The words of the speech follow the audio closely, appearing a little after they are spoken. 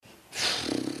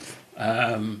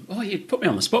You put me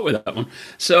on the spot with that one.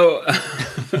 So,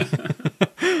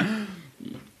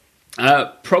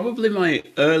 probably my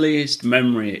earliest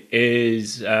memory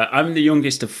is I'm the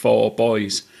youngest of four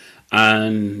boys,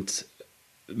 and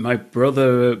my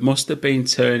brother must have been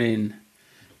turning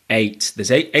 8.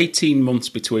 There's 18 months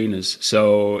between us,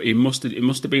 so it must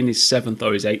have been his 7th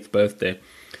or his 8th birthday,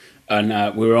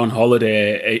 and we were on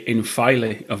holiday in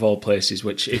Filey, of all places.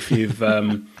 Which, if you've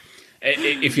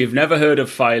never heard of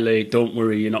Filey, don't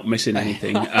worry, you're not missing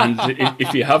anything. And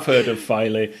if you have heard of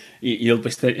Filey, you'll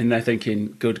be sitting there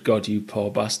thinking, "Good God, you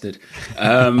poor bastard!"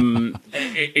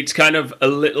 It's kind of a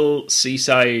little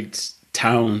seaside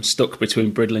town stuck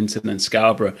between Bridlington and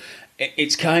Scarborough.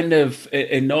 It's kind of,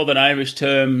 in Northern Irish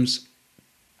terms,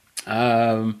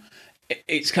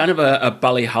 it's kind of a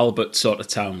Ballyhalbert sort of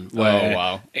town.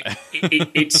 Where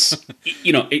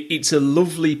it's a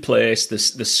lovely place.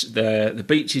 The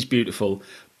beach is beautiful,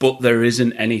 but there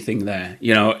isn't anything there.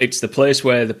 It's the place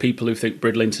where the people who think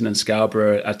Bridlington and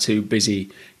Scarborough are too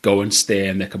busy go and stay,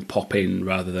 and they can pop in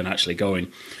rather than actually going.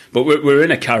 But we're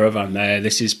in a caravan there.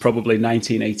 This is probably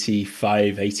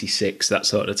 1985, 86, that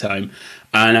sort of time.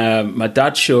 And my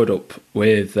dad showed up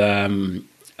with a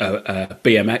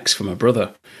BMX for my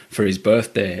brother for his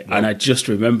birthday. Wow. And I just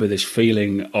remember this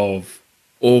feeling of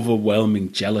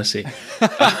overwhelming jealousy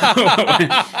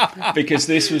because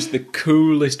this was the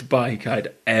coolest bike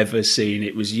I'd ever seen.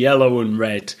 It was yellow and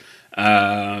red,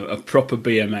 a proper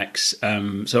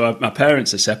BMX. So my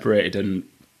parents are separated, and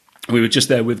we were just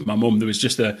there with my mum. There was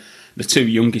just the two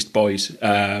youngest boys.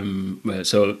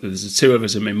 So there's the two of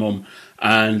us and my mum.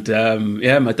 And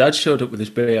my dad showed up with his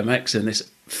BMX, and this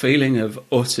feeling of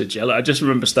utter jealousy. I just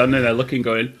remember standing there looking,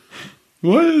 going,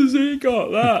 "Why has he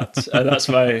got that?" And that's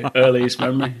my earliest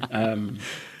memory.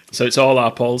 So it's all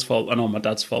our Paul's fault and all my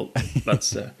dad's fault.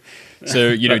 That's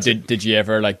so did you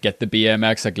ever get the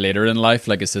BMX later in life?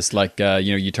 Is this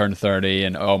you turn 30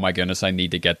 and, oh my goodness, I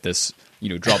need to get this,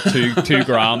 drop two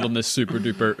grand on this super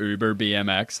duper Uber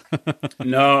BMX?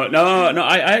 No.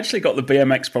 I actually got the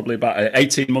BMX probably about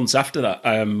 18 months after that.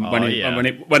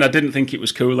 When I didn't think it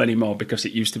was cool anymore because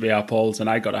it used to be our Paul's, and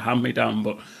I got a hand me down.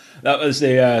 But that was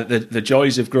the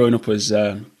joys of growing up as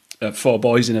 4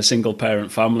 boys in a single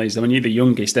parent family. So when you're the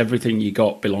youngest, everything you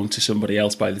got belonged to somebody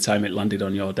else by the time it landed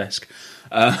on your desk.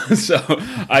 So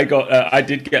I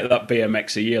did get that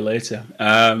BMX a year later,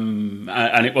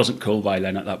 and it wasn't cool by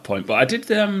then at that point. But I did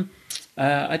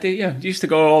used to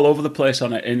go all over the place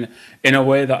on it in a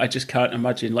way that I just can't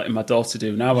imagine letting my daughter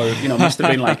do now. I must have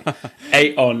been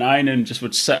 8 or 9, and just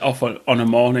would set off on a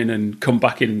morning and come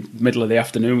back in the middle of the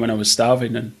afternoon when I was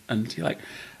starving, and you're like,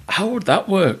 how would that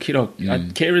work?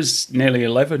 Kira's nearly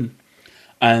 11.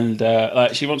 And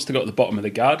she wants to go to the bottom of the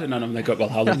garden, and I'm like, well,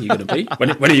 how long are you going to be?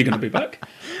 When are you going to be back?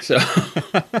 So,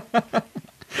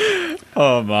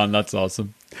 oh man, that's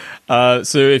awesome.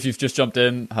 So if you've just jumped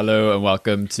in, hello and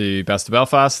welcome to Best of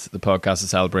Belfast, the podcast that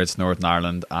celebrates Northern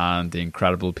Ireland and the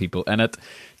incredible people in it.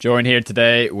 Joined here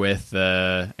today with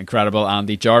the incredible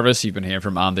Andi Jarvis. You've been hearing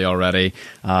from Andi already.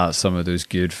 Some of those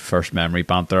good first memory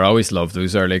banter. I always love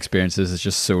those early experiences. It's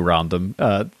just so random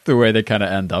the way they kind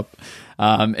of end up.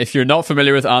 If you're not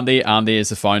familiar with Andi, Andi is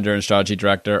the founder and strategy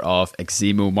director of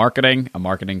Eximo Marketing, a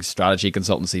marketing strategy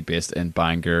consultancy based in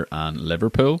Bangor and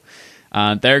Liverpool.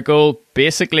 And their goal,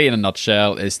 basically in a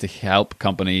nutshell, is to help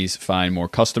companies find more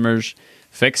customers,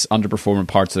 fix underperforming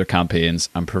parts of their campaigns,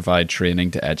 and provide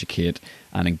training to educate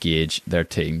and engage their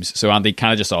teams. So Andi,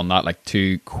 kind of just on that,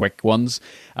 2 quick ones.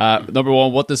 Number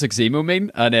 1, what does Eximo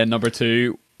mean? And then number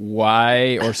 2,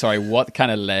 what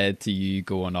kind of led to you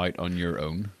going out on your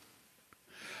own?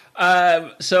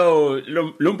 So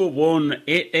number 1,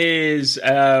 it is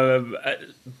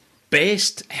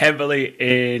based heavily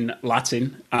in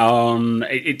Latin.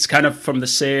 It's kind of from the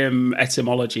same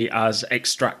etymology as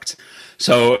extract.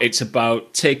 So it's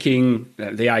about taking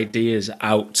the ideas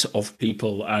out of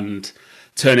people and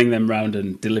turning them around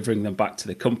and delivering them back to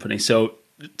the company. So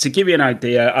to give you an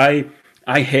idea,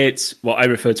 I hate what I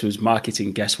refer to as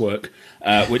marketing guesswork,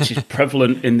 which is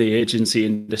prevalent in the agency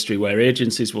industry, where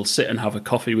agencies will sit and have a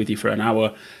coffee with you for an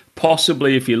hour,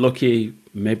 possibly, if you're lucky,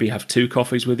 maybe have 2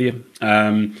 coffees with you,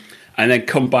 and then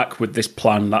come back with this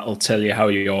plan that'll tell you how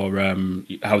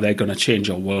they're going to change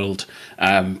your world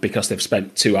because they've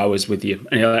spent 2 hours with you.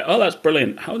 And you're like, oh, that's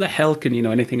brilliant. How the hell can you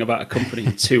know anything about a company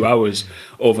in 2 hours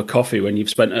over coffee when you've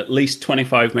spent at least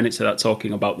 25 minutes of that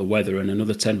talking about the weather and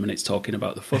another 10 minutes talking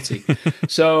about the footy?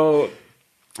 So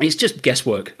it's just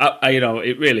guesswork.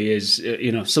 It really is.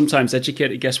 Sometimes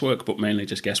educated guesswork, but mainly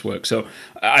just guesswork. So,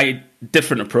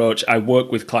 different approach. I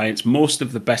work with clients. Most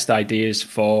of the best ideas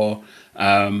for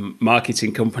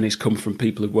marketing companies come from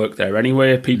people who work there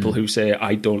anyway. People who say,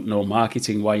 "I don't know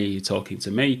marketing. Why are you talking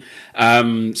to me?"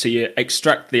 So you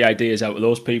extract the ideas out of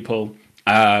those people.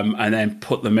 And then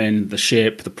put them in the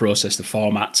shape, the process, the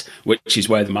format, which is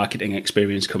where the marketing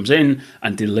experience comes in,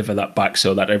 and deliver that back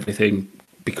so that everything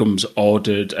becomes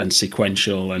ordered and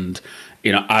sequential and,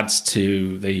 adds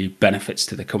to the benefits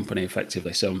to the company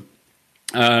effectively. So,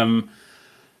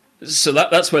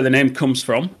 that's where the name comes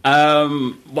from.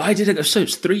 Why did it go? So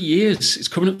it's 3 years. It's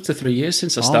coming up to 3 years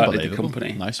since I started the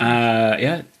company. Nice.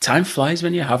 Yeah, time flies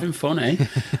when you're having fun, eh?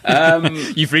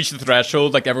 You've reached the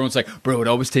threshold. Like everyone's like, bro, it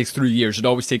always takes 3 years. It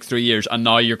always takes 3 years. And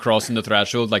now you're crossing the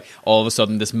threshold. Like all of a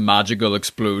sudden this magical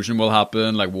explosion will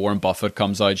happen. Like Warren Buffett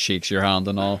comes out, shakes your hand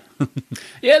and all.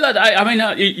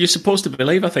 Yeah, you're supposed to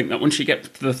believe, I think, that once you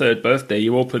get to the third birthday,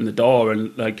 you open the door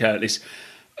and this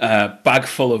bag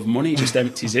full of money just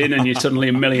empties in and you're suddenly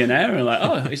a millionaire, and like,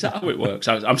 oh, is that how it works?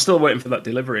 I'm still waiting for that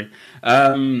delivery.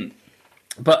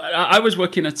 But I was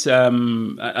working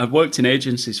I worked in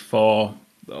agencies for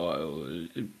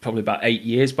probably about 8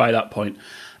 years by that point,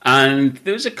 and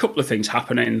there was a couple of things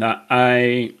happening that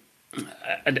I'd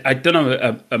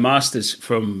done a master's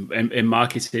in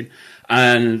marketing,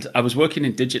 and I was working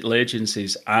in digital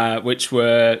agencies, which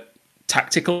were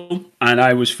tactical, and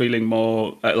I was feeling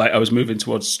more like I was moving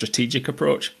towards strategic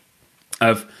approach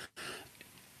of,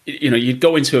 you'd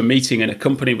go into a meeting and a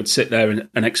company would sit there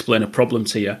and explain a problem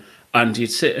to you, and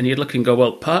you'd sit and you'd look and go,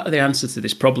 well, part of the answer to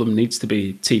this problem needs to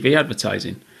be TV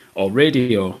advertising or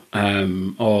radio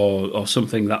or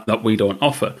something that we don't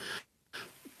offer.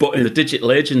 But in the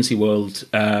digital agency world,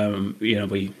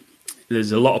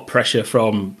 there's a lot of pressure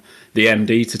from the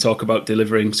MD to talk about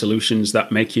delivering solutions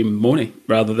that make you money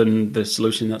rather than the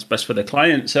solution that's best for the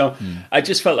client. So I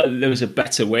just felt like there was a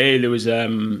better way. There was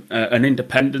an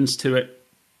independence to it.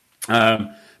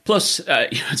 Plus,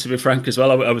 to be frank as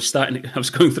well, I was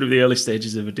going through the early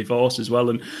stages of a divorce as well,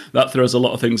 and that throws a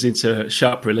lot of things into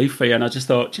sharp relief for you. And I just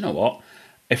thought, you know what?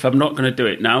 If I'm not going to do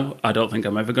it now, I don't think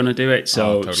I'm ever going to do it.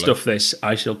 So totally. Stuff this,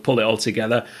 I shall pull it all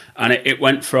together. And it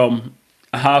went from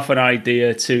half an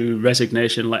idea to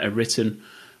resignation letter written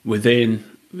within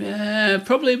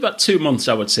probably about 2 months,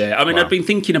 I would say. I mean, wow. I'd been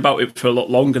thinking about it for a lot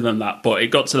longer than that, but it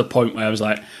got to the point where I was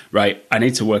like, right, I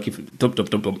need to work it.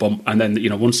 And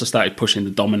then, once I started pushing the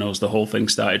dominoes, the whole thing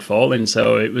started falling.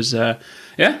 So it was, and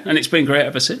it's been great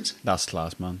ever since. That's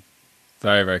class, man.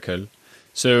 Very, very cool.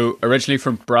 So originally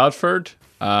from Bradford,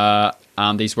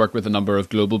 Andy's worked with a number of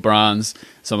global brands,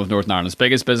 some of Northern Ireland's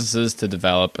biggest businesses, to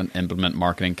develop and implement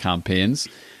marketing campaigns.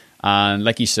 And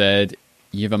like you said,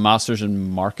 you have a master's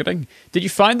in marketing. Did you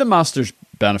find the master's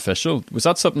beneficial? Was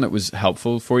that something that was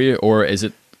helpful for you, or is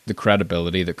it the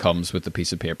credibility that comes with the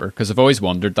piece of paper? Because I've always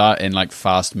wondered that in like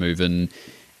fast-moving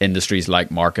industries like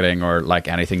marketing or like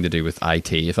anything to do with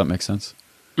IT, if that makes sense.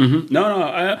 Mm-hmm.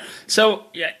 No.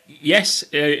 Yes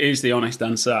is the honest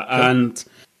answer. Cool. And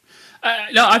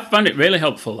I found it really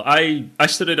helpful. I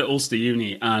studied at Ulster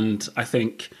Uni, and I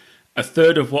think a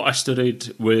third of what I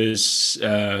studied was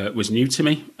new to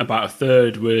me. About a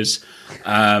third was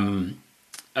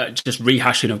just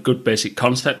rehashing of good basic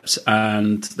concepts,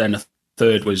 and then a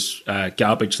third was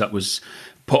garbage that was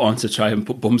put on to try and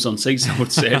put bums on seats, I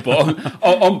would say. But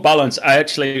on balance, I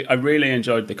really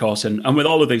enjoyed the course, and with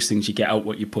all of these things, you get out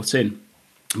what you put in.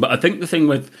 But I think the thing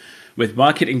with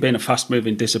marketing being a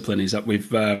fast-moving discipline is that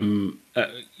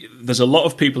there's a lot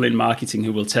of people in marketing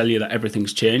who will tell you that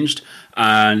everything's changed,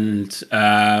 and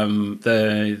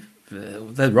they're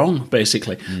wrong,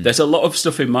 basically. There's a lot of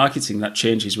stuff in marketing that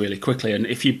changes really quickly, and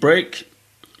if you break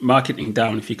marketing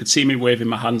down, if you could see me waving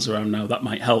my hands around now, that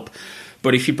might help.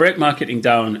 But if you break marketing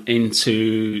down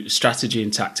into strategy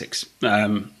and tactics,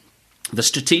 the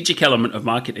strategic element of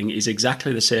marketing is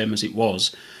exactly the same as it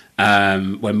was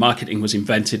when marketing was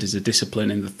invented as a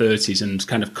discipline in the 30s and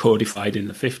kind of codified in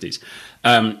the 50s.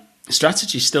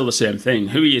 Strategy is still the same thing.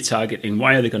 Who are you targeting?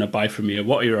 Why are they going to buy from you?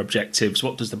 What are your objectives?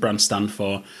 What does the brand stand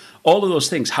for? All of those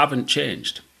things haven't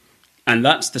changed. And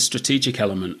that's the strategic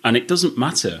element. And it doesn't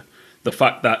matter the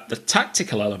fact that the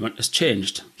tactical element has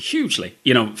changed hugely.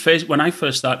 When I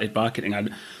first started marketing,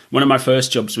 one of my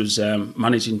first jobs was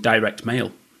managing direct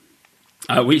mail.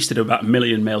 We used to do about 1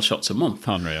 million mail shots a month.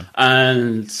 Unreal.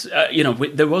 And,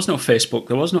 there was no Facebook,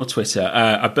 there was no Twitter.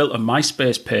 I built a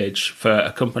MySpace page for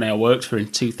a company I worked for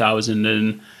in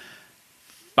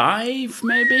 2005,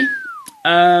 maybe.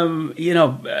 And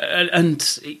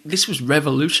this was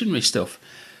revolutionary stuff.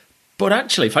 But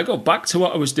actually, if I go back to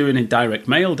what I was doing in direct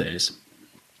mail days,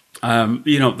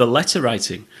 the letter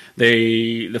writing,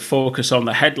 the focus on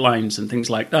the headlines and things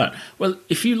like that. Well,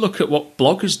 if you look at what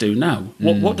bloggers do now,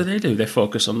 what do? They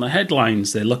focus on the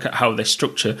headlines. They look at how they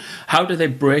structure, how do they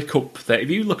break up. If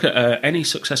you look at any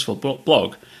successful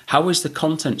blog, how is the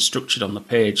content structured on the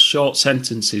page? Short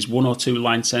sentences, 1 or 2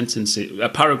 line sentences,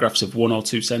 paragraphs of 1 or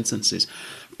 2 sentences,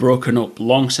 broken up,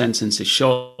 long sentences,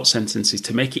 short sentences,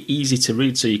 to make it easy to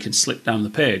read so you can slip down the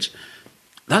page.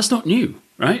 That's not new.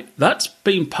 Right, that's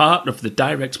been part of the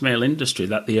direct mail industry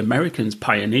that the Americans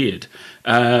pioneered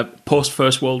post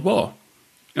First World War.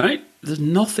 Right, there's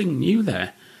nothing new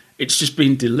there. It's just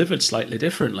been delivered slightly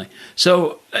differently.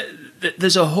 So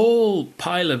there's a whole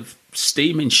pile of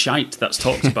steaming shite that's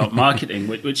talked about marketing,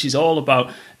 which is all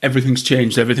about everything's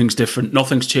changed, everything's different,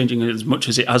 nothing's changing as much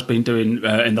as it has been doing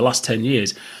in the last 10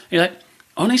 years. You're like,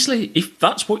 honestly, if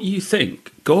that's what you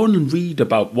think, go and read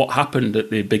about what happened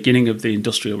at the beginning of the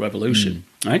Industrial Revolution,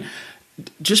 right?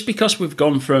 Just because we've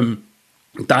gone from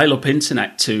dial-up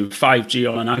internet to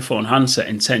 5G on an iPhone handset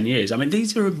in 10 years, I mean,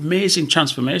 these are amazing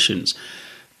transformations.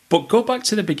 But go back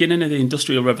to the beginning of the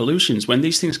Industrial Revolutions when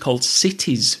these things called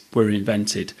cities were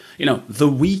invented. The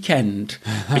weekend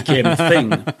became a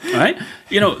thing, right?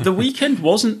 The weekend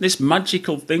wasn't this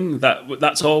magical thing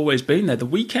that's always been there. The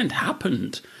weekend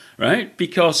happened, right?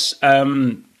 Because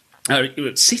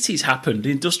cities happened.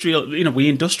 We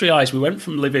industrialized. We went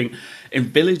from living in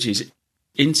villages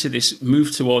into this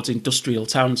move towards industrial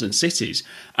towns and cities,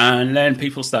 and then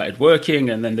people started working,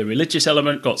 and then the religious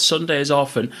element got Sundays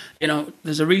off, and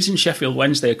there's a reason Sheffield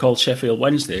Wednesday are called Sheffield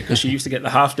Wednesday, because you used to get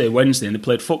the half day Wednesday and they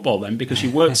played football then, because you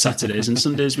worked Saturdays and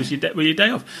Sundays was your day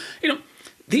off.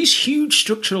 These huge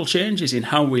structural changes in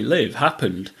how we live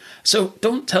happened. So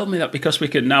don't tell me that because we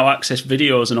can now access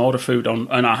videos and order food on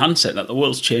our handset that the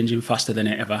world's changing faster than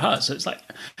it ever has. So it's like,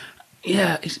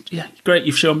 yeah, great.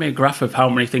 You've shown me a graph of how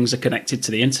many things are connected to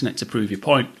the internet to prove your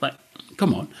point. Like,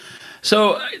 come on.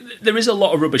 So there is a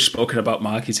lot of rubbish spoken about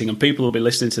marketing, and people will be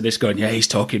listening to this going, yeah, he's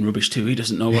talking rubbish too. He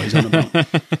doesn't know what he's on about.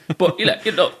 But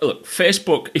look,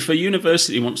 Facebook, if a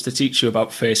university wants to teach you about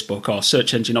Facebook or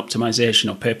search engine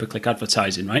optimization or pay-per-click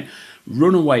advertising, right,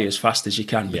 run away as fast as you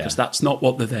can, because that's not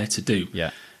what they're there to do. Yeah.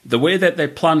 The way that they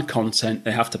plan content,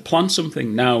 they have to plan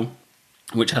something now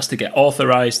which has to get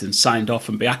authorized and signed off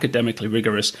and be academically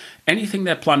rigorous. Anything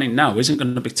they're planning now isn't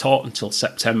going to be taught until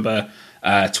September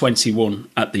 21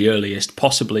 at the earliest,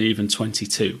 possibly even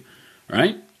 22,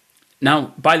 right?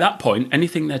 Now, by that point,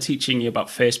 anything they're teaching you about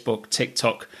Facebook,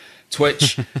 TikTok,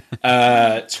 Twitch,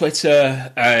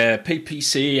 Twitter,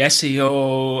 PPC,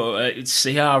 SEO,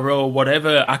 CRO,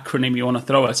 whatever acronym you want to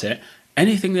throw at it,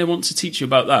 anything they want to teach you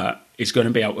about that is going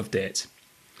to be out of date.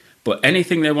 But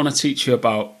anything they want to teach you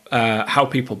about how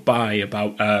people buy,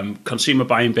 about consumer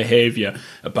buying behavior,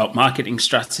 about marketing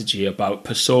strategy, about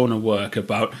persona work,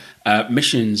 about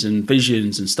missions and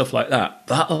visions and stuff like that,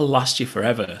 that'll last you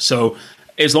forever. So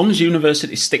as long as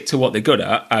universities stick to what they're good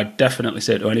at, I'd definitely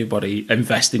say to anybody,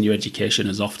 invest in your education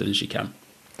as often as you can.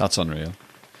 That's unreal.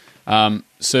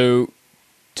 So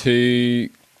to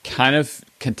kind of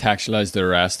contextualize the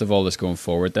rest of all this going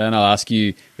forward, then I'll ask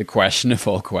you the question of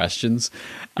all questions.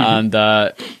 And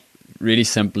really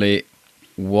simply,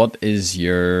 what is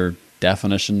your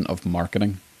definition of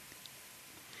marketing?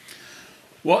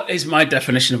 What is my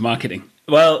definition of marketing?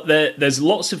 Well, there's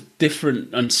lots of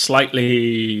different and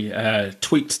slightly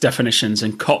tweaked definitions,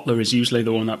 and Kotler is usually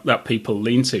the one that people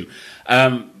lean to.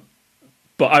 But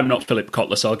I'm not Philip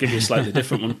Kotler, so I'll give you a slightly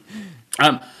different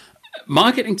one.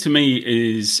 Marketing to me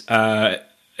is,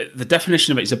 the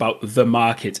definition of it is about the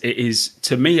market. It is,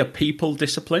 to me, a people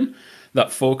discipline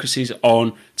that focuses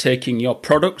on taking your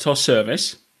product or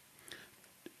service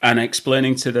and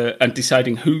explaining and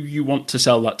deciding who you want to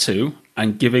sell that to,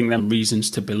 and giving them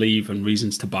reasons to believe and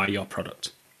reasons to buy your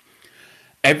product.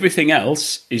 Everything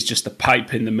else is just a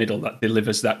pipe in the middle that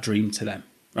delivers that dream to them,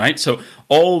 right? So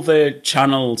all the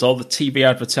channels, all the TV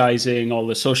advertising, all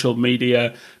the social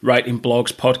media, writing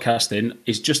blogs, podcasting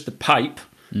is just the pipe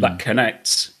that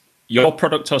connects your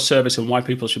product or service and why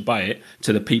people should buy it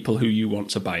to the people who you want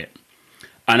to buy it.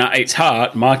 And at its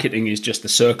heart, marketing is just the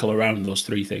circle around those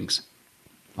three things.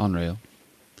 Unreal.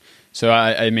 So,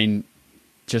 I mean,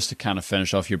 just to kind of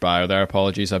finish off your bio there,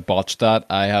 apologies, I botched that.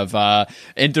 I have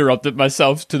interrupted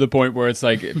myself to the point where it's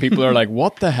like, people are like,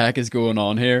 what the heck is going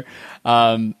on here?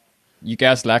 You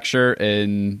guys lecture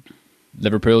in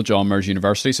Liverpool, John Moores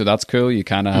University, so that's cool. You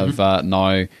kind of have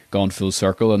now gone full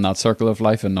circle in that circle of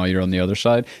life, and now you're on the other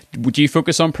side. Would you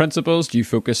focus on principles? Do you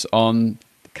focus on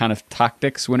kind of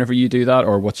tactics whenever you do that,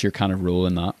 or what's your kind of role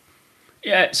in that?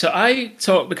 Yeah, so I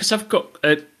talk, because I've got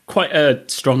quite a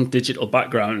strong digital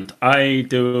background. I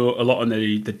do a lot on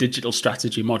the digital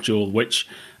strategy module, which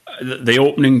the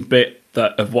opening bit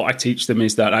of what I teach them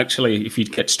is that actually, if you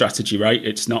get strategy right,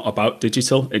 it's not about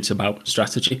digital, it's about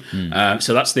strategy.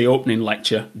 So that's the opening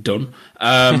lecture done.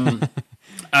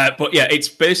 But yeah, it's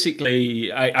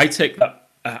basically, I take that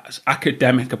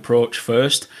academic approach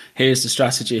first. Here's the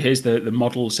strategy, here's the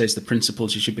models, here's the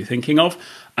principles you should be thinking of,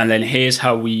 and then here's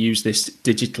how we use this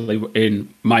digitally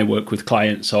in my work with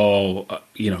clients, or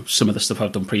some of the stuff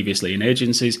I've done previously in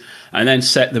agencies, and then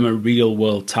set them a real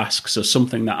world task, so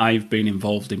something that I've been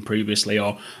involved in previously,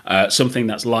 or something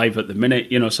that's live at the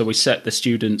minute. So we set the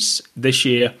students this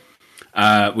year,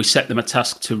 we set them a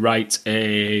task to write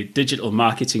a digital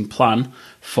marketing plan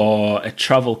for a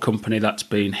travel company that's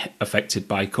been affected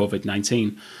by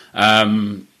COVID-19.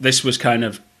 This was kind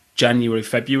of January,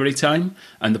 February time,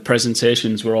 and the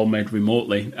presentations were all made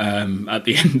remotely at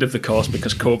the end of the course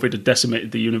because COVID had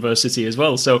decimated the university as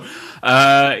well. So,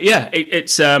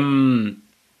 it's an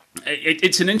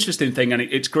interesting thing, and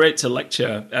it's great to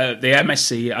lecture. The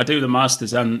MSc, I do the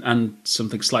Masters and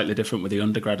something slightly different with the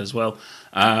undergrad as well.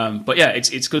 But yeah,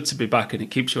 it's good to be back, and it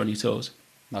keeps you on your toes.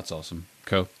 That's awesome.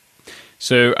 Cool.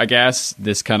 So I guess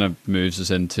this kind of moves us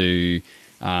into,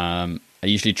 I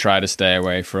usually try to stay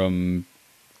away from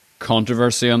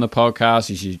controversy on the podcast.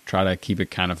 You should try to keep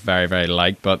it kind of very, very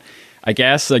light. But I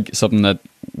guess like something that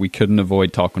we couldn't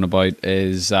avoid talking about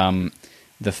is the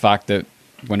fact that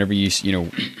whenever you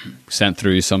sent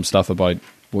through some stuff about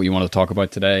what you want to talk about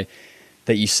today,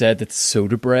 that you said that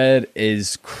soda bread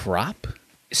is crap.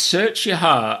 Search your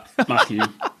heart, Matthew.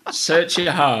 Search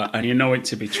your heart, and you know it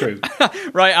to be true.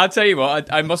 Right, I'll tell you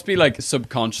what, I must be like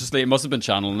subconsciously, it must have been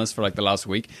channeling this for like the last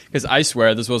week, because I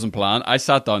swear this wasn't planned. I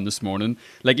sat down this morning,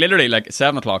 like literally like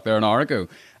 7 o'clock there an hour ago,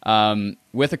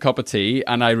 with a cup of tea,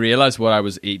 and I realised what I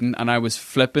was eating, and I was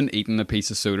flipping eating a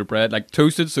piece of soda bread, like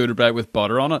toasted soda bread with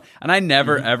butter on it, and I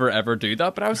never, ever do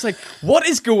that, but I was like, what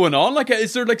is going on? Like,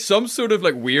 is there like some sort of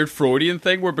like weird Freudian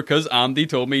thing where because Andy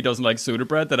told me he doesn't like soda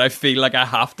bread that I feel like I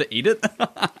have to eat it?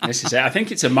 This is it. I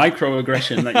think it's a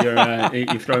microaggression that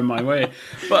you're throwing my way.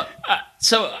 But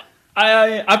so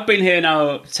I've been here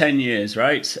now 10 years,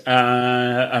 right?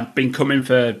 I've been coming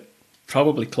for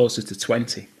probably closer to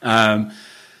 20.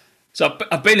 So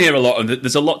I've been here a lot, and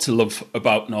there's a lot to love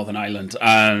about Northern Ireland,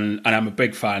 and I'm a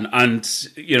big fan. And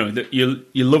you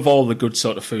love all the good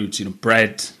sort of foods,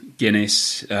 bread,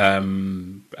 Guinness.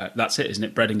 That's it, isn't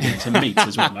it? Bread and Guinness and meat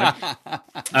as well.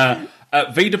 Right?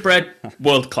 Vita bread,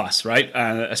 world class, right?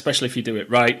 Especially if you do it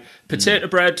right. Potato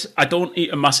bread, I don't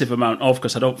eat a massive amount of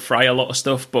because I don't fry a lot of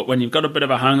stuff. But when you've got a bit of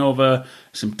a hangover,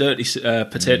 some dirty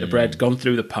potato bread gone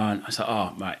through the pan, I thought,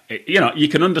 oh, mate, you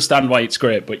can understand why it's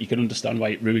great, but you can understand why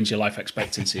it ruins your life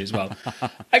expectancy as well.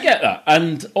 I get that.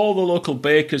 And all the local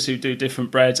bakers who do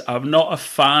different breads, I'm not a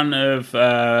fan of...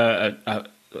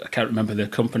 I can't remember the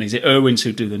companies, the Irwins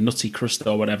who do the nutty crust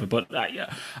or whatever, but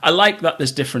I like that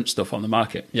there's different stuff on the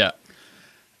market. Yeah.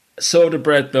 Soda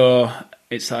bread, though,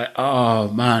 it's like, oh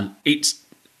man,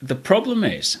 the problem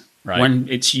is when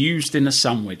it's used in a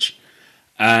sandwich,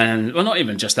 and well, not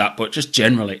even just that, but just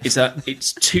generally, is that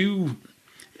it's too.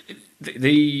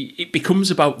 It becomes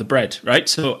about the bread, right?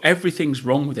 So everything's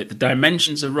wrong with it. The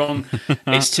dimensions are wrong.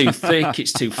 It's too thick.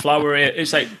 It's too floury.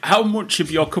 It's like, how much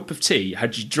of your cup of tea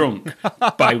had you drunk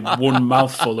by one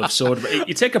mouthful of soda bread?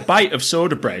 You take a bite of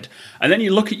soda bread, and then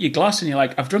you look at your glass and you're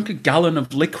like, I've drunk a gallon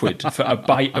of liquid for a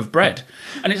bite of bread.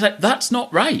 And it's like, that's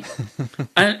not right.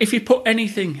 And if you put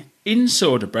anything in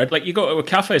soda bread, like you go to a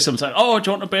cafe sometimes, oh, do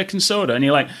you want a bacon soda? And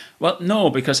you're like, well, no,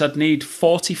 because I'd need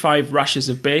 45 rashers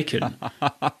of bacon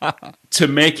to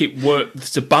make it work,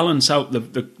 to balance out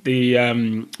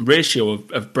the ratio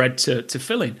of bread to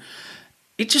filling.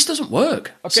 It just doesn't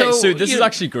work. Okay, so this is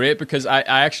actually great because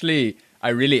I really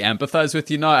empathize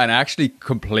with you now, and I actually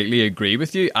completely agree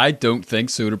with you. I don't think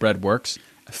soda bread works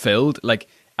filled. Like,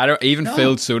 I don't even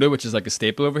filled soda, which is like a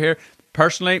staple over here.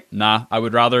 Personally, nah.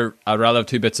 I'd rather have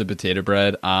 2 bits of potato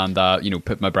bread and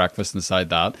put my breakfast inside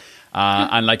that.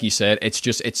 And like you said, it's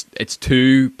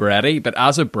too bready. But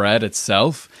as a bread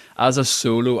itself, as a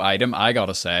solo item, I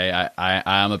gotta say, I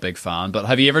am a big fan. But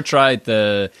have you ever tried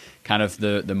the kind of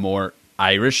the more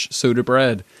Irish soda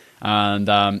bread? And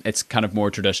it's kind of more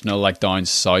traditional, like down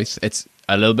south. It's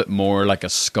a little bit more like a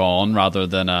scone rather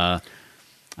than a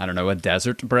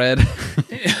desert bread.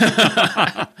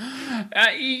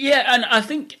 And I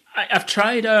think I've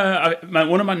tried.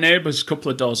 One of my neighbours, a couple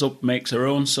of doors up, makes her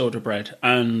own soda bread,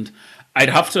 and I'd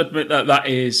have to admit that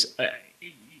is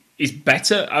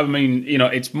better. I mean,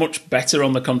 it's much better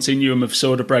on the continuum of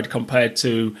soda bread compared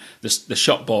to the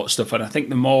shop bought stuff. And I think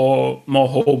the more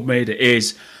homemade it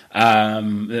is,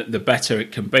 the better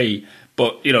it can be.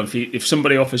 But if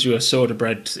somebody offers you a soda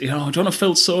bread, do you want a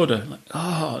filled soda? Like,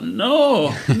 oh no,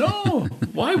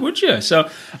 why would you? So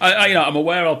I'm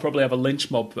aware I'll probably have a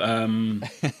lynch mob, banging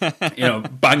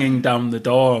down the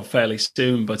door fairly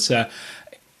soon. But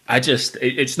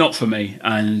it's not for me,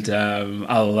 and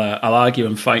I'll argue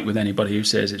and fight with anybody who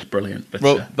says it's brilliant.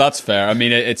 But, that's fair. I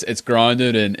mean, it's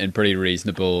grounded in pretty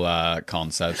reasonable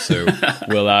concepts, so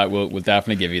we'll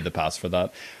definitely give you the pass for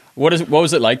that. What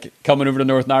was it like coming over to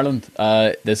Northern Ireland?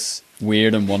 This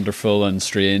weird and wonderful and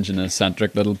strange and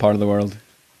eccentric little part of the world.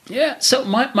 Yeah, so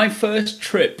my first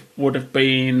trip would have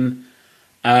been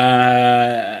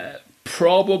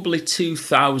probably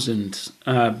 2000,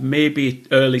 maybe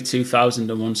early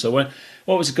 2001. So what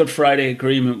was a Good Friday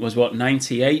Agreement was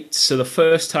 98. So the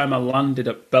first time I landed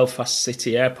at Belfast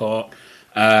City Airport,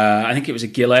 I think it was a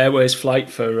Gill Airways flight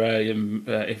for,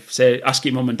 ask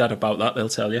your mum and dad about that, they'll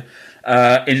tell you,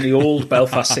 in the old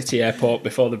Belfast City Airport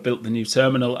before they built the new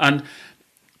terminal. And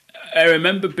I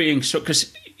remember being struck,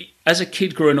 because as a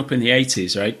kid growing up in the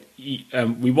 80s, right,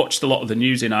 we watched a lot of the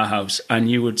news in our house, and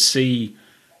you would see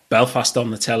Belfast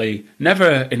on the telly,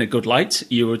 never in a good light.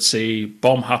 You would see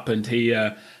bomb happened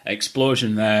here,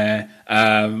 explosion there.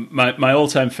 My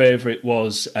all-time favourite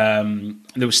was there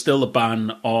was still a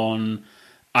ban on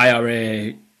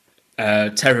IRA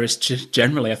terrorists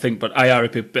generally, I think, but IRA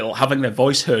people having their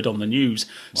voice heard on the news.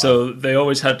 Wow. So they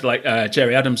always had like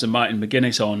Jerry Adams and Martin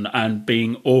McGuinness on and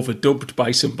being overdubbed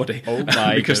by somebody. Oh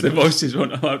my because goodness. their voices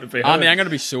weren't allowed to be heard. Andy, I'm going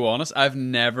to be so honest. I've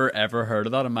never ever heard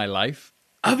of that in my life.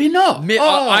 Have you not?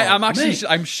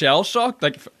 I'm shell shocked.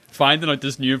 Like finding out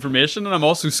this new information, and I'm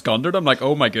also scundered. I'm like,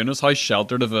 oh my goodness, how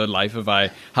sheltered of a life have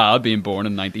I had being born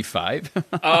in '95?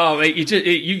 Oh, mate,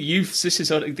 this is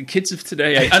the kids of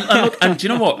today. And look, and do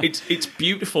you know what? It's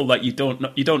beautiful that you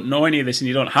don't know any of this, and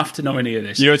you don't have to know any of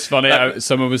this. It's funny.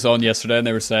 Someone was on yesterday, and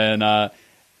they were saying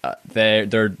their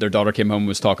daughter came home and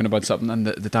was talking about something, and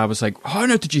the dad was like, "How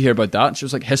on earth did you hear about that?" And she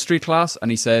was like, "History class," and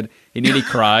he said he nearly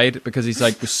cried because he's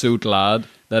like was so glad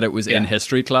that it was in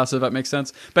history class, if that makes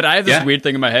sense. But I have this weird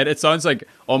thing in my head. It sounds like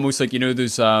almost like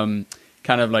those kind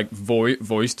of like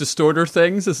voice distorter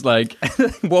things. It's like,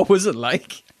 what was it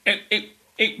like?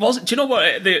 It wasn't. Do you know what?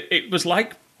 It was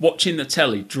like watching the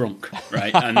telly drunk,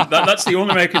 right? And that's the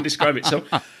only way I can describe it. So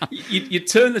you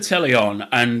turn the telly on,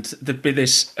 and there'd be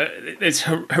this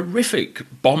horrific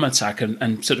bomb attack,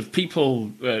 and sort of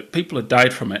people had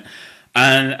died from it,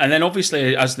 and then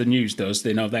obviously as the news does,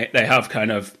 they have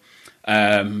kind of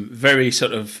very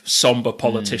sort of somber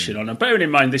politician on. And bearing in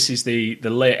mind, this is the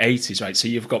late 80s, right? So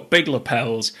you've got big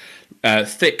lapels,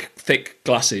 thick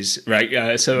glasses,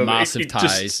 right? So massive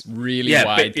ties, really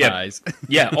wide ties.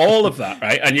 Yeah, all of that,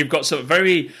 right? And you've got sort of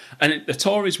and the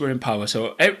Tories were in power,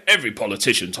 so every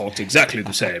politician talked exactly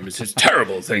the same. It's just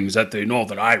terrible things that the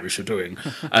Northern Irish are doing.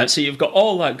 So you've got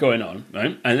all that going on,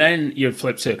 right? And then you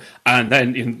flip to, and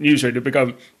then in newsreader it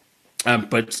become,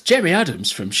 but Jerry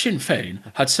Adams from Sinn Féin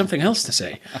had something else to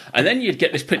say. And then you'd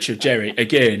get this picture of Jerry,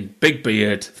 again, big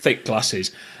beard, thick glasses,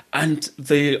 and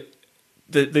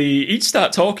he'd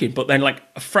start talking, but then like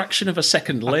a fraction of a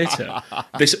second later,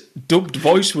 this dubbed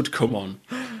voice would come on.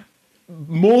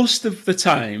 Most of the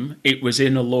time, it was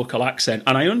in a local accent.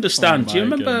 And I understand. Do you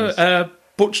remember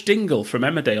Butch Dingle from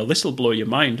Emmerdale? This will blow your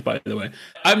mind, by the way.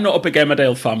 I'm not a big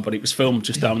Emmerdale fan, but it was filmed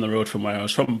just down the road from where I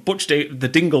was from. The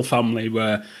Dingle family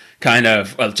were kind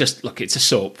of, it's a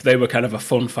soap. They were kind of a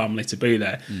fun family to be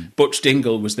there. Butch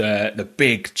Dingle was the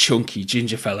big, chunky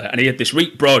ginger fella, and he had this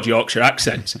broad Yorkshire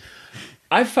accent.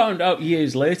 I found out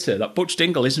years later that Butch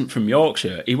Dingle isn't from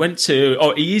Yorkshire. He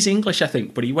he is English, I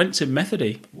think, but he went to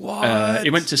Methody. What? He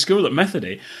went to school at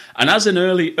Methody. And as an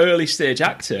early stage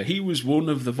actor, he was one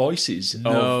of the voices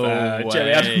of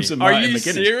Jerry Adams and Martin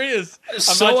McGuinness. Are you serious?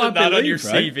 Imagine that on your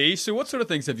CV. Right? So what sort of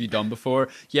things have you done before?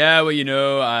 Yeah,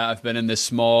 well, I've been in this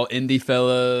small indie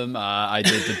film. I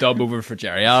did the dub over for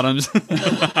Jerry Adams.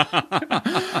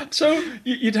 So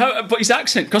you'd have, but his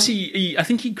accent, because I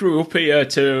think he grew up here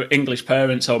to English parents,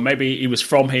 or maybe he was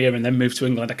from here and then moved to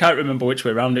England. I can't remember which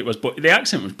way around it was, but the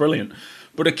accent was brilliant.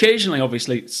 But occasionally,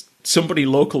 obviously, somebody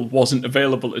local wasn't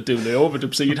available to do the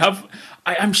overdub. So you'd have,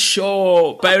 I'm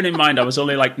sure, bearing in mind I was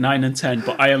only like 9 and 10,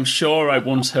 but I am sure I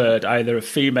once heard either a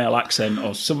female accent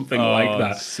or something like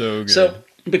that. So good. So,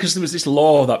 because there was this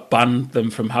law that banned them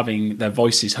from having their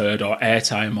voices heard or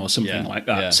airtime or something like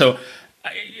that. Yeah. So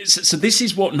this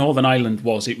is what Northern Ireland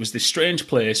was. It was this strange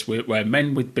place where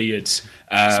men with beards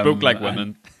spoke like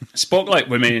women.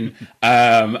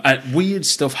 And weird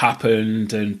stuff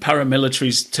happened, and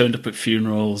paramilitaries turned up at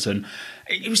funerals, and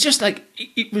it was just like,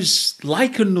 it was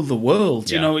like another world,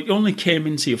 you know. It only came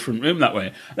into your front room that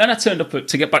way. Then I turned up,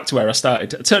 to get back to where I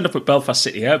started, I turned up at Belfast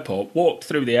City Airport, walked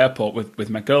through the airport with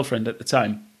my girlfriend at the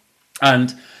time,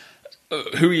 and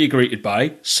who are you greeted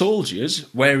by? Soldiers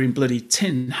wearing bloody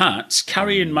tin hats,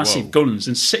 carrying massive guns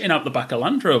and sitting out the back of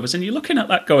Land Rovers, and you're looking at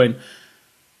that going,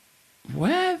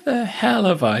 where the hell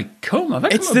have I come?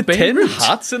 It's the tin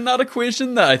hats in that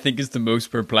equation that I think is the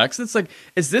most perplexing. It's like,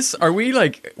 are we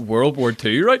like World War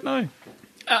II right now?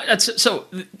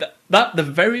 The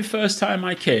very first time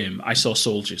I came, I saw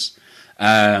soldiers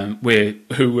who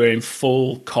were in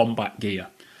full combat gear.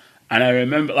 And I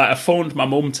remember, like, I phoned my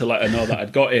mum to let her know that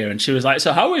I'd got here, and she was like,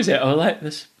 so how is it? I was like,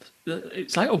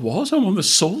 it's like a war zone when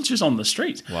there's soldiers on the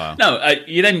street. Wow. No,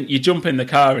 you jump in the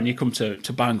car and you come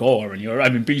to Bangor and you're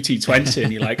having BT20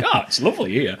 and you're like, it's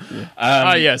lovely here.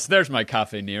 Yes, there's my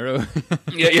Cafe Nero.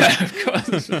 yeah, of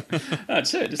course.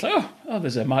 That's it. It's like,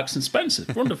 there's a Marks and Spencer.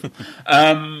 Wonderful.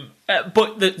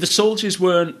 But the soldiers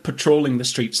weren't patrolling the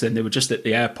streets then, they were just at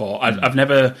the airport. I've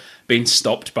never been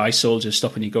stopped by soldiers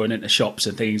stopping you going into shops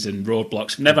and things and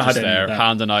roadblocks. I've never had any of that.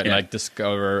 Handing out like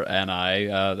Discover NI,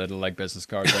 little like business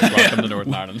cards, like, welcome to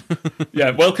Northern Ireland.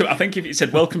 Welcome. I think if it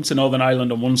said welcome to Northern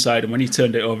Ireland on one side, and when you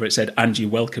turned it over, it said Angie,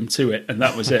 welcome to it, and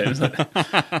that was it. It was like,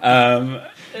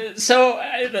 so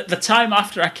the time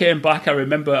after I came back, I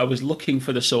remember I was looking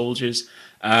for the soldiers.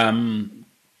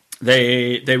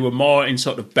 They were more in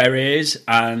sort of berets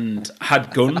and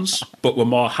had guns, but were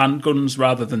more handguns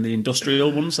rather than the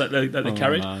industrial ones that they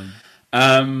carried.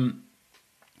 And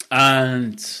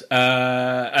then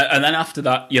after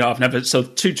that, I've never. So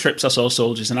 2 trips I saw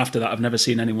soldiers, and after that, I've never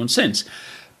seen anyone since.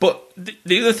 But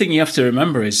the other thing you have to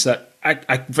remember is that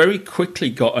I very quickly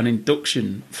got an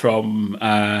induction from.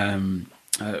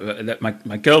 That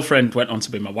my girlfriend went on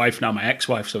to be my wife now, my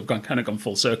ex-wife, so I've kind of gone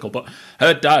full circle. But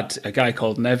her dad, a guy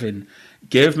called Nevin,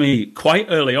 gave me quite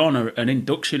early on an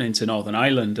induction into Northern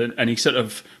Ireland, and he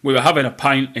we were having a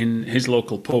pint in his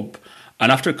local pub,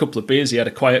 and after a couple of beers, he had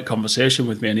a quiet conversation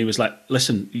with me, and he was like,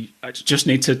 "Listen, I just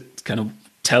need to kind of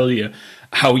tell you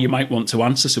how you might want to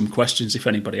answer some questions if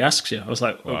anybody asks you." I was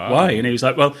like, wow. "Why?" And he was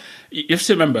like, "Well, you have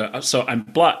to remember, so I'm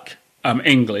black, I'm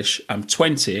English, I'm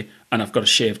 20, and I've got a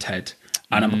shaved head.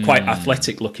 And I'm quite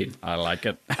athletic looking." I like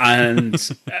it. and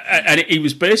he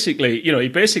was basically, he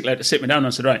basically had to sit me down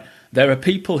and said, right, there are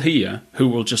people here who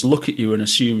will just look at you and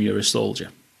assume you're a soldier.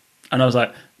 And I was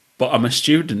like, but I'm a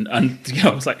student. And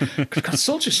I was like, can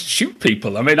soldiers shoot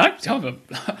people? I mean,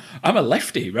 I'm a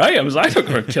lefty, right? I was like, I don't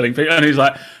go killing people. And he's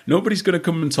like, nobody's going to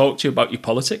come and talk to you about your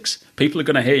politics. People are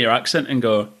going to hear your accent and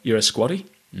go, you're a squaddy.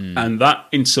 And that,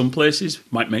 in some places,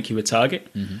 might make you a target.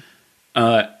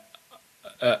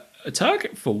 A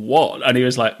target for what? And he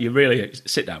was like, you really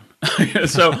sit down.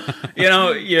 So,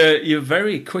 you're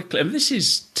very quickly, and this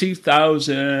is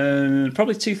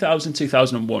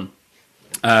 2001,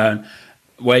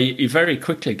 where you very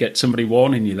quickly get somebody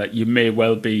warning you that you may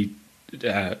well be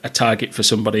a target for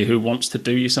somebody who wants to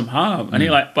do you some harm. And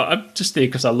you're like, but I'm just here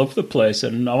because I love the place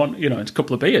and I want, it's a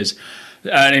couple of beers.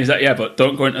 And he's like, yeah, but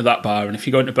don't go into that bar. And if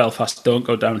you go into Belfast, don't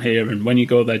go down here. And when you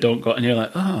go there, don't go. And you're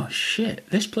like, oh, shit,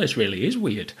 this place really is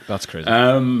weird. That's crazy.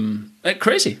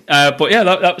 Crazy. But yeah,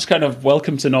 that was kind of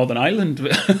welcome to Northern Ireland.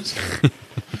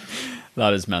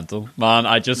 That is mental. Man,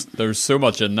 there's so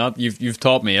much in that. You've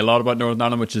taught me a lot about Northern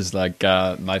Ireland, which is like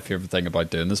my favourite thing about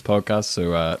doing this podcast.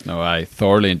 So, I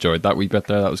thoroughly enjoyed that wee bit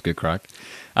there. That was good crack.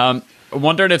 I'm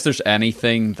wondering if there's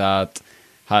anything that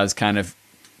has kind of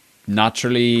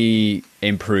naturally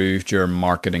improved your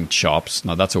marketing chops.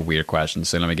 Now, that's a weird question,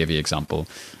 so let me give you an example.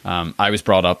 I was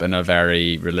brought up in a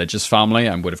very religious family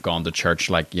and would have gone to church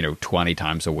 20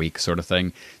 times a week sort of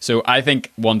thing. So I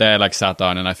think one day I sat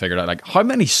down and I figured out how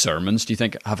many sermons do you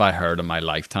think have I heard in my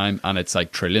lifetime? And it's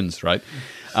like trillions, right?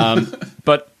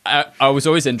 But I was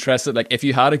always interested, if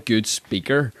you had a good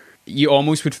speaker, you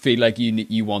almost would feel like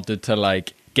you wanted to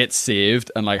get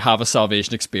saved and have a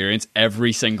salvation experience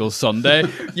every single Sunday.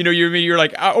 You're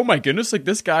like, oh my goodness,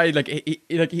 this guy,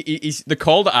 he's the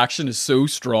call to action is so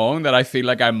strong that I feel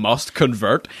like I must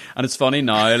convert. And it's funny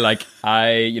now,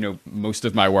 most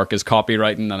of my work is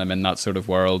copywriting and I'm in that sort of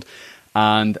world.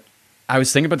 And I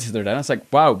was thinking about this the other day and I was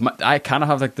like, wow, I kind of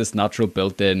have this natural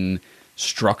built-in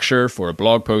structure for a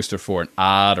blog post or for an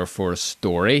ad or for a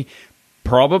story,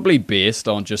 probably based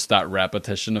on just that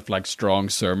repetition of strong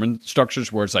sermon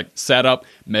structures where it's setup,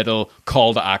 middle,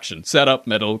 call to action, setup,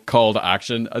 middle, call to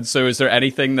action. And so is there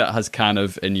anything that has kind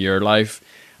of in your life,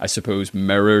 I suppose,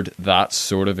 mirrored that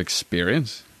sort of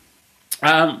experience?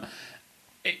 So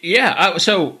there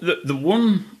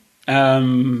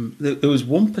was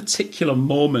one particular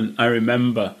moment I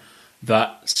remember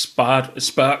that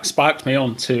sparked me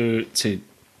on to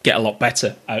get a lot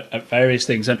better at various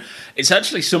things. And it's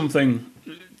actually something,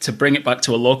 to bring it back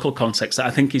to a local context, that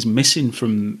I think is missing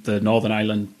from the Northern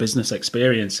Ireland business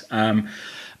experience.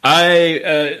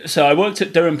 I worked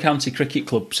at Durham County Cricket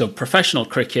Club, so professional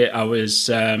cricket.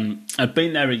 I'd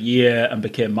been there a year and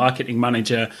became marketing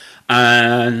manager,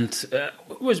 and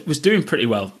was doing pretty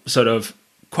well. Sort of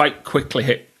quite quickly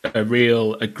hit a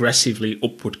real aggressively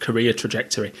upward career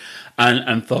trajectory,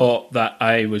 and thought that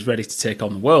I was ready to take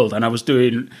on the world. And I was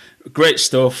doing great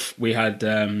stuff. We had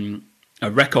a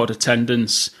record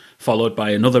attendance, followed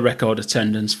by another record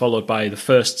attendance, followed by the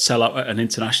first sellout at an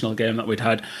international game that we'd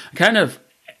had.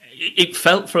 It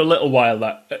felt for a little while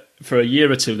that, for a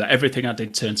year or two, that everything I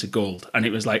did turned to gold, and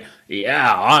it was like,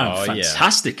 I'm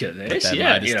fantastic at this.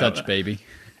 Touch, baby.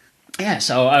 Yeah,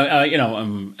 so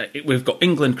we've got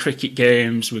England cricket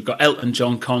games, we've got Elton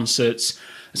John concerts,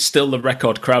 still the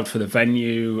record crowd for the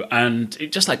venue, and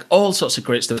it just like all sorts of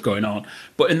great stuff going on.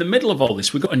 But in the middle of all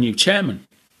this, we got a new chairman.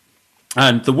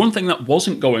 And the one thing that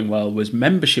wasn't going well was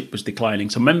membership was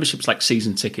declining. So membership's like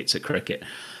season tickets at cricket.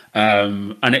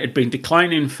 And it had been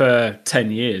declining for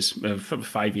 10 years, for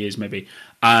 5 years maybe,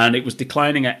 and it was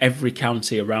declining at every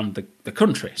county around the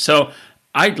country. So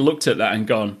I'd looked at that and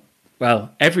gone,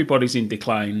 well, everybody's in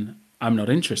decline, I'm not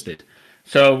interested.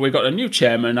 So we got a new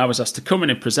chairman. I was asked to come in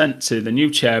and present to the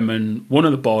new chairman, one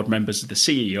of the board members of the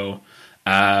CEO,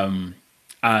 and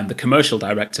the commercial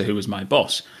director, who was my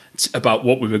boss, about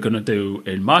what we were going to do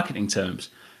in marketing terms.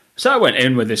 So I went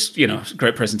in with this,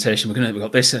 great presentation. We've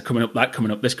got this coming up, that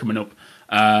coming up, this coming up.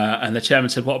 And the chairman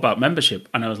said, what about membership?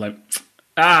 And I was like,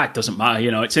 it doesn't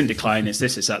matter. It's in decline. It's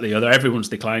this, it's that, the other. Everyone's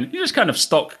declining. You just kind of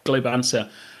stock glib answer.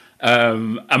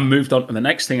 And moved on to the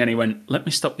next thing. And he went, let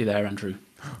me stop you there, Andrew.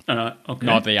 And okay.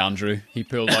 Not the Andrew. He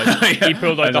pulled out, he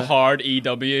pulled out the hard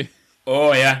EW.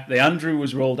 Oh, yeah. The Andrew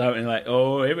was rolled out and like,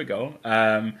 oh, here we go.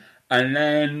 And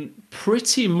then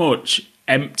pretty much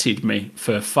emptied me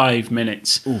for 5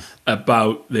 minutes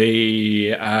about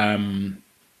the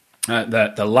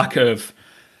lack of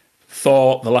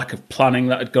thought, the lack of planning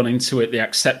that had gone into it, the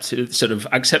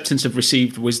acceptance of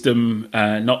received wisdom,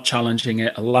 not challenging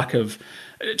it, a lack of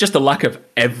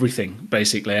everything,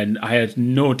 basically. And I had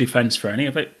no defense for any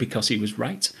of it because he was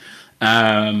right.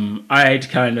 I had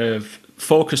kind of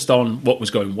focused on what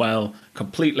was going well,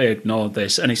 completely ignored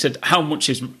this. And he said, how much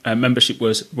is membership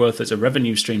worth as a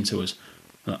revenue stream to us?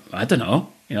 I don't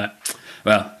know.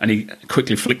 And he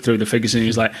quickly flicked through the figures and he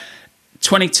was like,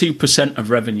 22%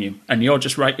 of revenue, and you're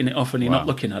just writing it off and you're not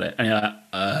looking at it. And you're like,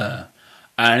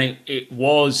 and it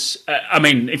was,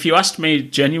 if you asked me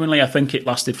genuinely, I think it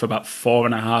lasted for about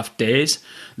 4.5 days,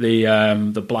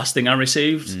 the blasting I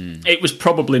received. It was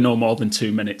probably no more than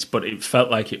 2 minutes, but it felt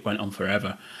like it went on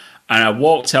forever. And I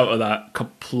walked out of that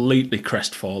completely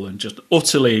crestfallen, just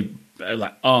utterly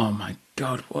like, oh my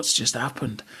God, what's just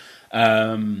happened?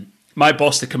 My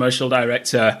boss, the commercial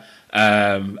director,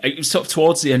 it was sort of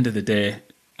towards the end of the day,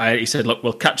 he said, look,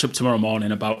 we'll catch up tomorrow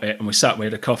morning about it. And we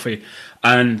had a coffee,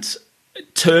 and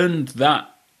turned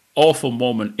that awful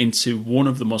moment into one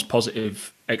of the most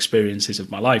positive experiences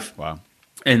of my life. Wow.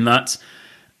 In that,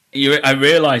 I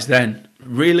realised then,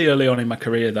 really early on in my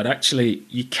career, that actually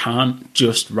you can't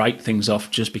just write things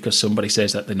off just because somebody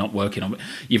says that they're not working on it.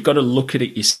 You've got to look at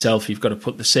it yourself. You've got to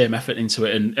put the same effort into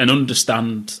it and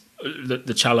understand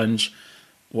the challenge,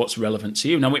 what's relevant to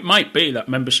you. Now, it might be that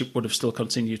membership would have still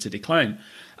continued to decline.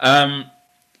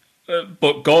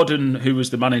 But Gordon, who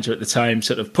was the manager at the time,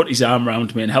 sort of put his arm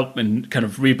around me and helped me and kind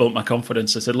of rebuilt my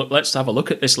confidence. I said, look, let's have a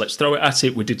look at this. Let's throw it at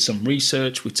it. We did some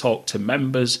research. We talked to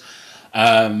members.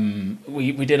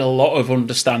 We did a lot of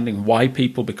understanding why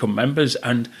people become members.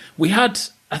 And we had,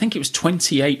 I think it was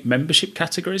 28 membership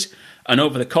categories. And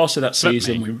over the course of that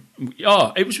season,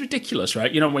 it was ridiculous,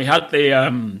 right? We had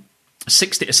the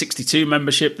 60 to 62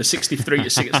 membership, the 63 to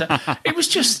 60. It was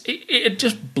just, it had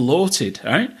just bloated,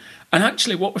 right? And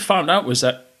actually what we found out was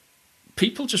that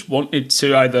people just wanted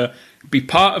to either be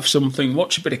part of something,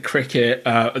 watch a bit of cricket.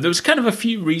 There was kind of a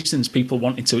few reasons people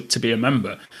wanted to be a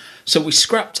member. So we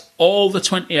scrapped all the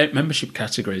 28 membership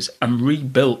categories and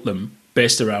rebuilt them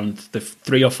based around the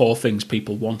 3 or 4 things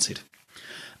people wanted.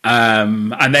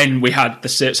 And then we had the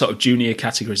sort of junior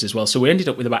categories as well. So we ended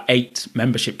up with about 8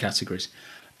 membership categories.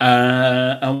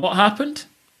 And what happened?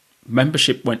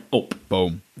 Membership went up.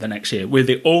 Boom. The next year. We're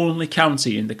the only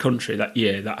county in the country that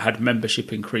year that had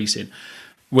membership increasing.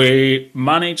 We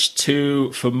managed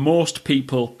to, for most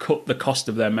people, cut the cost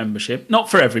of their membership.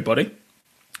 Not for everybody.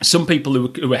 Some people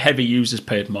who were heavy users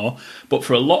paid more. But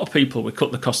for a lot of people, we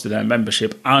cut the cost of their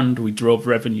membership and we drove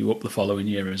revenue up the following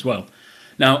year as well.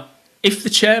 Now, if the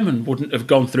chairman wouldn't have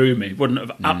gone through me, wouldn't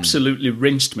have absolutely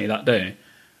rinsed me that day,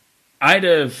 I'd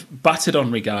have battered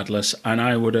on regardless, and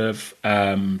I would have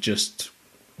just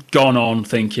gone on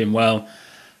thinking, well,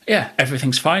 yeah,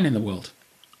 everything's fine in the world.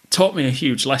 Taught me a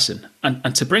huge lesson.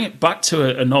 And to bring it back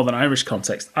to a Northern Irish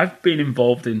context, I've been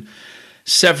involved in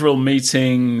several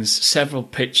meetings, several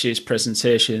pitches,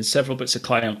 presentations, several bits of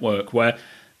client work where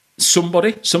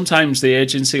somebody, sometimes the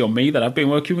agency or me that I've been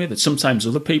working with, and sometimes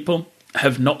other people,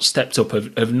 have not stepped up,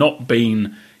 have not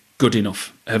been good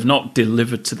enough, have not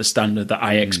delivered to the standard that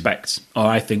I expect or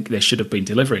I think they should have been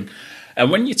delivering. And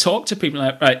when you talk to people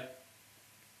like, right,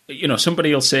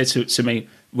 somebody will say to me,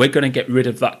 we're going to get rid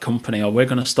of that company or we're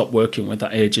going to stop working with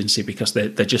that agency because they're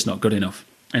just not good enough.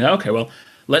 And okay, well,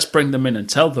 let's bring them in and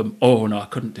tell them, oh, no, I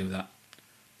couldn't do that.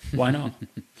 Why not?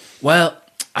 Well,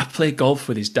 I play golf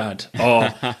with his dad.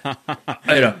 Or,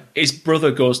 his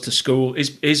brother goes to school.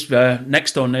 His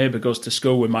next door neighbour goes to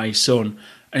school with my son.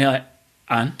 And you're like,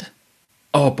 and?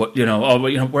 Oh, but,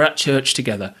 we're at church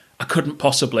together. I couldn't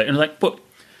possibly. And like, but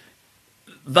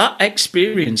that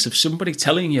experience of somebody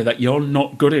telling you that you're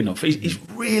not good enough is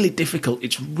really difficult.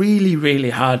 It's really, really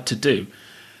hard to do.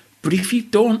 But if you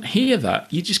don't hear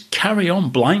that, you just carry on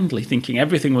blindly thinking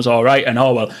everything was all right and,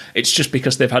 oh, well, it's just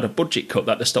because they've had a budget cut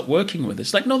that they stopped working with us.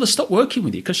 It's like, no, they stopped working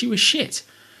with you because you were shit.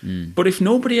 But if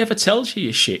nobody ever tells you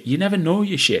you're shit, you never know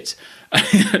you're shit.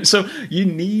 So you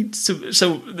need to...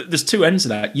 So there's two ends of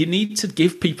that. You need to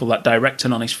give people that direct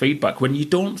and honest feedback. When you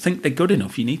don't think they're good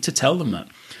enough, you need to tell them that.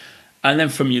 And then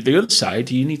from the other side,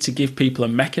 you need to give people a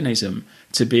mechanism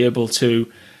to be able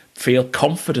to feel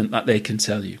confident that they can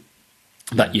tell you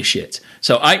that you're shit.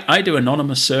 So I do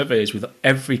anonymous surveys with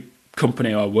every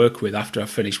company I work with after I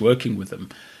finish working with them,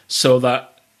 so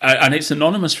that, and it's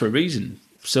anonymous for a reason,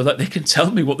 so that they can tell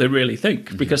me what they really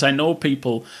think. Because I know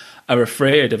people are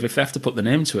afraid of, if they have to put the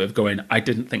name to it, of going, I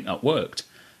didn't think that worked.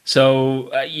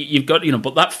 So you've got,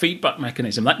 but that feedback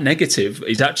mechanism, that negative,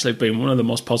 is actually been one of the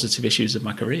most positive issues of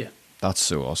my career. That's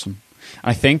so awesome.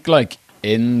 I think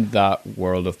in that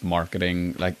world of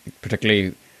marketing,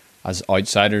 particularly as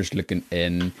outsiders looking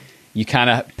in, you kind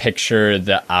of picture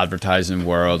the advertising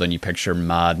world and you picture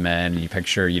madmen and you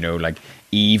picture,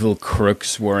 evil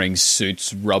crooks wearing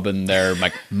suits, rubbing their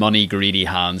money greedy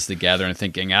hands together and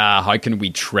thinking, how can we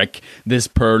trick this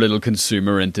poor little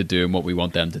consumer into doing what we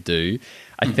want them to do?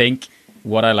 I think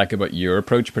what I like about your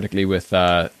approach, particularly with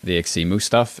the Eximo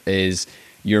stuff, is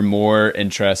you're more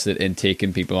interested in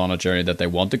taking people on a journey that they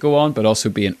want to go on, but also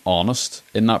being honest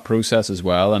in that process as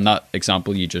well. And that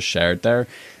example you just shared there,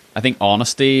 I think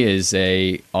honesty is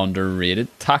a underrated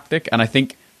tactic. And I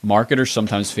think marketers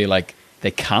sometimes feel like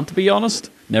they can't be honest,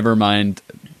 never mind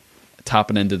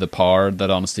tapping into the power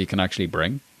that honesty can actually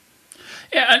bring.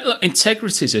 Yeah, look,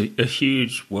 integrity is a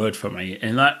huge word for me.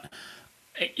 And that,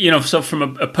 so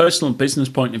from a personal business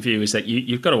point of view, is that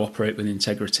you've got to operate with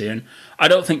integrity. And I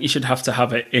don't think you should have to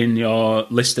have it in your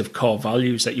list of core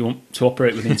values that you want to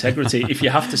operate with integrity. If you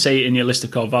have to say it in your list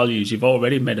of core values, you've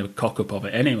already made a cock-up of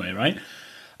it anyway, right?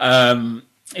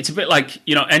 It's a bit like,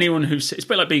 it's a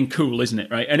bit like being cool, isn't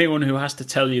it, right? Anyone who has to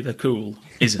tell you they're cool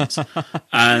isn't.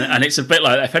 and it's a bit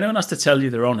like, if anyone has to tell you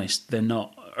they're honest, they're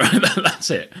not. That's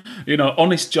it.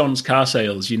 Honest John's car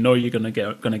sales, you're going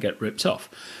to get ripped off.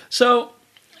 So,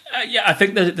 I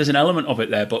think there's an element of it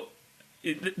there, but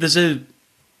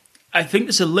I think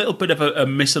there's a little bit of a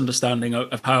misunderstanding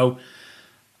of how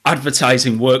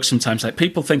advertising works sometimes. Like,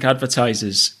 people think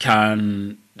advertisers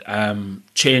can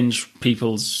change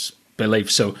people's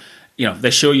beliefs. So, they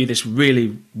show you this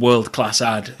really world-class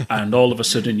ad and all of a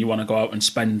sudden you want to go out and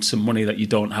spend some money that you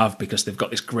don't have because they've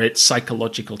got this great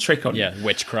psychological trick on you. Yeah,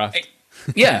 witchcraft.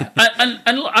 Yeah,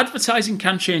 and look, advertising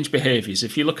can change behaviours.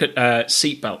 If you look at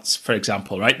seatbelts, for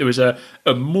example, right? There was a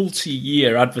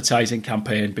multi-year advertising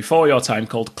campaign before your time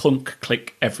called Clunk,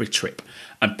 Click, Every Trip.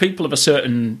 And people of a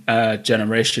certain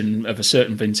generation, of a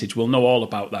certain vintage, will know all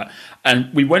about that.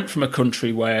 And we went from a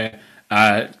country where,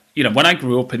 when I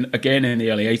grew up, in the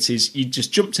early 80s, you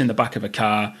just jumped in the back of a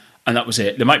car and that was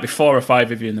it. There might be 4 or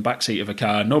 5 of you in the back seat of a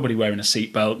car, nobody wearing a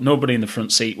seatbelt, nobody in the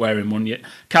front seat wearing one yet.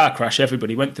 Car crash,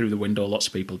 everybody went through the window, lots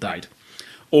of people died.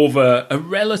 Over a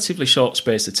relatively short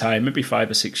space of time, maybe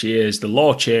 5 or 6 years, the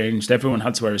law changed, everyone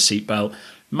had to wear a seatbelt,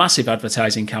 massive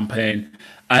advertising campaign,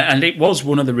 and it was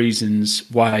one of the reasons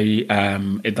why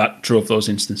that drove those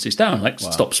instances down, like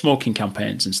stop smoking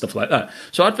campaigns and stuff like that.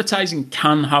 So advertising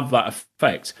can have that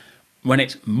effect when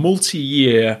it's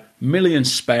multi-year,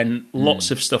 millions spent, lots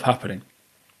of stuff happening.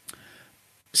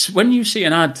 So when you see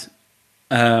an ad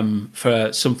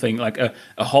for something like a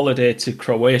holiday to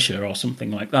Croatia or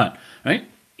something like that, right?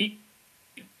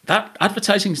 That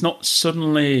advertising is not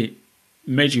suddenly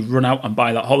made you run out and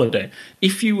buy that holiday.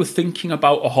 If you were thinking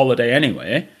about a holiday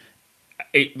anyway,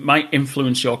 it might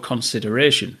influence your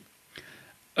consideration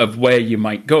of where you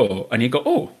might go. And you go,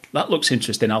 oh, that looks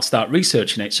interesting, I'll start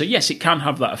researching it. So yes, it can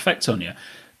have that effect on you.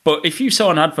 But if you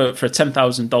saw an advert for a $10,000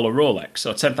 Rolex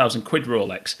or 10,000 quid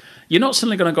Rolex, you're not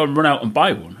suddenly going to go and run out and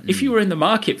buy one. If you were in the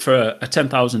market for a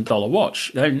 $10,000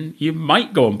 watch, then you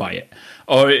might go and buy it.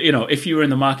 Or, if you were in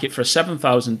the market for a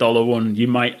 $7,000 one, you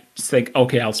might think,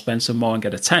 okay, I'll spend some more and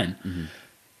get a 10. Mm-hmm.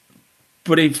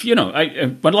 But if, when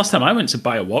the last time I went to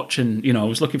buy a watch and, I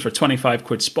was looking for a 25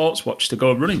 quid sports watch to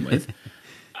go running with,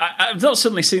 I've not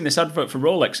suddenly seen this advert for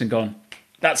Rolex and gone,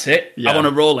 that's it, I want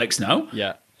a Rolex now.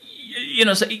 Yeah.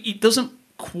 So it doesn't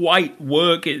quite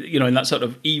work, in that sort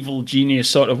of evil genius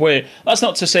sort of way. That's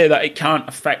not to say that it can't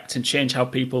affect and change how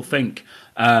people think.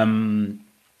 The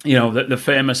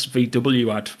famous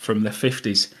VW ad from the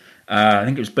 50s. I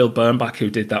think it was Bill Bernbach who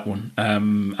did that one.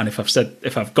 And if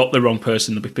I've got the wrong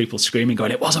person, there'll be people screaming,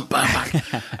 going, "It wasn't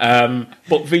Bernbach."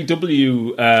 But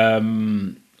VW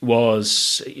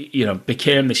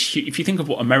became this. If you think of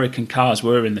what American cars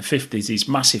were in the 50s, these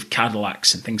massive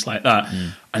Cadillacs and things like that,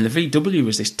 and the VW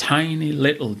was this tiny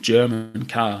little German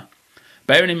car.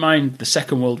 Bearing in mind the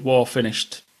Second World War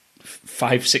finished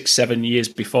 5, 6, 7 years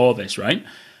before this, right?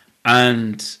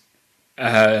 And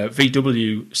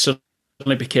VW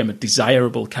suddenly became a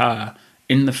desirable car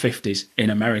in the 50s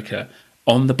in America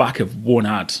on the back of one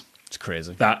ad. It's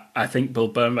crazy. That I think Bill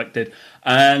Bernbach did.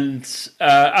 And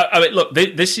look,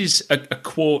 this is a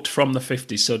quote from the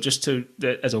 50s. So just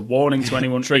as a warning to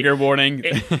anyone. Trigger warning.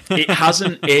 It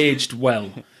hasn't aged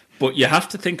well. But you have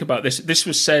to think about this. This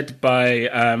was said by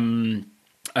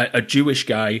a Jewish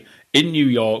guy in New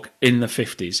York in the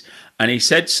 50s. And he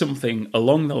said something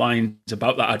along the lines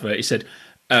about that advert. He said,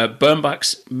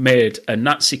 Bernbach's made a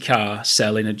Nazi car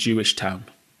sell in a Jewish town.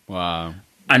 Wow.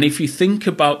 And if you think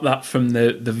about that from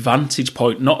the vantage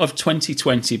point, not of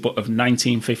 2020, but of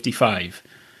 1955,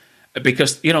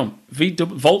 because,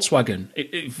 Volkswagen,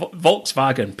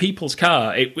 people's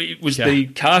car, it was the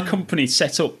car company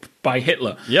set up by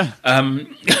Hitler. Yeah.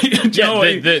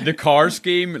 The car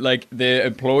scheme, like the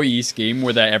employee scheme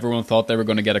where everyone thought they were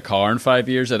going to get a car in 5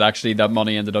 years, and actually that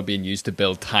money ended up being used to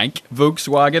build tank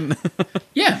Volkswagen.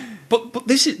 Yeah, but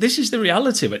this is the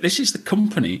reality of it. This is the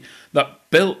company that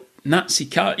built Nazi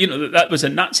car, that was a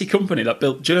Nazi company that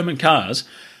built German cars.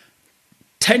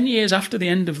 10 years after the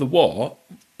end of the war,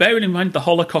 bearing in mind the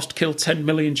Holocaust killed 10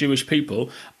 million Jewish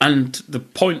people, and the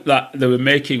point that they were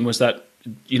making was that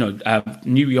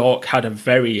New York had a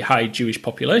very high Jewish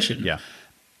population,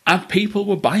 and people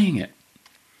were buying it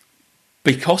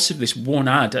because of this one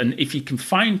ad. And if you can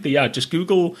find the ad, just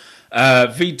Google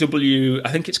VW.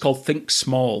 I think it's called Think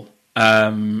Small.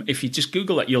 If you just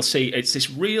Google it, you'll see it's this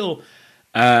real.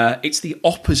 It's the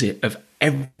opposite of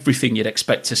everything you'd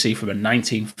expect to see from a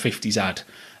 1950s ad.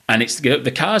 And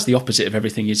the car's the opposite of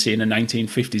everything you'd see in a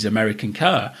 1950s American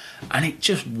car. And it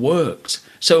just worked.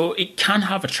 So it can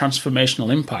have a transformational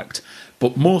impact.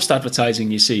 But most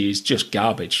advertising you see is just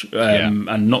garbage.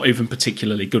 And not even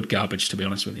particularly good garbage, to be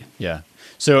honest with you. Yeah.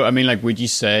 So, would you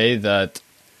say that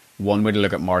one way to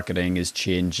look at marketing is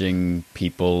changing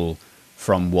people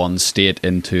from one state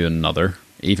into another?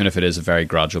 Even if it is a very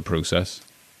gradual process?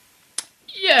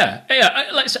 Yeah.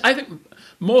 I think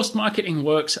most marketing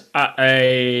works at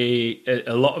a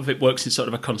lot of it works in sort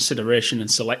of a consideration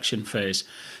and selection phase.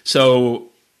 So,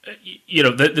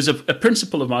 there's a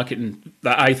principle of marketing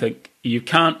that I think you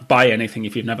can't buy anything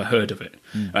if you've never heard of it.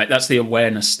 Right? That's the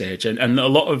awareness stage. And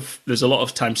there's a lot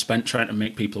of time spent trying to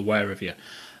make people aware of you.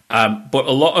 But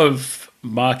a lot of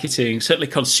marketing, certainly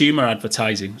consumer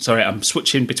advertising. Sorry, I'm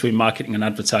switching between marketing and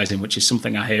advertising, which is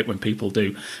something I hate when people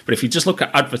do. But if you just look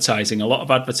at advertising, a lot of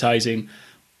advertising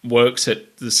works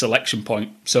at the selection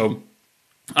point. So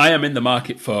I am in the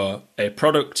market for a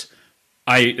product,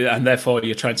 and therefore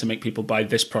you're trying to make people buy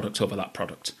this product over that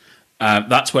product.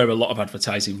 That's where a lot of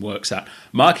advertising works at.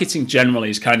 Marketing generally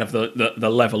is kind of the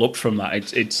level up from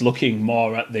that. It's looking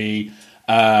more at the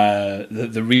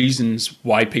reasons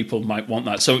why people might want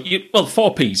that. So,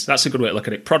 4 Ps, that's a good way to look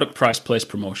at it. Product, price, place,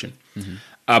 promotion.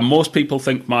 Mm-hmm. Most people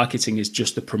think marketing is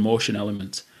just the promotion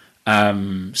element.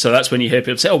 So that's when you hear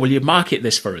people say, oh, will you market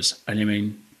this for us? And you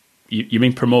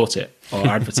mean promote it or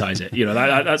advertise it.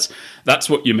 That's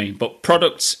what you mean. But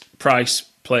products, price,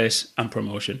 place and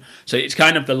promotion. So it's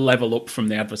kind of the level up from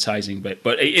the advertising bit.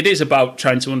 But it is about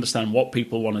trying to understand what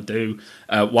people want to do,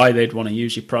 why they'd want to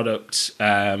use your product,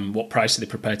 what price are they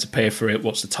prepared to pay for it,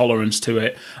 what's the tolerance to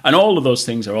it. And all of those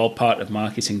things are all part of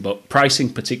marketing. But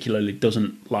pricing particularly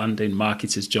doesn't land in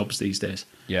marketers' jobs these days.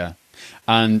 Yeah.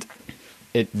 And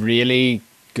it really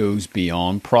goes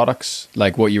beyond products,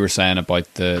 like what you were saying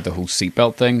about the whole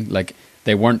seatbelt thing. Like,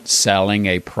 they weren't selling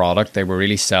a product, they were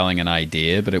really selling an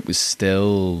idea, but it was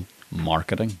still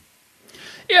marketing.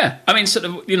 Yeah, I mean, sort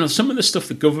of, some of the stuff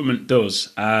the government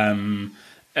does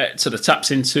sort of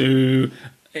taps into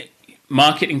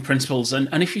marketing principles.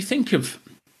 And if you think of,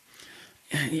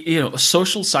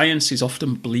 social sciences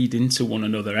often bleed into one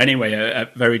another anyway,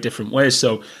 at very different ways.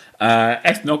 So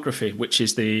ethnography, which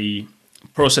is the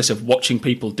process of watching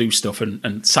people do stuff,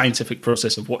 and scientific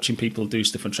process of watching people do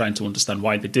stuff and trying to understand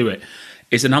why they do it,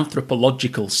 is an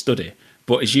anthropological study,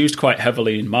 but is used quite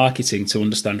heavily in marketing to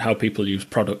understand how people use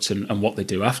products and what they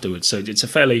do afterwards. So it's a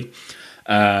fairly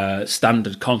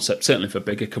standard concept, certainly for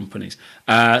bigger companies.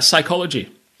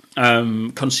 Psychology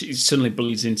certainly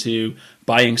bleeds into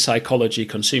buying psychology,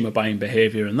 consumer buying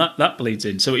behaviour, and that bleeds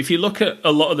in. So if you look at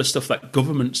a lot of the stuff that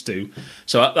governments do,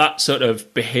 so at that sort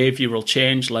of behavioural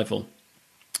change level,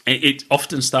 it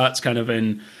often starts kind of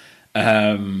in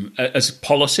as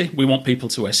policy. We want people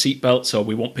to wear seatbelts, or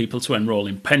we want people to enrol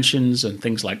in pensions and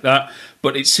things like that.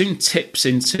 But it soon tips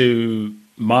into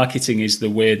marketing is the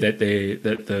way that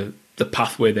the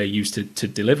pathway they use to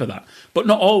deliver that, but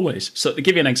not always. So to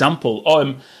give you an example,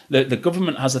 the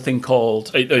government has a thing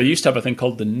called, they used to have a thing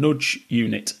called the nudge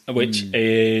unit, which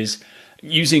is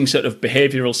using sort of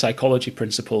behavioural psychology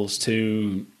principles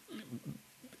to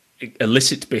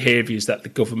elicit behaviours that the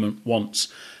government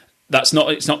wants. It's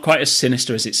not quite as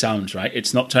sinister as it sounds, right?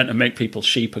 It's not trying to make people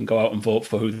sheep and go out and vote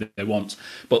for who they want.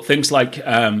 But things like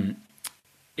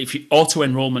if you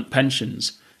auto-enrolment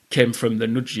pensions came from the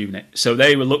nudge unit. So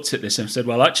they were looked at this and said,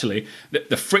 well, actually,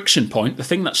 the friction point, the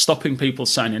thing that's stopping people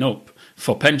signing up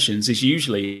for pensions is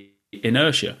usually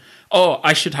inertia. Oh,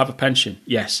 I should have a pension.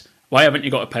 Yes. Why haven't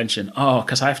you got a pension? Oh,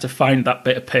 because I have to find that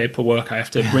bit of paperwork. I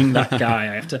have to ring that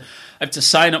guy. I have to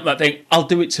sign up that thing. I'll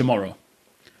do it tomorrow.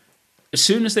 As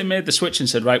soon as they made the switch and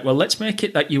said, right, well, let's make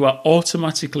it that you are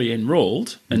automatically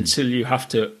enrolled until you have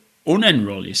to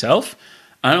unenroll yourself.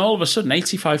 And all of a sudden,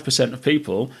 85% of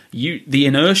people, the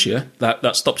inertia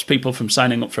that stops people from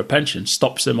signing up for a pension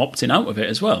stops them opting out of it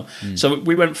as well. So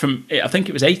we went from, I think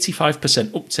it was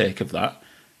 85% uptake of that,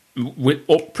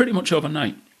 pretty much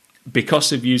overnight,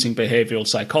 because of using behavioural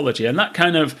psychology. And that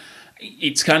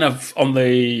it's kind of on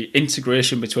the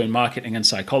integration between marketing and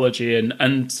psychology.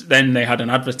 And then they had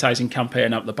an advertising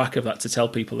campaign out the back of that to tell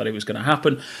people that it was going to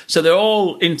happen. So they're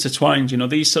all intertwined.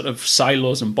 These sort of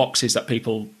silos and boxes that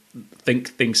people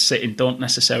think things sit in don't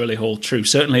necessarily hold true,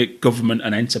 certainly at government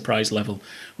and enterprise level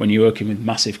when you're working with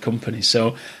massive companies.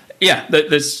 So yeah,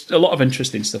 there's a lot of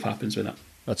interesting stuff happens with that.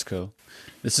 That's cool.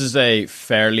 This is a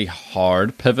fairly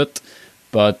hard pivot,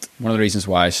 but one of the reasons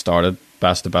why I started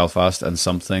Best of Belfast, and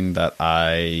something that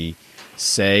I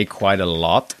say quite a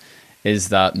lot, is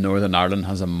that Northern Ireland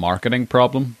has a marketing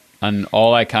problem. And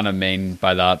all I kind of mean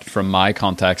by that, from my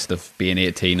context of being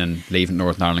 18 and leaving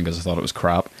Northern Ireland because I thought it was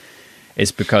crap,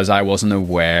 is because I wasn't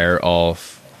aware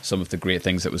of some of the great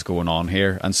things that was going on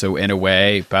here. And so in a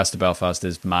way, Best of Belfast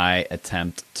is my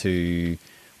attempt to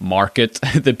market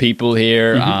the people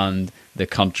here and the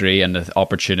country and the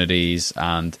opportunities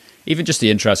and even just the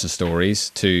interesting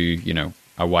stories to,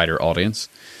 a wider audience.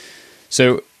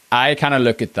 So I kind of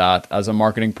look at that as a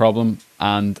marketing problem.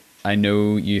 And I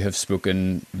know you have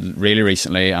spoken really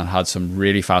recently and had some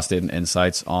really fascinating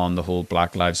insights on the whole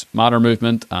Black Lives Matter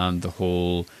movement and the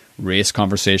whole race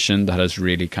conversation that has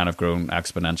really kind of grown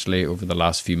exponentially over the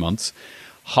last few months.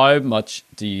 How much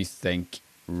do you think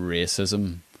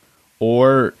racism,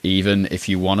 or even if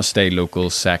you want to stay local,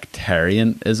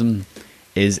 sectarianism,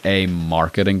 is a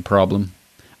marketing problem?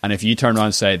 And if you turn around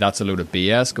and say that's a load of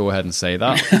BS, go ahead and say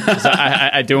that.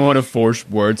 I don't want to force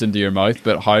words into your mouth,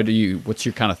 but what's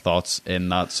your kind of thoughts in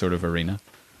that sort of arena?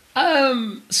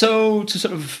 So to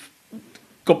sort of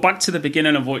go back to the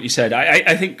beginning of what you said,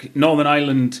 I think Northern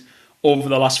Ireland over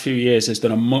the last few years has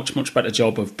done a much, much better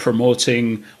job of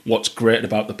promoting what's great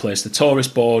about the place. The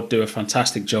tourist board do a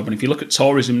fantastic job. And if you look at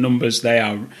tourism numbers, they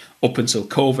are, up until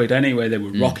COVID anyway, they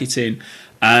were rocketing.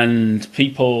 And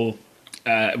people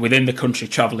within the country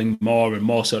travelling more and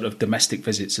more sort of domestic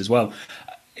visits as well.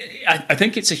 I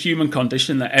think it's a human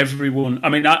condition that everyone... I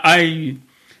mean, I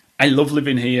love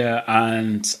living here,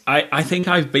 and I think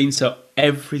I've been to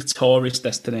every tourist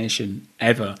destination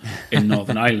ever in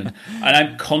Northern Ireland. And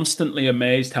I'm constantly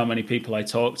amazed how many people I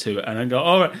talk to. And I go,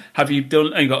 oh, have you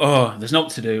done... And you go, oh, there's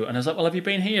not to do. And I was like, well, have you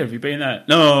been here? Have you been there?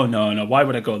 No. Why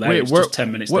would I go there? Wait, it's just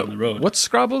 10 minutes down the road. What's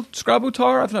Scrabble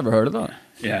Tower? I've never heard of that.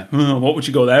 Yeah. What would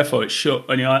you go there for? It's shut.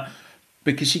 And you're like...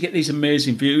 because you get these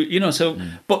amazing views,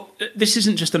 but this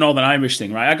isn't just a Northern Irish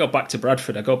thing, right? I go back to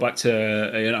Bradford, I go back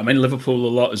to, I'm in Liverpool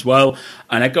a lot as well,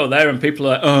 and I go there and people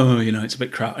are like, oh, it's a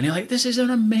bit crap. And you're like, this is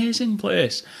an amazing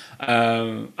place.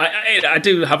 I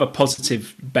do have a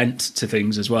positive bent to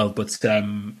things as well, but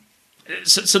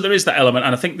so there is that element,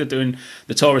 and I think the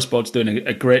tourist board's doing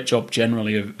a great job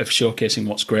generally of showcasing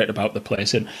what's great about the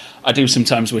place. And I do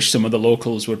sometimes wish some of the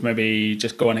locals would maybe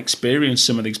just go and experience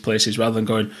some of these places rather than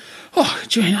going, oh,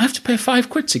 do you I have to pay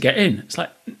 £5 to get in? It's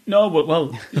like, no,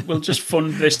 well, we'll just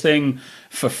fund this thing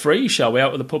for free, shall we,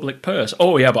 out of the public purse?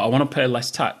 Oh yeah, but I want to pay less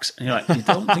tax. And you're like, you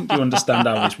don't think you understand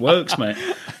how this works, mate?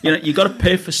 You got to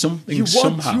pay for something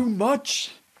somehow. You want too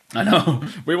much. I know,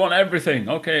 we want everything.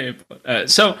 Okay,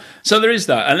 so there is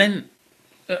that, and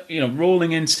then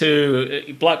rolling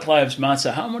into Black Lives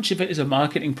Matter. How much of it is a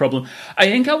marketing problem? I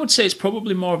think I would say it's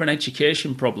probably more of an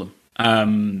education problem,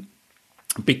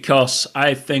 because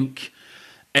I think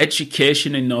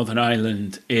education in Northern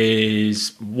Ireland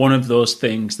is one of those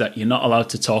things that you're not allowed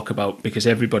to talk about because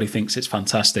everybody thinks it's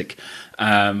fantastic,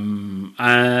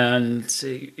 and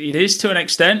it is to an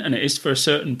extent, and it is for a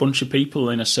certain bunch of people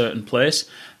in a certain place.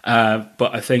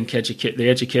 But I think the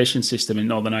education system in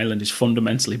Northern Ireland is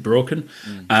fundamentally broken,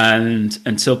 and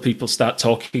until people start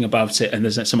talking about it and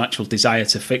there's some actual desire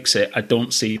to fix it, I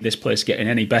don't see this place getting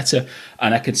any better.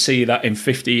 And I can see that in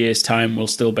 50 years' time we'll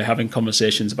still be having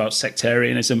conversations about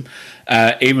sectarianism,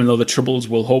 even though the Troubles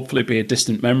will hopefully be a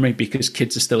distant memory because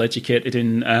kids are still educated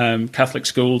in Catholic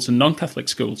schools and non-Catholic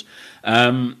schools.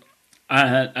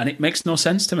 And it makes no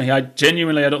sense to me. I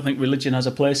don't think religion has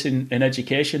a place in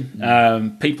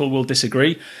education. People will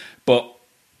disagree, but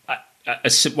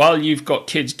while you've got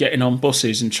kids getting on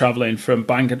buses and travelling from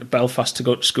Bangor to Belfast to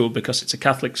go to school because it's a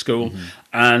Catholic school,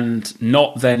 and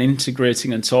not then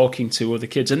integrating and talking to other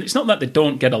kids, and it's not that they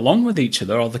don't get along with each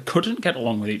other or they couldn't get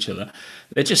along with each other,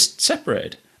 they're just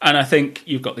separated. And I think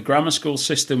you've got the grammar school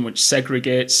system which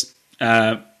segregates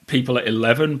people at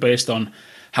 11 based on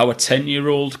how a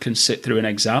 10-year-old can sit through an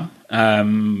exam,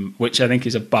 which I think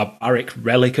is a barbaric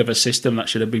relic of a system that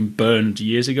should have been burned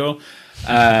years ago.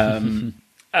 And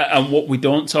what we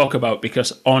don't talk about,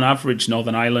 because on average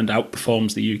Northern Ireland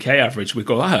outperforms the UK average, we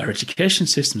go, our education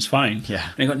system's fine.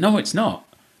 Yeah. And you go, no, it's not.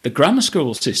 The grammar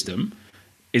school system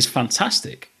is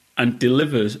fantastic and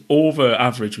delivers over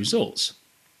average results.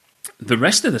 The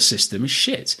rest of the system is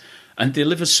shit and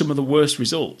delivers some of the worst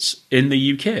results in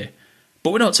the UK.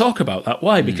 But we don't talk about that.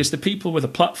 Why? Because the people with a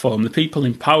platform, the people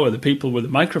in power, the people with the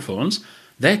microphones,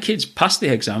 their kids pass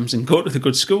the exams and go to the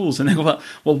good schools. And they go,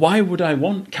 well, why would I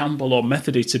want Campbell or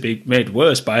Methody to be made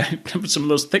worse by having some of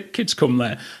those thick kids come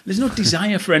there? There's no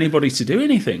desire for anybody to do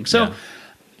anything. So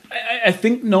I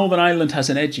think Northern Ireland has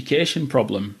an education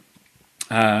problem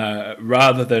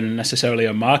rather than necessarily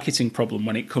a marketing problem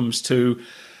when it comes to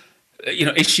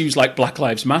issues like Black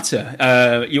Lives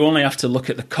Matter. You only have to look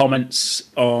at the comments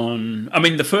on... I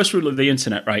mean, the first rule of the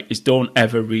internet, right, is don't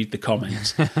ever read the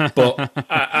comments. But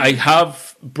I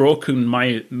have broken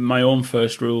my own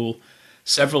first rule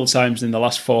several times in the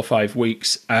last 4 or 5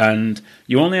 weeks, and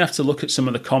you only have to look at some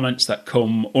of the comments that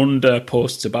come under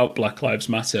posts about Black Lives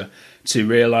Matter to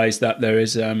realise that there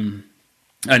is an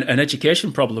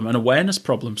education problem, an awareness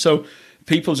problem. So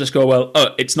people just go, well,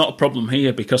 it's not a problem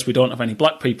here because we don't have any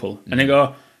black people. And they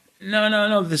go,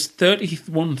 no, there's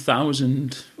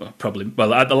 31,000, at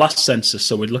the last census,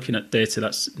 so we're looking at data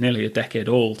that's nearly a decade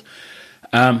old.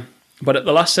 But at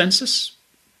the last census,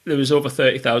 there was over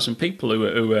 30,000 people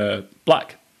who were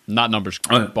black. And that number's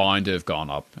bound to have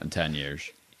gone up in 10 years.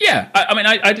 Yeah,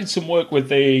 I did some work with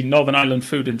the Northern Ireland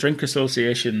Food and Drink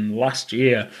Association last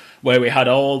year where we had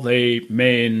all the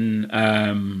main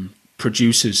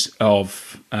producers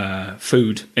of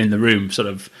food in the room, sort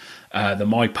of the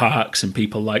Moy Parks and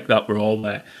people like that were all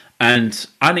there. And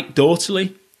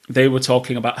anecdotally, they were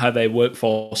talking about how their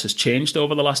workforce has changed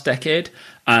over the last decade,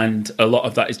 and a lot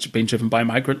of that is being driven by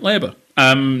migrant labour.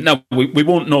 Now, we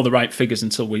won't know the right figures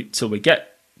until we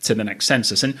get to the next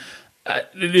census. And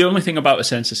the only thing about a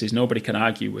census is nobody can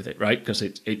argue with it, right? Because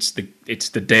it's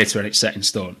the data and it's set in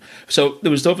stone. So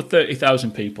there was over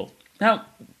 30,000 people. Now,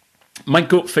 my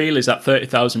gut feel is that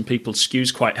 30,000 people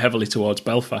skews quite heavily towards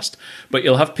Belfast, but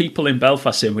you'll have people in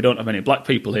Belfast saying we don't have any black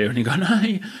people here, and you go, no,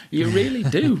 you really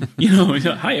do,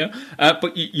 higher,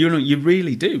 but you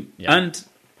really do, yeah.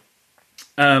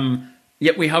 And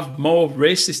yet we have more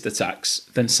racist attacks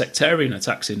than sectarian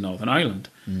attacks in Northern Ireland.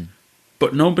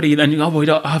 But nobody then, we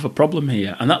don't have a problem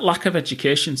here, and that lack of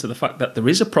education to the fact that there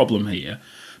is a problem here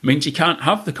means you can't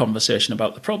have the conversation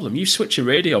about the problem. You switch your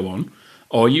radio on,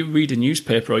 or you read a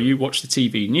newspaper, or you watch the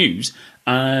TV news,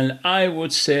 and I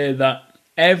would say that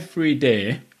every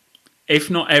day if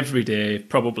not every day,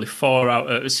 probably 5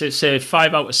 out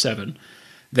of 7,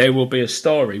 there will be a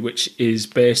story which is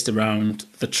based around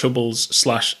the Troubles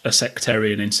 / a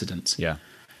sectarian incident. Yeah.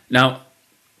 Now,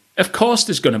 of course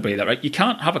there's going to be that, right? You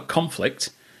can't have a conflict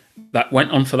that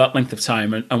went on for that length of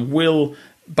time and will,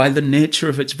 by the nature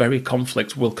of its very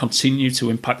conflict, will continue to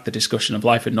impact the discussion of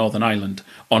life in Northern Ireland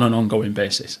on an ongoing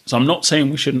basis. So I'm not saying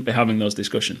we shouldn't be having those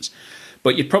discussions,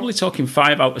 but you're probably talking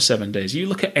 5 out of 7 days. You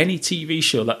look at any TV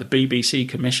show that the BBC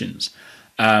commissions,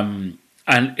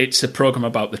 and it's a program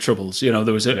about the Troubles. You know,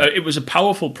 it was a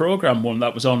powerful program, one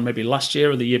that was on maybe last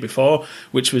year or the year before,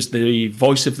 which was the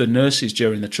voice of the nurses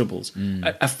during the Troubles.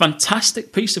 A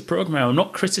fantastic piece of programming. I'm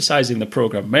not criticising the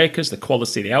program makers, the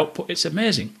quality of the output. It's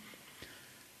amazing.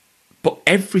 But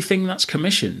everything that's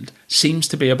commissioned seems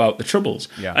to be about the Troubles.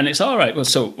 Yeah. And it's all right.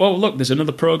 Well, look, there's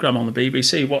another program on the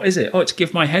BBC. What is it? Oh, it's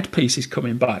Give My Headpiece is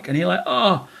coming back. And you're like,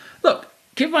 oh, look,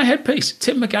 Give My Headpiece,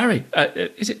 Tim McGarry.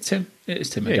 Is it Tim? It is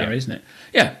Tim McGarry, isn't it?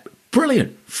 Yeah,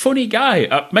 brilliant, funny guy.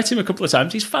 I've met him a couple of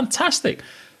times. He's fantastic.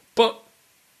 But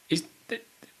is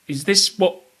this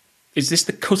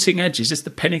the cutting edge? Is this the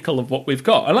pinnacle of what we've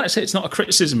got? I like to say it's not a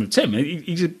criticism of Tim.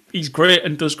 He's great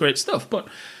and does great stuff. But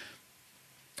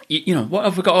you know, what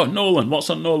have we got? Oh, Nolan. What's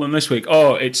on Nolan this week?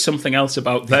 Oh, it's something else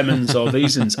about them's or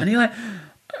these's. And you're like,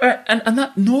 and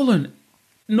that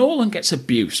Nolan gets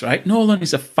abuse, right? Nolan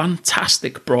is a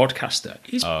fantastic broadcaster.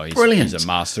 He's brilliant. He's a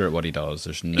master at what he does.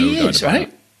 There's no doubt about right?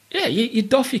 it. Yeah, you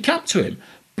doff your cap to him.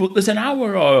 But there's an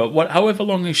hour or however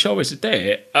long his show is a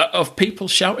day of people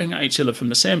shouting at each other from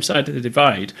the same side of the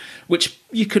divide, which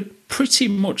you could pretty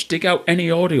much dig out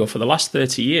any audio for the last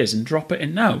 30 years and drop it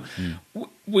in now.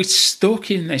 We're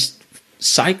stuck in this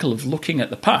cycle of looking at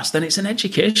the past, and it's an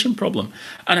education problem.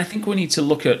 And I think we need to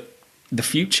look at the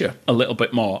future a little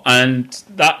bit more, and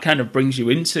that kind of brings you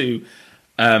into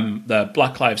the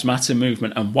Black Lives Matter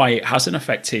movement and why it has an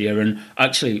effect here, and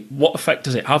actually what effect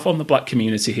does it have on the black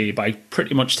community here by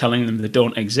pretty much telling them they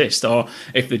don't exist, or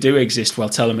if they do exist, well,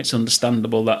 tell them it's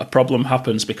understandable that a problem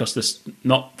happens because there's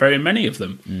not very many of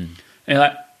them. And you're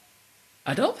like,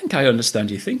 I don't think I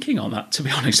understand your thinking on that, to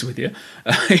be honest with you.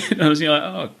 You're like,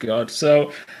 oh God.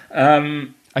 So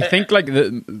I think like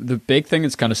the big thing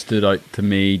that's kind of stood out to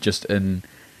me just in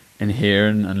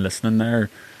hearing and listening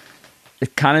there,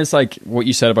 it kind of is like what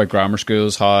you said about grammar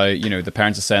schools, how, you know, the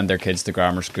parents that send their kids to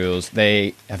grammar schools,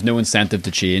 they have no incentive to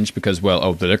change because, well,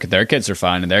 oh, look, their kids are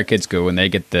fine and their kids go and they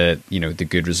get the, you know, the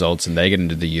good results and they get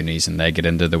into the unis and they get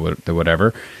into the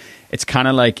whatever. It's kind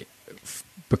of like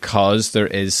because there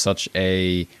is such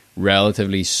a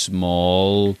relatively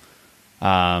small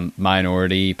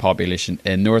minority population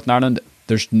in Northern Ireland,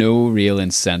 there's no real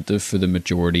incentive for the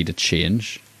majority to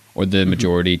change or the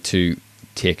majority to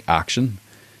take action.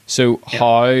 So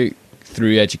how,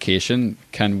 through education,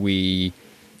 can we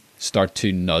start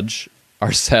to nudge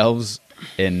ourselves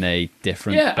in a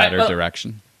different, better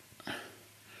direction?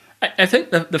 I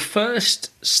think the first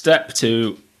step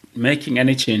to making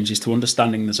any change is to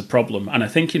understanding there's a problem. And I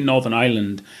think in Northern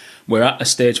Ireland, we're at a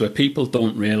stage where people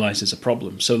don't realise there's a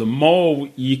problem. So the more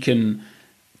you can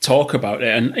talk about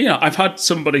it, and, you know, I've had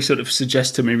somebody sort of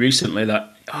suggest to me recently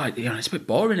that, oh, you know, it's a bit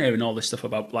boring hearing all this stuff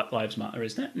about Black Lives Matter,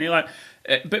 isn't it? And you're like,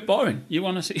 a bit boring. You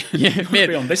want to see,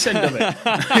 be on this end of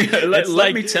it.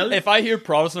 let me tell you. If I hear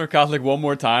Protestant or Catholic one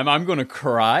more time, I'm going to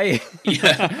cry.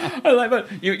 I like that.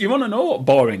 You want to know what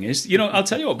boring is? You know, I'll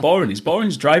tell you what boring is. Boring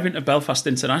is driving to Belfast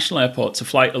International Airport to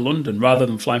fly to London rather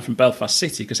than flying from Belfast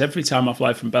City, because every time I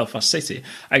fly from Belfast City,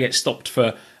 I get stopped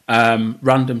for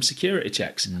random security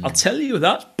checks. I'll tell you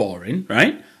that's boring,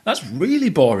 right? That's really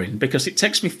boring because it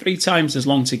takes me 3 times as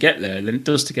long to get there than it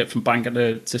does to get from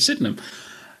Bangor to Sydenham.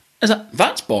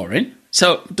 That's boring.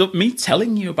 So me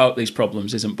telling you about these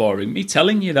problems isn't boring. Me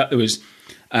telling you that there was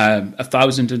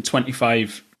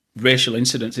 1,025 racial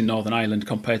incidents in Northern Ireland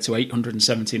compared to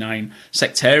 879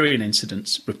 sectarian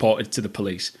incidents reported to the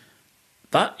police.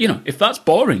 That, you know, if that's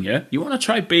boring you, you want to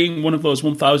try being one of those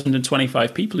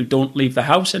 1,025 people who don't leave the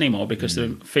house anymore because they're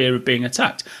in fear of being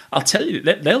attacked. I'll tell you,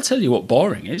 they'll tell you what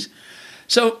boring is.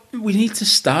 So we need to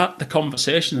start the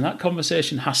conversation, and that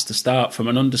conversation has to start from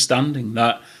an understanding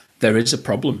that there is a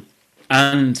problem.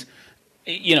 And,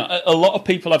 you know, a lot of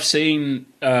people I've seen,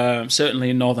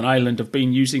 certainly in Northern Ireland, have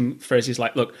been using phrases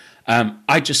like, look,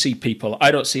 I just see people.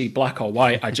 I don't see black or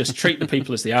white. I just treat the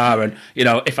people as they are. And, you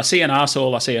know, if I see an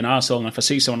arsehole, I see an arsehole. And if I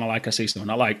see someone I like, I see someone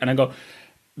I like. And I go,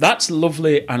 that's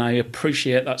lovely, and I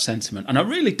appreciate that sentiment. And I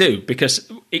really do,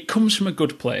 because it comes from a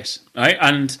good place, right?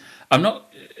 And I'm not...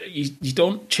 You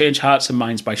don't change hearts and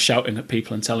minds by shouting at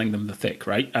people and telling them they're thick,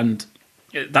 right? And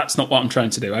that's not what I'm trying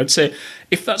to do. I would say,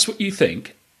 if that's what you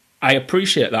think, I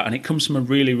appreciate that, and it comes from a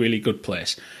really, really good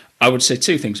place. I would say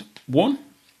two things. One,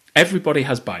 everybody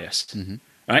has bias.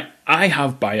 Right? I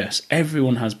have bias.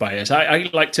 Everyone has bias. I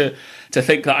like to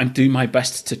think that I do my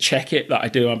best to check it, that I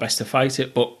do my best to fight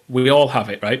it, but we all have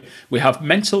it, right? We have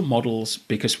mental models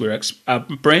because our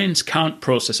brains can't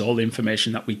process all the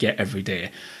information that we get every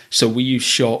day. So we use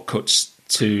shortcuts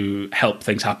to help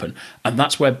things happen. And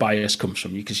that's where bias comes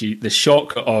from, because the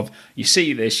shortcut of you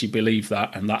see this, you believe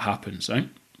that, and that happens, right?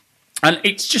 And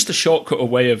it's just a shortcut, a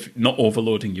way of not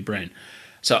overloading your brain.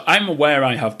 So I'm aware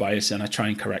I have bias and I try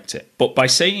and correct it. But by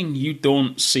saying you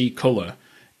don't see colour,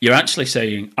 you're actually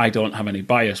saying I don't have any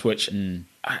bias, which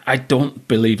I don't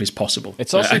believe is possible.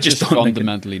 It's also just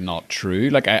fundamentally not true.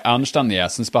 Like, I understand the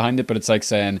essence behind it, but it's like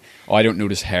saying, oh, I don't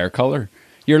notice hair colour.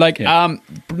 You're like,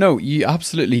 no, you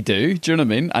absolutely do. Do you know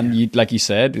what I mean? And you, like you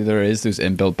said, there is those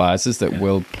inbuilt biases that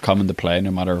will come into play no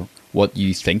matter what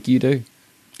you think you do.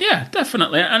 Yeah,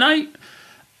 definitely. And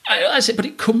I say, but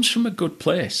it comes from a good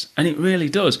place, and it really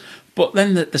does. But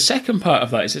then the second part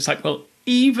of that is, it's like, well,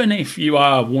 even if you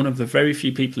are one of the very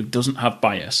few people who doesn't have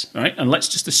bias, right? And let's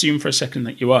just assume for a second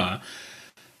that you are,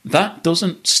 that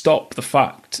doesn't stop the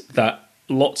fact that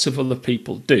lots of other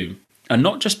people do. And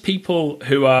not just people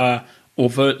who are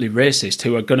overtly racist,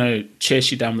 who are going to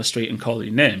chase you down the street and call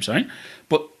you names, right?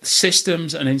 But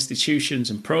systems and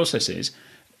institutions and processes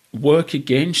work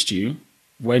against you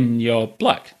when you're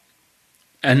black.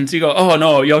 And you go, oh,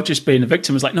 no, you're just being a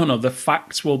victim. It's like, no, the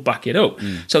facts will back it up.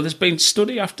 So there's been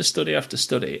study after study after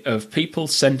study of people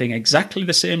sending exactly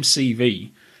the same CV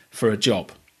for a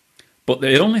job. But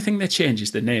the only thing they change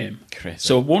is the name. Crazy.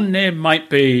 So one name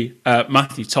might be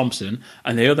Matthew Thompson,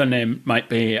 and the other name might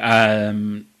be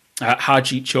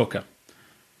Harjeet Choker.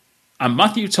 And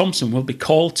Matthew Thompson will be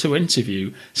called to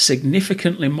interview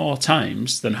significantly more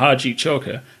times than Harjeet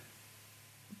Choker,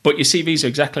 but your CVs are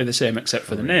exactly the same except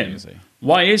for the name.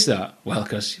 Why is that? Well,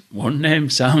 because one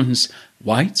name sounds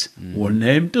white, one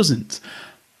name doesn't.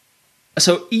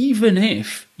 So even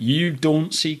if you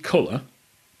don't see colour,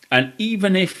 and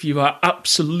even if you are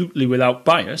absolutely without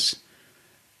bias,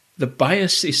 the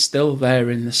bias is still there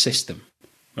in the system,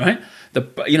 right? The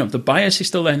bias is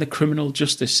still there in the criminal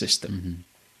justice system.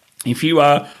 If you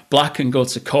are black and go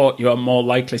to court, you are more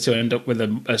likely to end up with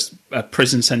a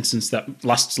prison sentence that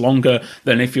lasts longer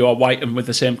than if you are white and with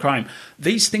the same crime.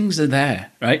 These things are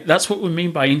there, right? That's what we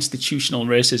mean by institutional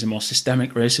racism or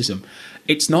systemic racism.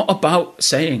 It's not about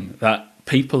saying that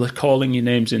people are calling you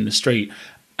names in the street,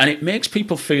 and it makes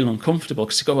people feel uncomfortable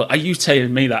because they go, well, are you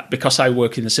telling me that because I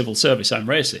work in the civil service, I'm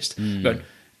racist? But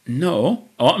no,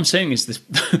 what I'm saying is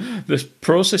the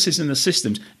processes and the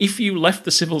systems, if you left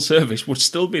the civil service, would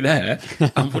still be there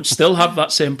and would still have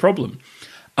that same problem.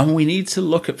 And we need to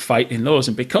look at fighting those.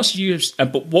 And because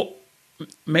but what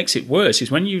makes it worse is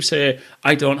when you say,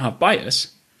 I don't have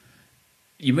bias,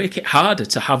 you make it harder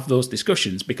to have those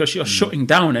discussions because you're shutting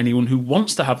down anyone who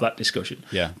wants to have that discussion.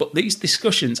 Yeah. But these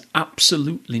discussions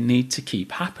absolutely need to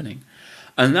keep happening.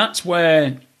 And that's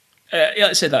where,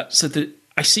 let's say that, so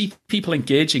I see people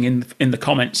engaging in the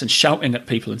comments and shouting at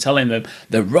people and telling them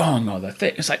they're wrong or they're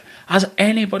thick. It's like, has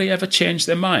anybody ever changed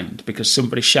their mind because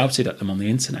somebody shouted at them on the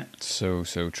internet? So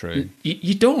true.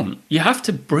 You don't. You have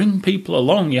to bring people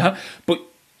along. But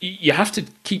you have to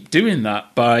keep doing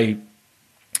that by.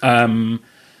 You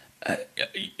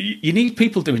need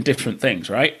people doing different things,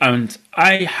 right? And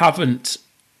I haven't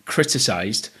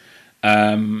criticised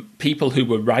people who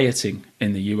were rioting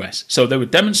in the US. So there were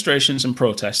demonstrations and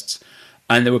protests.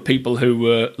 And there were people who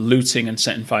were looting and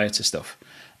setting fire to stuff.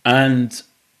 And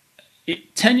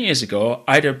 10 years ago,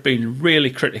 I'd have been really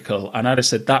critical and I'd have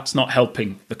said, that's not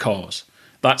helping the cause.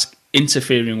 That's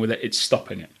interfering with it. It's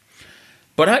stopping it.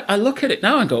 But I look at it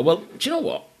now and go, well, do you know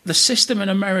what? The system in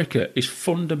America is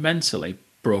fundamentally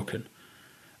broken.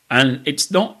 And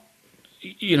it's not,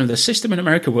 the system in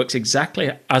America works exactly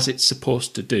as it's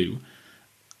supposed to do.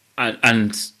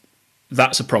 And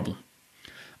that's a problem.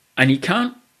 And you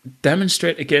can't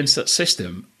demonstrate against that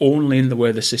system only in the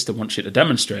way the system wants you to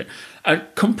demonstrate.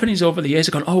 Companies over the years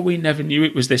have gone, oh, we never knew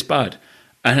it was this bad.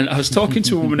 And I was talking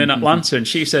to a woman in Atlanta and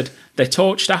she said they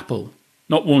torched Apple,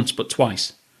 not once, but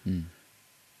twice.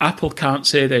 Apple can't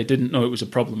say they didn't know it was a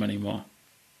problem anymore.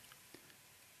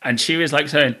 And she was like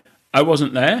saying, I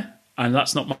wasn't there and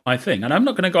that's not my thing. And I'm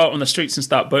not going to go out on the streets and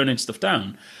start burning stuff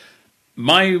down.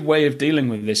 My way of dealing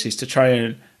with this is to try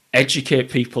and educate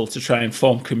people, to try and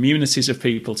form communities of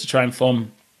people, to try and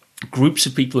form groups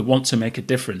of people who want to make a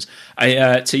difference.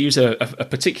 To use a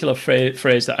particular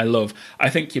phrase that I love, I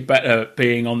think you're better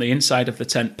being on the inside of the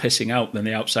tent pissing out than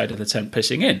the outside of the tent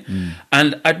pissing in.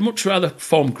 And I'd much rather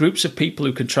form groups of people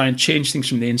who can try and change things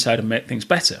from the inside and make things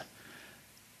better.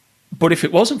 But if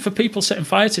it wasn't for people setting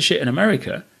fire to shit in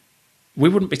America, we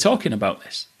wouldn't be talking about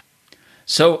this.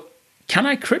 So can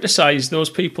I criticize those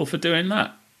people for doing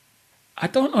that? I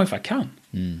don't know if I can.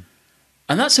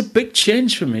 And that's a big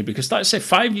change for me, because, like I say,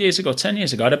 5 years ago, 10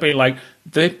 years ago, I'd have been like,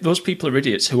 those people are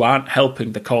idiots who aren't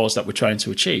helping the cause that we're trying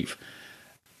to achieve.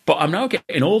 But I'm now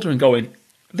getting older and going,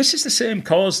 this is the same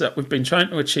cause that we've been trying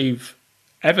to achieve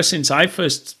ever since I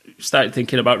first started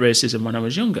thinking about racism when I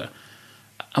was younger.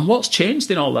 And what's changed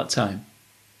in all that time?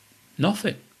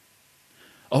 Nothing.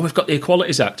 Oh, we've got the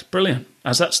Equalities Act. Brilliant.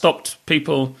 Has that stopped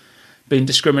people being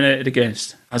discriminated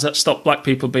against? Has that stopped black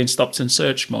people being stopped and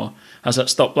searched more? Has that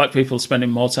stopped black people spending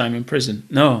more time in prison?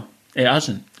 No, it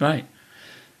hasn't. Right.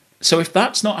 So if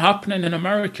that's not happening in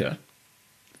America,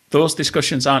 those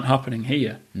discussions aren't happening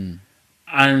here.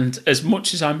 And as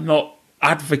much as I'm not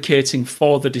advocating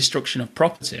for the destruction of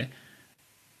property,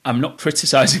 I'm not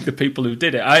criticising the people who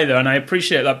did it either. And I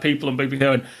appreciate that people and people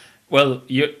going, well,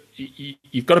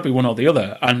 you've got to be one or the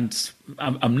other. And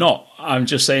I'm not. I'm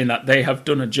just saying that they have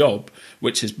done a job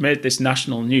which has made this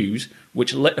national news,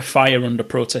 which lit a fire under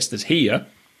protesters here,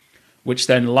 which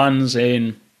then lands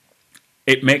in,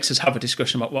 it makes us have a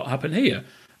discussion about what happened here.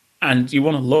 And you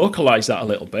want to localise that a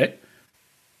little bit.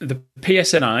 The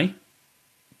PSNI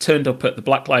turned up at the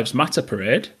Black Lives Matter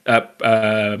parade,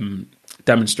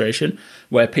 demonstration,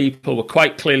 where people were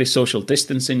quite clearly social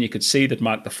distancing. You could see they'd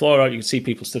marked the floor out, you could see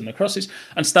people stood in the crosses,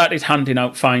 and started handing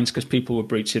out fines because people were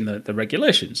breaching the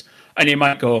regulations. And you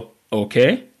might go,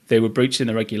 okay, they were breaching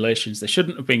the regulations, they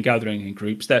shouldn't have been gathering in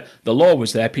groups, the law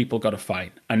was there, people got a fine.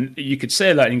 And you could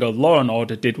say that and go, law and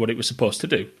order did what it was supposed to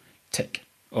do. Tick.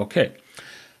 Okay.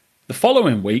 The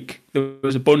following week, there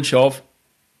was a bunch of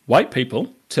white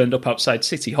people turned up outside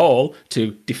City Hall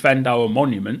to defend our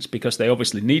monuments, because they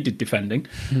obviously needed defending,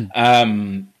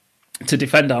 to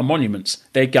defend our monuments.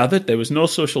 They gathered, there was no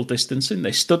social distancing,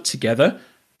 they stood together,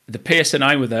 the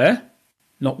PSNI were there,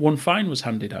 not one fine was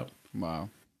handed out. Wow.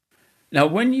 Now,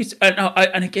 when you...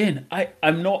 And again,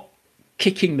 I'm not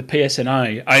kicking the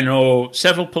PSNI. I know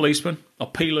several policemen, or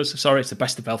peelers, sorry, it's the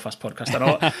Best of Belfast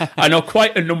podcast. I know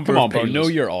quite a number of peelers. Come on, bro, know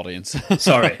your audience.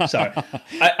 sorry.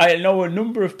 I know a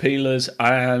number of peelers,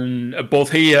 and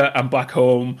both here and back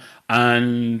home,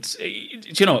 and,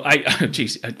 you know,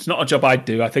 it's not a job I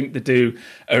do. I think they do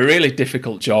a really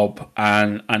difficult job,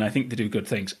 and I think they do good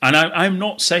things. And I'm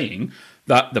not saying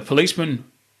that the policemen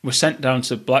were sent down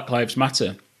to Black Lives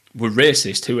Matter were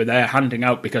racist, who were there handing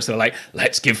out because they're like,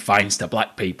 let's give fines to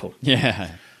black people.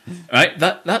 Yeah. Right?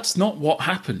 That's not what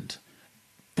happened.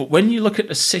 But when you look at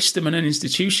a system and an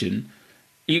institution,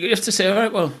 you have to say, all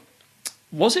right, well,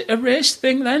 was it a race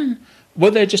thing then? Were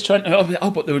they just trying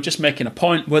to, but they were just making a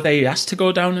point. Were they asked to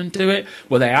go down and do it?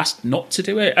 Were they asked not to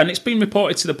do it? And it's been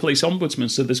reported to the police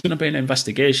ombudsman, so there's going to be an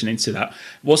investigation into that.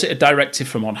 Was it a directive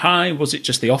from on high? Was it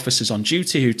just the officers on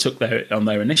duty who took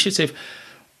their initiative?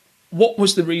 What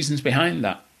was the reasons behind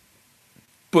that?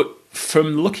 But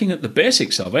from looking at the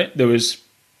basics of it, there was,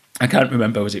 I can't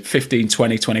remember, was it 15,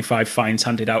 20, 25 fines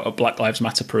handed out at Black Lives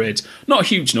Matter parades? Not a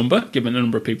huge number, given the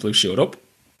number of people who showed up.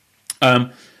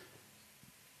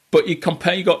 But you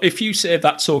compare, if you say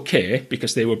that's okay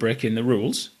because they were breaking the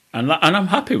rules, and I'm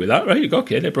happy with that, right? You go,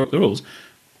 okay, they broke the rules.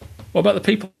 What about the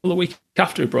people the week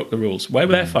after who broke the rules? Where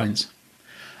were their fines?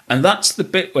 And that's the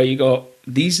bit where you go,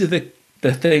 these are the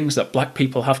things that black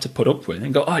people have to put up with,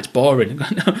 and go, oh, it's boring. And go,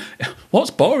 no, what's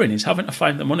boring is having to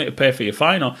find the money to pay for your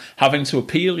fine, or having to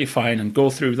appeal your fine and go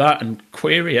through that and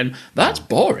query, and that's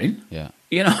boring. Yeah.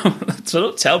 You know, so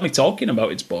don't tell me talking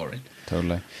about it's boring.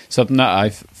 Totally. Something that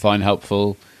I've found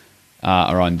helpful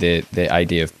around the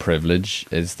idea of privilege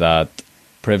is that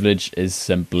privilege is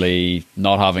simply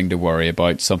not having to worry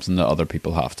about something that other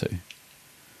people have to.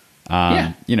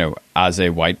 You know, as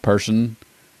a white person,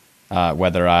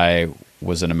 whether I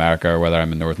was in America or whether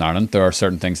I'm in Northern Ireland, there are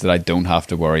certain things that I don't have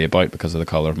to worry about because of the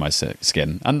colour of my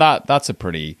skin. And that's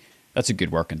a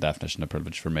good working definition of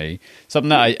privilege for me. Something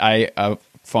that I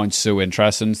found so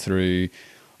interesting through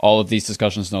all of these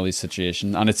discussions and all these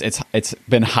situations, and it's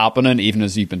been happening even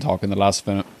as you've been talking the last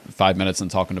 5 minutes and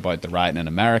talking about the rioting in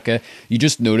America. You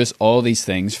just notice all these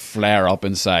things flare up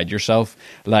inside yourself,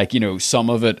 like, you know, some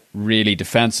of it really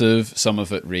defensive, some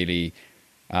of it really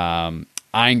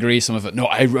angry, some of it, no,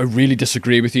 I really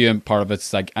disagree with you, and part of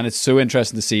it's like, and it's so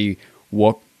interesting to see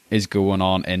what is going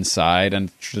on inside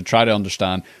and to try to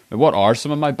understand what are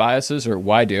some of my biases, or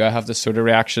why do I have this sort of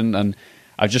reaction. And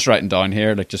I've just written down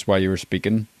here, like, just while you were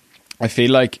speaking, I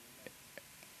feel like,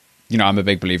 you know, I'm a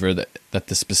big believer that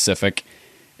the specific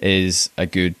is a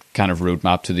good kind of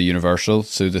roadmap to the universal.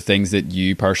 So the things that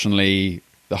you personally,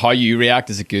 how you react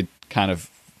is a good kind of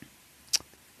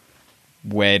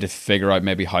way to figure out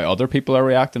maybe how other people are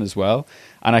reacting as well.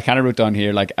 And I kind of wrote down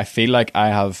here, like, I feel like I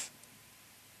have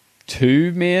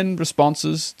two main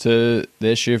responses to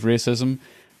the issue of racism.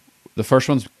 The first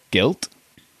one's guilt.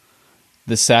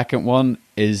 The second one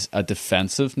is a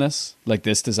defensiveness, like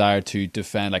this desire to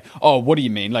defend, like, oh, what do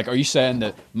you mean? Like, are you saying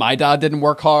that my dad didn't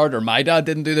work hard, or my dad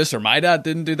didn't do this, or my dad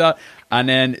didn't do that? And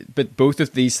then, but both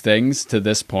of these things to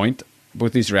this point,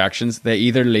 both these reactions, they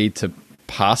either lead to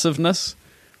passiveness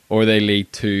or they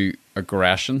lead to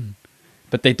aggression,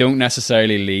 but they don't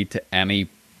necessarily lead to any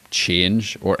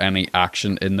change or any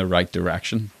action in the right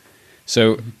direction.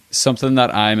 So something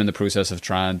that I'm in the process of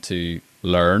trying to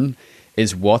learn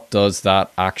is, what does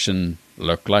that action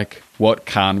look like? What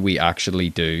can we actually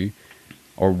do,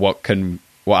 or what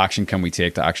action can we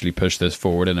take to actually push this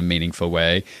forward in a meaningful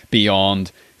way,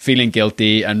 beyond feeling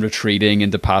guilty and retreating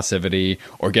into passivity,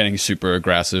 or getting super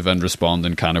aggressive and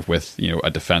responding kind of with, you know, a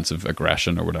defensive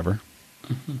aggression or whatever.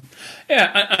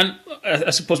 Yeah, and I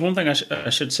suppose one thing I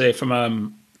should say from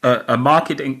a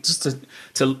marketing, just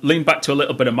to lean back to a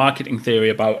little bit of marketing theory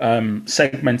about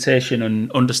segmentation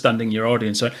and understanding your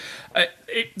audience. So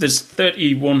there's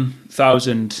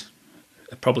 31,000,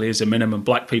 probably is a minimum,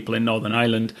 black people in Northern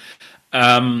Ireland,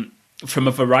 from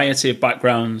a variety of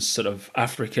backgrounds, sort of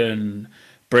African,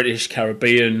 British,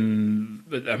 Caribbean,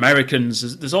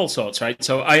 Americans. There's all sorts, right?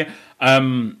 So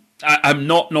I'm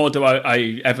not, nor do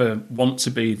I ever want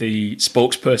to be the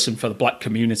spokesperson for the black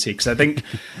community, because I think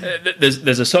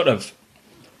there's a sort of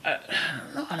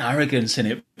not an arrogance in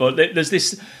it, but there's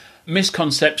this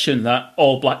misconception that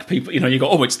all black people, you know, you go,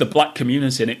 oh, it's the black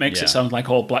community, and it makes it sound like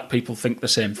all black people think the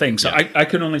same thing. So I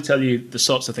can only tell you the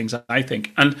sorts of things I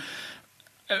think, and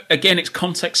again, it's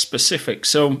context specific.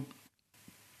 So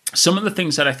some of the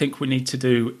things that I think we need to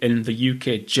do in the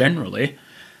UK generally,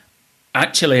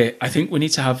 actually, I think we need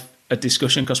to have a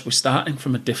discussion, because we're starting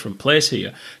from a different place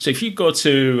here. So if you go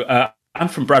to, I'm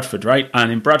from Bradford, right?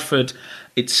 And in Bradford,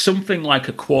 it's something like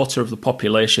a quarter of the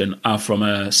population are from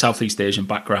a Southeast Asian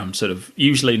background, sort of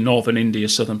usually northern India,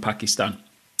 southern Pakistan.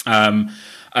 And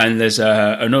there's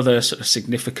another sort of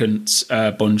significant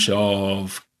bunch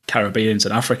of Caribbeans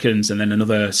and Africans, and then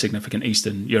another significant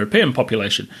Eastern European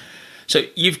population. So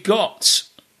you've got,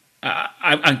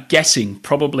 I'm guessing,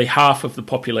 probably half of the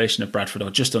population of Bradford, or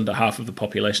just under half of the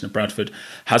population of Bradford,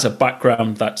 has a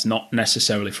background that's not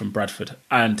necessarily from Bradford.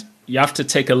 And you have to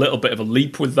take a little bit of a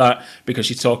leap with that, because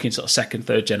you're talking sort of second,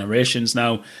 third generations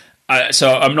now.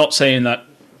 So I'm not saying that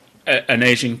an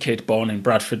Asian kid born in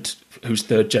Bradford, who's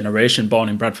third generation born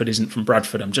in Bradford, isn't from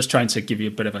Bradford. I'm just trying to give you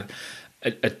a bit of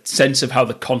a sense of how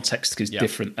the context is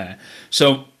different there.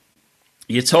 So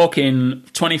you're talking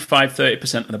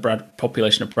 25-30% of the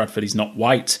population of Bradford is not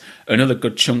white. Another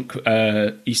good chunk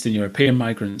Eastern European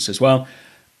migrants as well.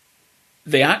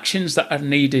 The actions that are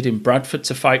needed in Bradford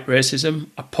to fight racism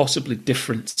are possibly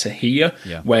different to here,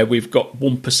 where we've got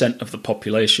 1% of the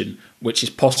population, which is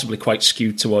possibly quite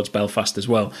skewed towards Belfast as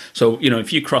well. So, you know,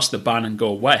 if you cross the Bann and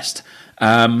go west,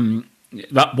 that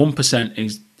 1%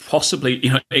 is possibly,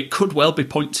 you know, it could well be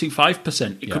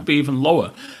 0.25%. It could be even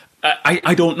lower.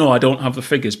 I don't know. I don't have the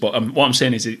figures, but what I'm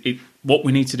saying is what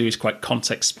we need to do is quite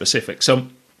context specific. So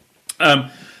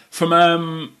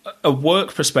from a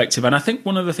work perspective, and I think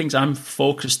one of the things I'm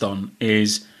focused on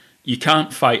is you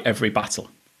can't fight every battle.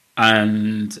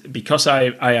 And because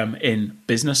I am in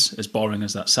business, as boring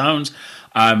as that sounds,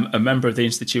 I'm a member of the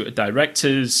Institute of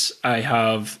Directors. I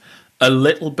have a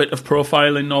little bit of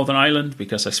profile in Northern Ireland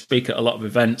because I speak at a lot of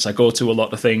events. I go to a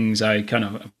lot of things. I kind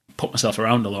of put myself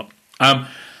around a lot.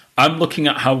 I'm looking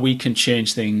at how we can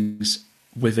change things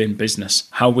within business,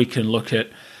 how we can look at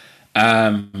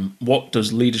what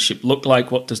does leadership look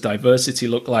like, what does diversity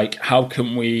look like, how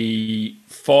can we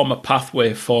form a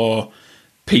pathway for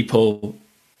people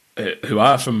who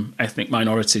are from ethnic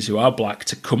minorities, who are black,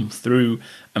 to come through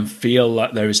and feel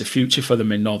like there is a future for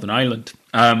them in Northern Ireland.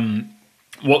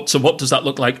 What does that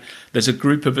look like? There's a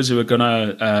group of us who are going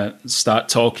to start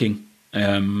talking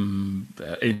in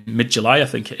mid-July, I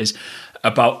think it is,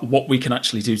 about what we can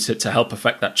actually do to help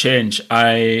affect that change.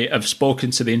 I have spoken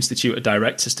to the Institute of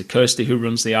Directors, to Kirsty, who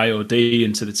runs the IOD,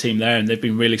 and to the team there, and they've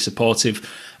been really supportive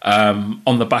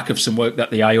on the back of some work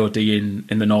that the IOD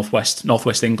in the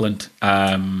Northwest England,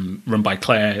 run by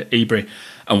Claire Ebury,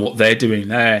 and what they're doing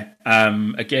there.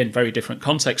 Again, very different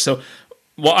context. So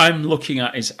what I'm looking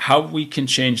at is how we can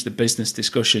change the business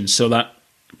discussion so that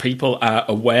people are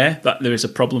aware that there is a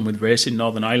problem with race in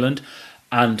Northern Ireland,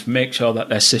 and make sure that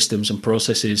their systems and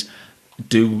processes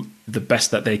do the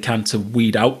best that they can to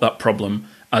weed out that problem,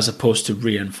 as opposed to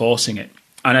reinforcing it.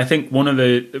 And I think one of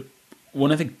the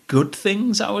good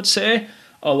things, I would say,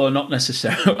 although not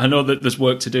necessarily. I know that there's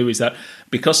work to do, is that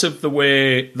because of the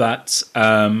way that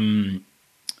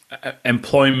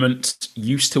employment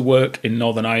used to work in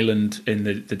Northern Ireland in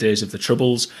the days of the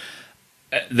Troubles,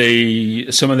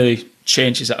 some of the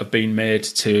changes that have been made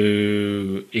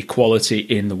to equality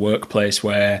in the workplace,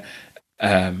 where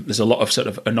there's a lot of sort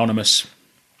of anonymous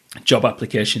job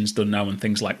applications done now and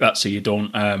things like that, so you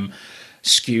don't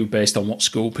skew based on what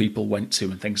school people went to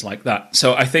and things like that.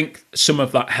 So I think some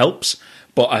of that helps,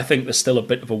 but I think there's still a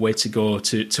bit of a way to go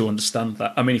to understand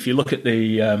that. I mean, if you look at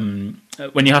the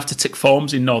when you have to tick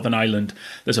forms in Northern Ireland,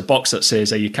 there's a box that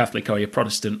says, are you Catholic or are you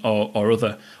Protestant or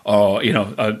other, or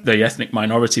the ethnic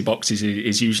minority box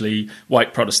is usually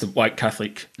white Protestant, white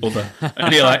Catholic, other,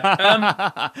 and you're like,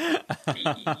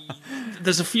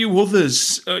 there's a few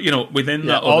others, within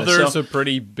that. Other's a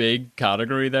pretty big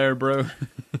category there, bro.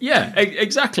 Yeah,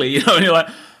 exactly. And you're like,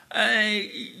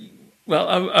 well,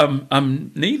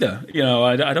 I'm neither.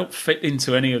 I don't fit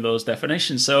into any of those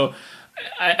definitions. So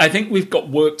I think we've got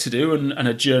work to do and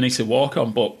a journey to walk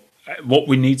on. But what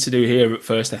we need to do here at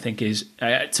first, I think, is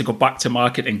to go back to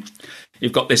marketing.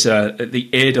 You've got this the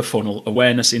ADA funnel: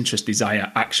 awareness, interest,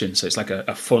 desire, action. So it's like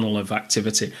a funnel of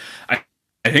activity.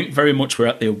 I think very much we're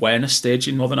at the awareness stage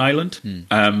in Northern Ireland,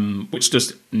 which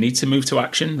does need to move to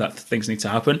action, that things need to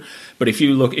happen. But if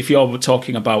you're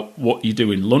talking about what you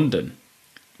do in London,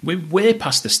 we're way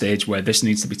past the stage where this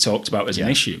needs to be talked about as an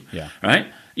issue,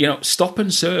 right? Stop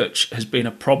and search has been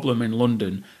a problem in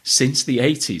London since the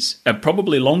 80s, and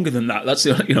probably longer than that. That's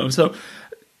so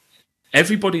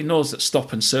everybody knows that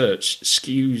stop and search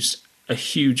skews a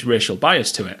huge racial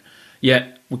bias to it.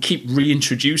 Yet we keep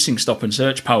reintroducing stop and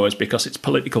search powers because it's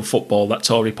political football that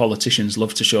Tory politicians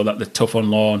love to show that they're tough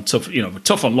on law and tough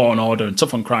on law and order and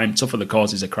tough on crime, tough on the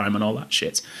causes of crime and all that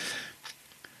shit.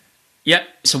 Yeah,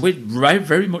 so we're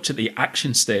very much at the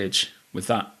action stage with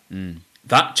that.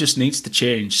 That just needs to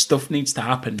change. Stuff needs to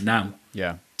happen now.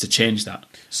 Yeah, to change that.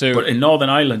 So, but in Northern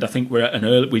Ireland, I think we're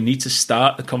at we need to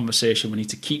start the conversation. We need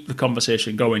to keep the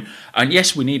conversation going. And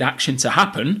yes, we need action to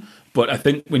happen, but I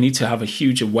think we need to have a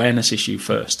huge awareness issue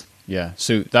first. Yeah.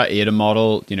 So that ADA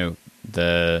model,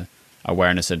 the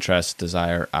awareness, interest,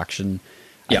 desire, action.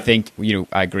 Yeah. I think,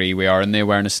 I agree. We are in the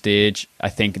awareness stage. I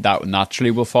think that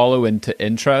naturally will follow into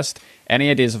interest. Any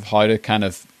ideas of how to kind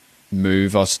of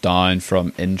move us down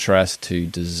from interest to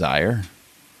desire?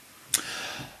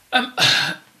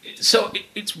 So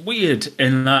it's weird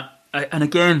in that, and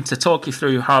again, to talk you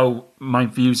through how my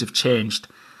views have changed,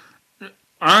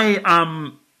 I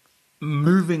am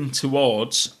moving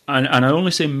towards, and I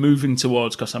only say moving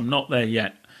towards because I'm not there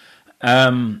yet.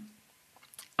 I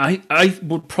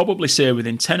would probably say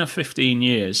within 10 or 15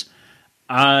 years,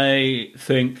 I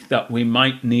think that we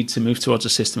might need to move towards a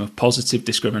system of positive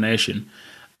discrimination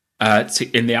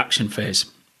in the action phase.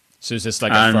 So is this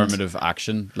like affirmative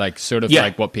action, like sort of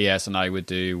like what PS and I would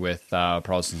do with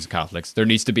Protestants and Catholics? There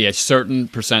needs to be a certain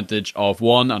percentage of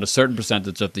one and a certain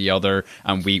percentage of the other,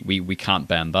 and we can't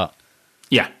bend that.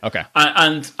 Yeah. Okay.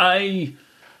 And I,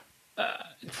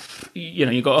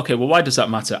 you go, okay, well, why does that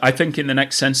matter? I think in the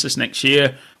next census next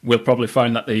year, we'll probably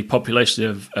find that the population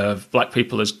of black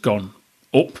people has gone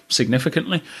up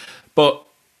significantly. But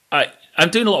I'm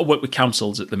doing a lot of work with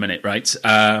councils at the minute, right,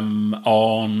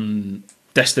 on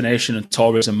destination and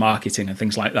tourism marketing and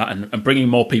things like that, and bringing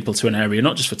more people to an area,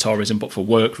 not just for tourism, but for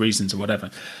work reasons or whatever.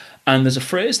 And there's a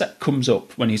phrase that comes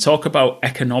up when you talk about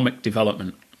economic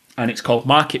development, and it's called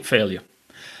market failure.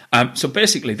 So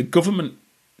basically, the government,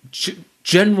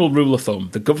 general rule of thumb,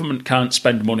 the government can't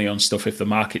spend money on stuff if the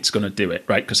market's going to do it,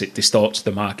 right? Because it distorts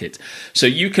the market. So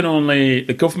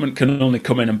the government can only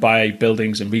come in and buy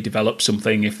buildings and redevelop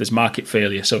something if there's market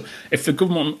failure. So if the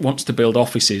government wants to build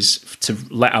offices to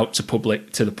let out to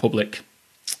the public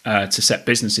to set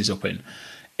businesses up in,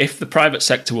 if the private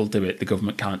sector will do it, the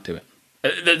government can't do it.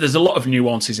 There's a lot of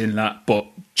nuances in that, but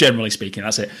generally speaking,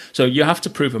 that's it. So you have to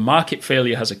prove a market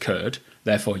failure has occurred,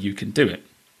 therefore you can do it.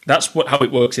 That's how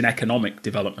it works in economic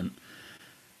development.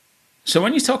 So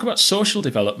when you talk about social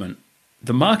development,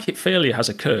 the market failure has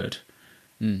occurred.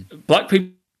 Black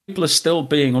people are still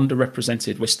being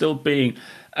underrepresented. We're still being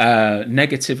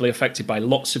negatively affected by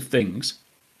lots of things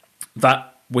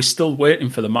that we're still waiting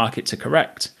for the market to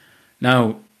correct.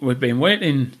 Now, we've been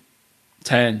waiting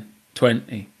 10,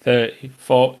 20, 30,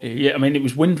 40. Yeah, I mean, it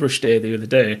was Windrush Day the other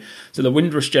day. So the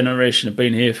Windrush generation have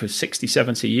been here for 60,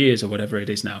 70 years or whatever it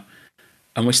is now.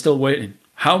 And we're still waiting.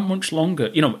 How much longer?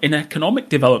 In economic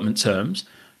development terms,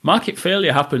 market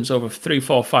failure happens over 3,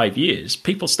 4, 5 years.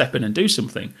 People step in and do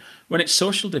something. When it's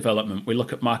social development, we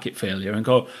look at market failure and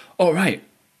go, oh, right,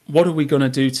 what are we going to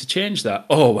do to change that?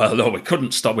 Oh, well, no, we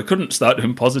couldn't start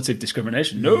doing positive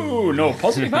discrimination. No,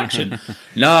 positive action.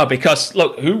 No, because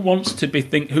look, who wants to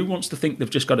think they've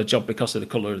just got a job because of the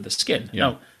colour of the skin? Yeah.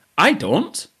 No, I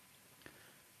don't.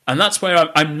 And that's where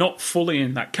I'm not fully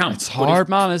in that camp. It's hard,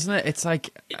 man, isn't it? It's like,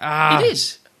 It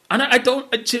is. And I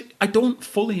don't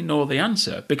fully know the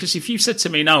answer, because if you said to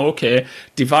me now, okay,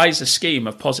 devise a scheme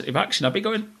of positive action, I'd be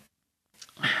going,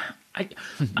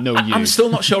 I'm still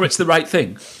not sure it's the right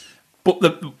thing.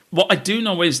 But what I do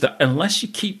know is that unless you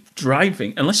keep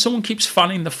driving, unless someone keeps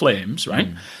fanning the flames, right,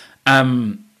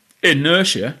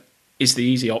 inertia is the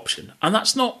easy option. And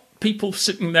that's not people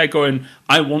sitting there going,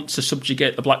 I want to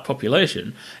subjugate the black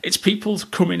population. It's people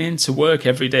coming into work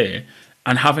every day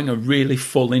and having a really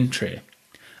full in tray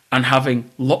and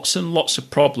having lots and lots of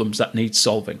problems that need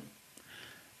solving.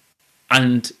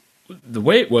 And the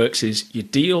way it works is you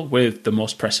deal with the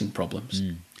most pressing problems.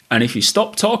 And if you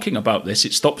stop talking about this,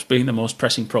 it stops being the most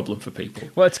pressing problem for people.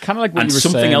 Well, it's kind of like what you were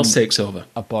saying. And something else takes over.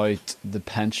 About the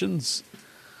pensions.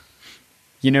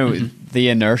 You know, the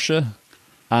inertia.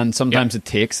 And sometimes it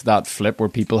takes that flip where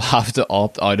people have to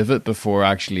opt out of it before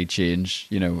actually change,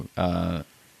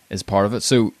 is part of it.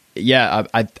 So, yeah,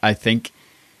 I think,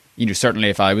 certainly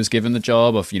if I was given the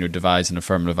job of, devising an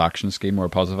affirmative action scheme or a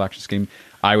positive action scheme,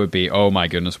 I would be, oh my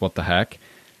goodness, what the heck?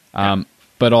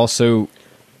 But also,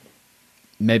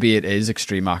 maybe it is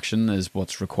extreme action is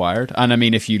what's required. And I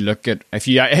mean, as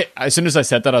soon as I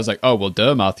said that, I was like, oh, well,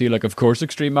 duh, Matthew, like, of course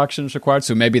extreme action is required.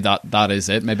 So maybe that is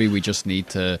it. Maybe we just need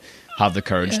to have the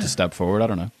courage to step forward. I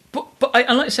don't know. But like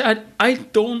I said, I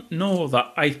don't know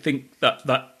that I think that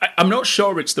I'm not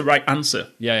sure it's the right answer.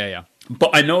 Yeah.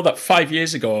 But I know that 5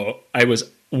 years ago, I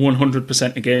was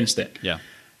 100% against it. Yeah.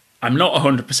 I'm not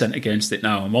 100% against it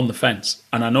now. I'm on the fence.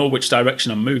 And I know which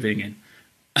direction I'm moving in.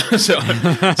 so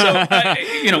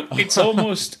it's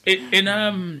almost in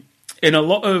a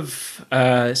lot of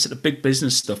sort of big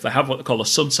business stuff. They have what they call a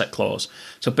sunset clause.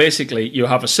 So basically, you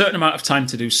have a certain amount of time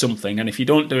to do something, and if you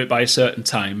don't do it by a certain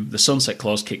time, the sunset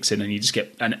clause kicks in, and you just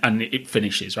get and it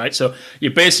finishes, right? So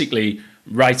you're basically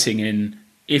writing in,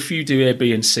 if you do A,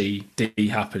 B, and C, D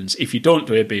happens. If you don't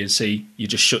do A, B, and C, you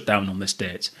just shut down on this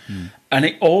date. And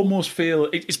it almost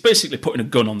it's basically putting a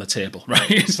gun on the table,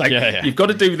 right? It's like, you've got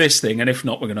to do this thing, and if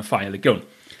not, we're going to fire the gun.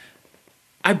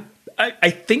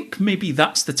 I think maybe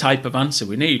that's the type of answer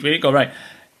we need. We go, right,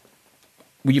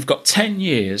 well, you've got 10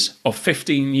 years or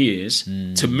 15 years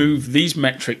to move these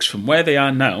metrics from where they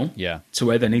are now to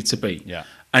where they need to be. Yeah.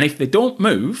 And if they don't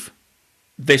move,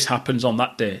 this happens on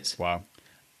that date. Wow.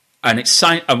 And it's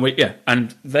signed,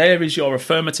 and there is your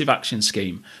affirmative action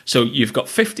scheme. So you've got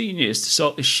 15 years to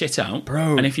sort this shit out,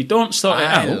 bro. And if you don't sort it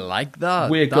out, I like that.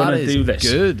 We're going to do this.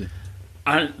 Good.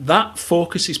 And that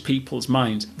focuses people's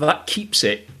minds. That keeps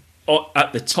it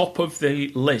at the top of the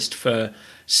list for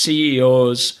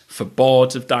CEOs, for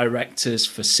boards of directors,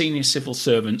 for senior civil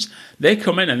servants. They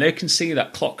come in and they can see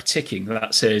that clock ticking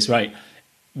that says, right,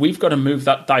 we've got to move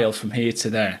that dial from here to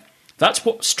there. That's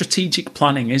what strategic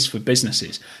planning is for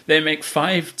businesses. They make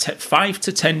 5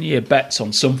 to 10 year bets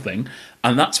on something,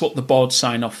 and that's what the board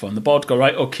sign off on. The board go,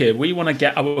 right, okay, we want to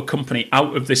get our company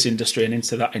out of this industry and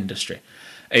into that industry.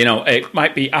 It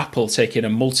might be Apple taking a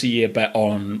multi-year bet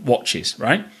on watches,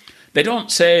 right? They don't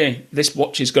say this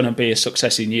watch is going to be a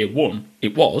success in year one.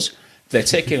 It was. They're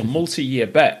taking a multi-year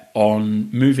bet on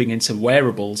moving into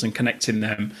wearables and connecting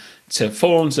them to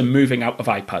phones and moving out of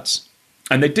iPads.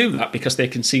 And they do that because they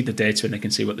can see the data and they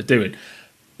can see what they're doing.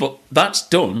 But that's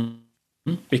done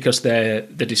because the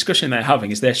discussion they're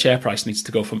having is their share price needs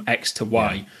to go from X to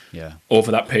Y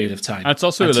over that period of time. And it's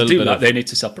also a little bit they need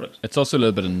to sell products. It's also a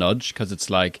little bit of nudge because it's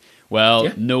like,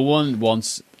 no one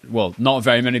wants, not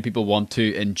very many people want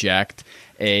to inject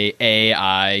a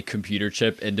AI computer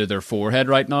chip into their forehead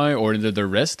right now or into their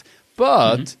wrist,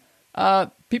 but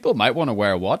people might want to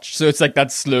wear a watch. So it's like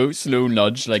that slow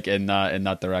nudge, like in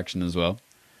that direction as well.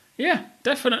 Yeah,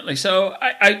 definitely. So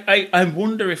I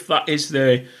wonder if that is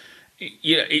there's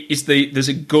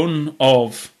a gun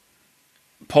of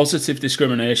positive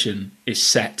discrimination is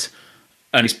set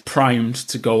and is primed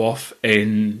to go off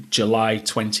in July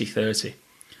 2030.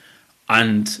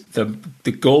 And the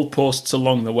goalposts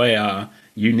along the way are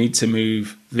you need to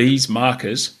move these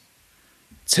markers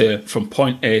from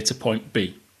point A to point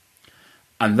B.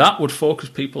 And that would focus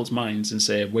people's minds and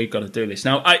say, we've got to do this.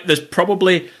 Now, there's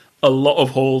probably a lot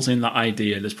of holes in that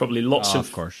idea. There's probably lots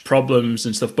of problems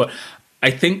and stuff. But I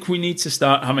think we need to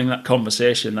start having that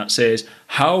conversation that says,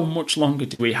 how much longer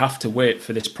do we have to wait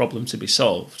for this problem to be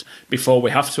solved before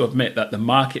we have to admit that the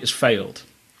market has failed?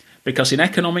 Because in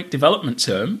economic development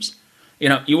terms,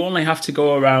 you only have to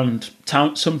go around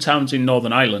some towns in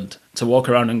Northern Ireland to walk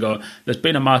around and go, there's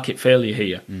been a market failure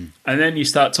here. And then you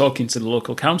start talking to the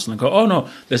local council and go, oh no,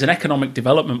 there's an economic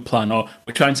development plan, or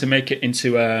we're trying to make it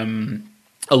into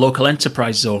a local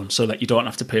enterprise zone so that you don't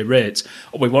have to pay rates,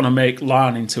 or we want to make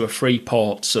Larne into a free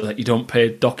port so that you don't pay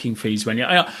docking fees when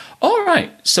you're... All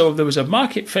right, so there was a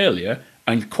market failure,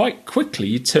 and quite quickly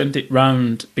you turned it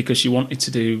round because you wanted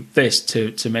to do this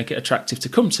to make it attractive to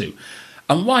come to.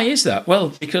 And why is that?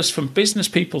 Well, because from business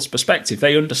people's perspective,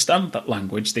 they understand that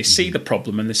language, they see the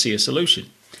problem and they see a solution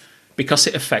because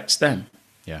it affects them.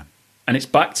 Yeah. And it's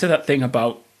back to that thing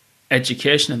about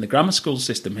education and the grammar school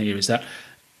system here, is that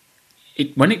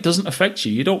when it doesn't affect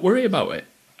you, you don't worry about it.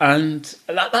 And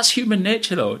that's human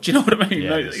nature, though. Do you know what I mean?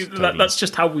 Yeah, totally. That's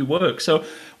just how we work. So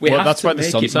we have that's to why the make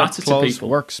it sunset matter to clause people.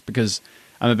 works, because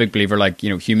I'm a big believer, like,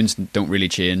 humans don't really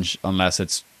change unless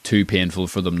it's too painful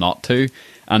for them not to.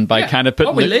 And by kind of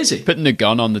putting the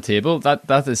gun on the table,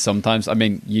 that is sometimes, I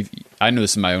mean, I know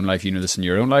this in my own life, you know this in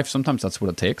your own life, sometimes that's what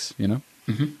it takes,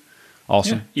 Mm-hmm.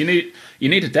 Awesome. Yeah. You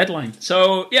need a deadline.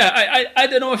 So, yeah, I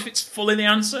don't know if it's fully the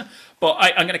answer, but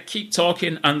I'm going to keep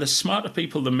talking, and there's smarter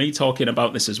people than me talking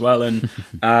about this as well. And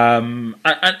and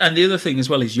the other thing as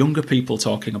well is younger people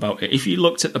talking about it. If you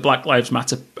looked at the Black Lives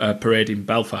Matter parade in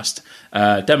Belfast,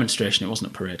 demonstration, it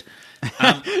wasn't a parade.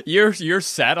 You're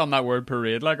set on that word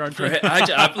parade, like, aren't you?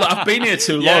 I've been here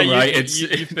too long, right?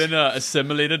 You've been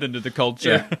assimilated into the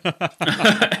culture.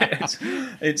 Yeah.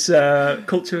 it's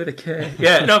culture with a K.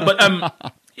 Yeah, no, but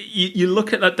you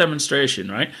look at that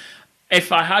demonstration, right?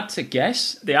 If I had to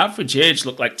guess, the average age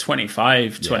looked like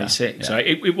 25, 26. Yeah. Right?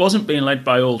 It wasn't being led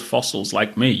by old fossils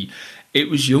like me. It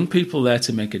was young people there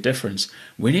to make a difference.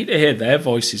 We need to hear their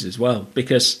voices as well,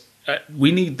 because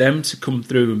we need them to come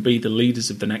through and be the leaders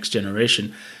of the next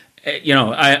generation.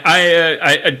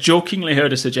 I jokingly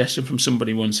heard a suggestion from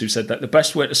somebody once who said that the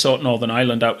best way to sort Northern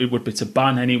Ireland out would be to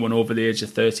ban anyone over the age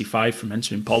of 35 from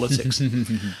entering politics.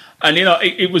 And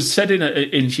it was said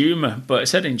in humour, but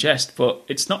said in jest. But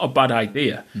it's not a bad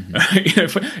idea.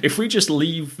 Mm-hmm. If we just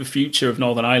leave the future of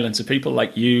Northern Ireland to people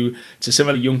like you, to some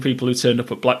of the young people who turned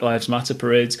up at Black Lives Matter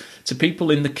parades, to people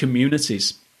in the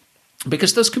communities.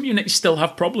 Because those communities still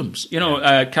have problems.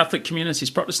 Catholic communities,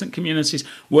 Protestant communities,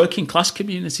 working class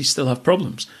communities still have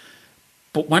problems.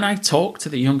 But when I talk to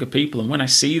the younger people and when I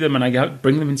see them and I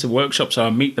bring them into workshops or I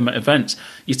meet them at events,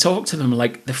 you talk to them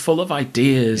like they're full of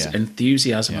ideas,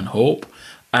 enthusiasm and hope.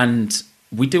 And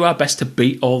we do our best to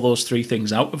beat all those three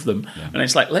things out of them. Yeah. And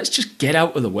it's like, let's just get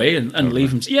out of the way and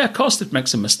leave them. Yeah, of course they'd make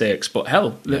some mistakes, but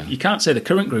hell, you can't say the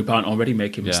current group aren't already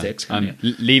making mistakes, can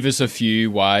you? Leave us a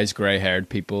few wise, grey-haired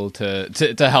people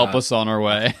to help us on our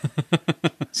way.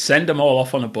 Send them all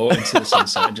off on a boat into the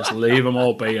sunset and just leave them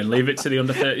all be and leave it to the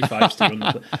under 35s to run.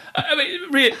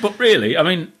 I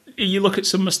mean, you look at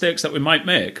some mistakes that we might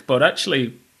make, but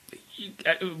actually...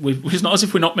 it's not as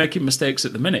if we're not making mistakes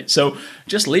at the minute. So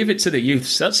just leave it to the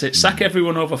youths. That's it. Sack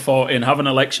everyone over 40 and have an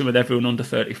election with everyone under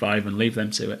 35 and leave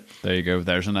them to it. There you go.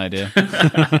 There's an idea.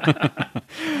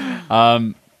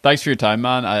 Thanks for your time,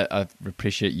 man. I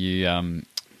appreciate you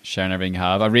sharing everything you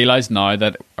have. I realise now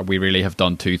that we really have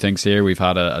done two things here. We've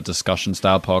had a discussion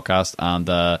style podcast and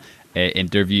a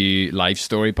interview life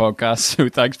story podcast. So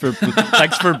thanks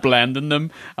for blending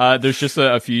them. There's just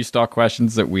a few stock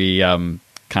questions that we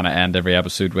kind of end every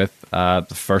episode with. The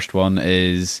first one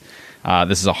is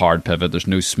this is a hard pivot. There's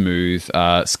no smooth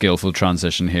skillful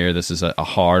transition here. This is a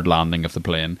hard landing of the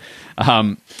plane.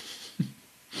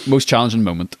 Most challenging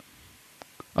moment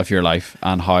of your life,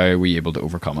 and how were you able to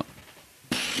overcome it?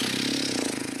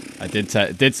 I did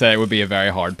say it would be a very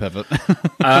hard pivot.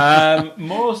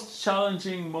 Most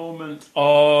challenging moment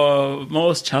of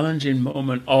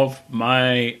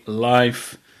my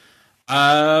life.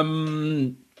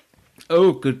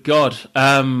 Oh, good God.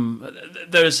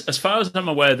 There's, as far as I'm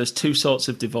aware, there's two sorts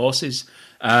of divorces.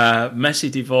 Messy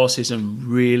divorces and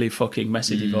really fucking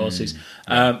messy divorces.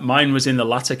 Mine was in the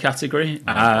latter category.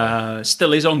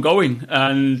 Still is ongoing.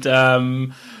 And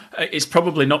it's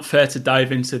probably not fair to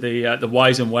dive into the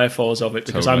whys and wherefores of it,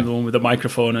 because I'm the one with the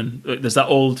microphone, and there's that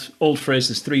old phrase,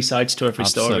 there's three sides to every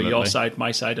story: your side,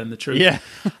 my side, and the truth. Yeah.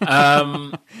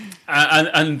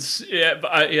 And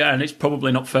it's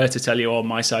probably not fair to tell you all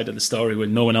my side of the story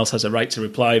when no one else has a right to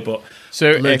reply. But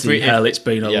so it's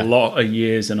been a lot of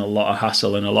years and a lot of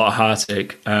hassle and a lot of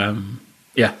heartache. Kind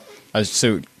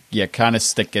of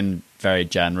sticking very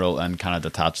general and kind of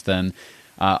detached. Then,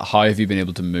 how have you been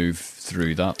able to move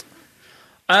through that?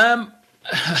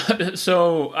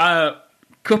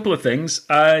 Couple of things.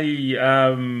 I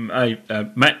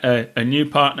met a new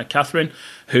partner, Catherine,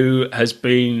 who has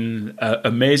been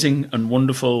amazing and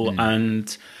wonderful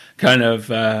and kind of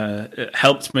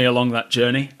helped me along that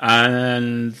journey,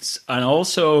 and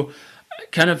also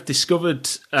kind of discovered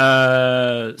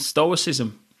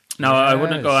Stoicism. Now, I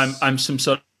wouldn't go, I'm some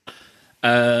sort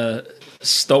of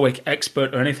Stoic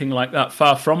expert or anything like that,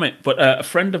 far from it. But a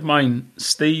friend of mine,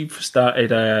 Steve,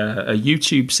 started a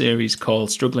YouTube series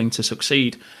called Struggling to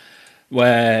Succeed,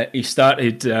 where he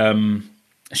started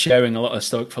sharing a lot of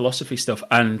Stoic philosophy stuff.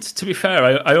 And to be fair,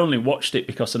 I only watched it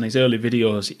because on his early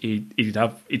videos,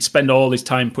 he'd spend all his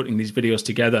time putting these videos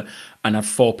together and have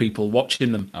 4 people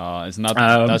watching them. Oh, it's not.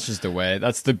 That's just the way.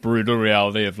 That's the brutal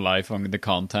reality of life on the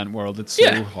content world. It's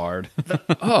so hard.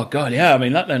 Oh God, yeah. I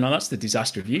mean, that's the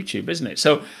disaster of YouTube, isn't it?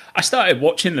 So I started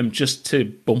watching them just to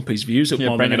bump his views up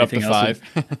more than anything else. Bring it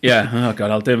up to 5. Yeah. Oh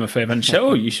God, I'll do him a favor and show.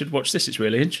 Oh, you should watch this. It's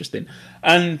really interesting.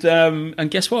 And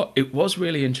guess what? It was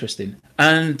really interesting.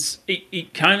 And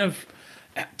it kind of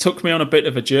took me on a bit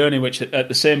of a journey, which at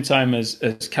the same time as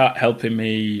Kat helping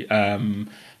me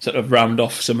sort of round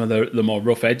off some of the more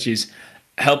rough edges,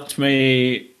 helped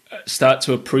me start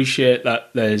to appreciate that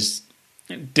there's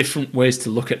different ways to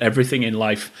look at everything in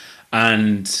life.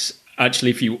 And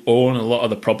actually, if you own a lot of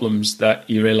the problems, that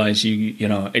you realize you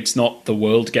know it's not the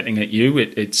world getting at you,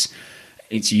 it's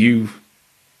you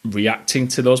reacting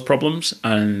to those problems.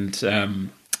 And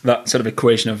that sort of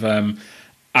equation of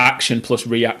action plus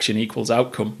reaction equals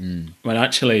outcome. When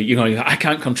actually, I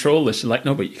can't control this. Like,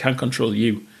 no, but you can control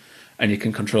you, and you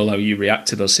can control how you react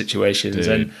to those situations. Dude.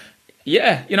 And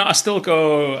yeah, I still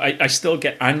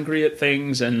get angry at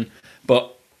things,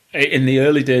 but in the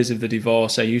early days of the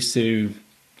divorce, I used to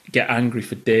get angry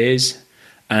for days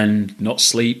and not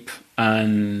sleep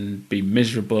and be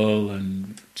miserable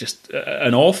and just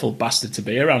an awful bastard to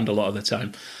be around a lot of the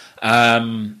time.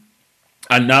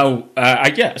 And now,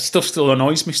 stuff still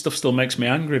annoys me, stuff still makes me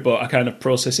angry, but I kind of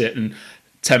process it, and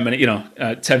 10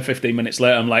 minutes, 10, 15 minutes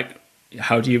later, I'm like,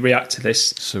 how do you react to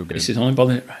this? So good. This is only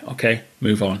bothering. Okay,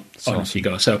 move on. Off you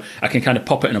go. So I can kind of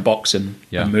pop it in a box and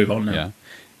move on now. Yeah.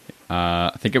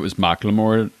 I think it was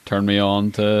Macklemore turned me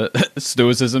on to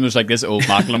Stoicism. There's like this old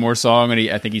Macklemore song, and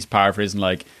I think he's paraphrasing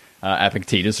like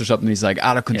Epictetus or something. He's like,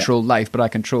 I don't control life, but I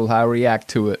control how I react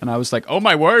to it. And I was like, oh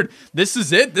my word, this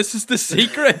is it. This is the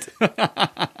secret. Do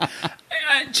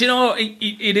you know,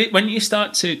 when you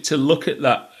start to look at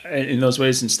that in those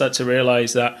ways and start to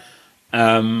realize that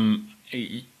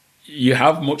you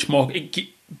have much more,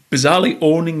 bizarrely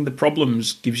owning the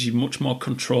problems gives you much more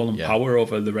control and power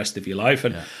over the rest of your life.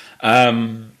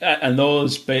 And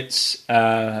those bits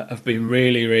have been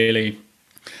really, really...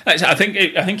 I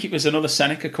think it was another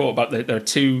Seneca quote about there are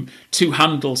two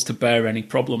handles to bear any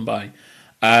problem by.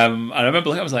 And I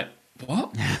remember I was like,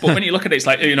 what? But when you look at it, it's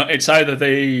like, it's either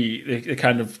the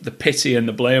kind of the pity and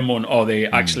the blame one, or the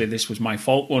actually this was my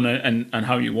fault one, and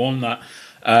how you own that.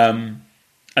 And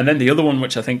then the other one,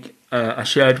 which I think I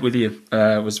shared with you,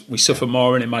 was we suffer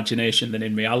more in imagination than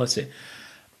in reality.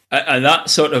 And that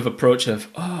sort of approach of,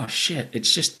 oh shit,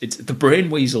 it's the brain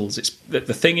weasels. It's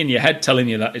the thing in your head telling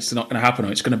you that it's not going to happen,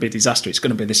 or it's going to be a disaster. It's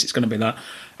going to be this, it's going to be that.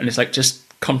 And it's like, just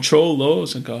control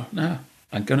those and go, no,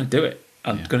 I'm going to do it.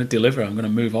 I'm going to deliver. I'm going to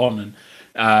move on.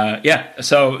 And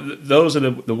so those are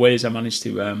the ways I managed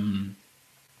to do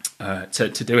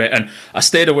it. And I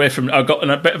stayed away from... I got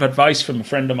a bit of advice from a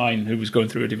friend of mine who was going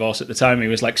through a divorce at the time. He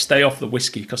was like, stay off the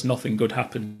whiskey because nothing good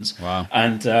happens. Wow.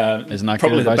 And isn't that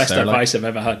probably the best there, advice I've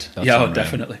ever had. That's yeah, unreal.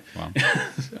 Definitely. Wow.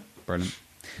 Brilliant.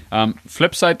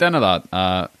 Flip side then of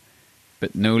that,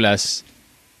 but no less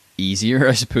easier,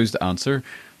 I suppose, to answer.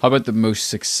 How about the most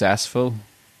successful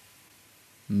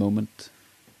moment?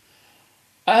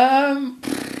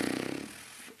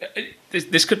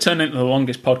 This could turn into the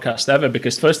longest podcast ever,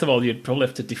 because first of all, you'd probably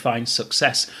have to define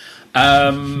success.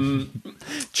 Chapter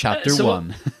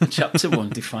 1. Chapter 1,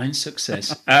 define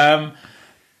success.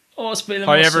 What's been the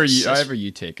however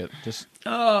you take it. Just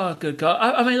good God.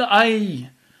 I mean,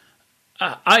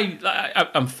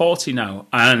 I'm 40 now,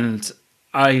 and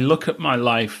I look at my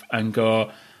life and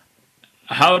go,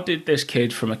 how did this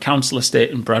kid from a council estate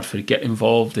in Bradford get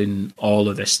involved in all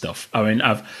of this stuff? I mean,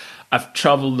 I've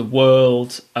travelled the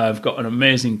world. I've got an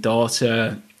amazing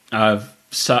daughter. I've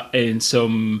sat in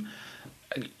some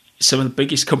of the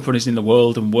biggest companies in the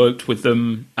world and worked with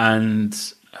them. And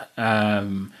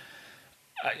I'm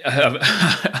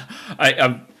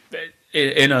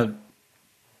in a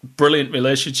brilliant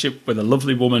relationship with a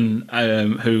lovely woman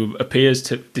who appears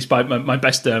to, despite my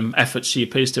best efforts, she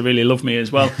appears to really love me as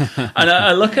well. And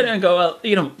I look at it and go, well,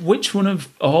 which one of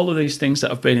all of these things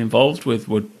that I've been involved with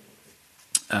would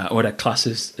I class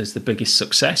as the biggest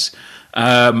success?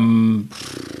 Oh,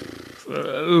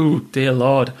 dear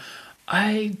Lord.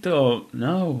 I don't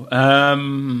know.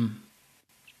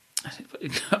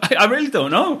 I really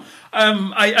don't know.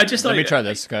 I just let me try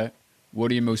this. Okay,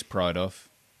 what are you most proud of?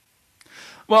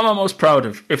 What am I most proud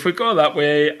of? If we go that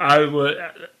way, I would.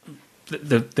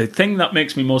 The thing that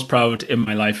makes me most proud in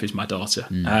my life is my daughter.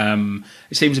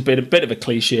 It seems a bit of a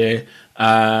cliche.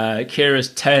 Kira's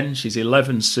 10, she's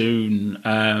 11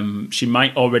 soon. She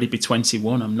might already be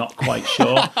 21. I'm not quite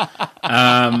sure.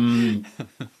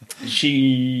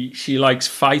 She likes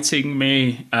fighting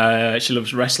me. She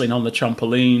loves wrestling on the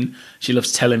trampoline. She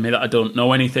loves telling me that I don't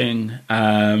know anything.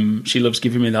 She loves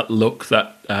giving me that look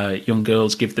that young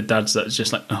girls give the dads that's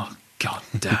just like, oh, God,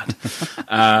 Dad.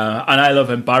 And I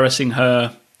love embarrassing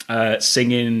her,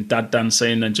 singing, dad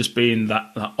dancing, and just being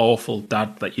that awful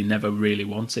dad that you never really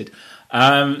wanted.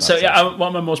 So, yeah, awesome. What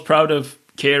am I most proud of?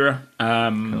 Kira.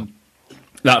 Cool.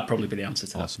 That'd probably be the answer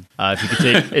to awesome. That.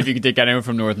 If you could take anyone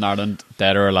from Northern Ireland,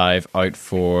 dead or alive, out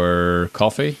for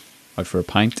coffee, out for a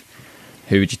pint,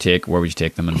 who would you take? Where would you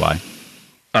take them, and why?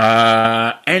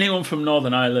 Anyone from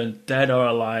Northern Ireland, dead or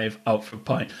alive, out for a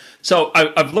pint. So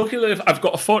I've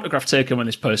got a photograph taken with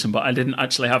this person, but I didn't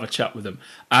actually have a chat with him.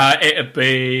 It'd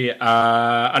be, and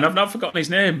I've now forgotten his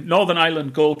name. Northern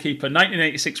Ireland goalkeeper,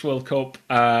 1986 World Cup.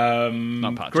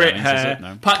 Not Pat great Jennings, hair. is it?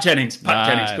 No. Pat Jennings.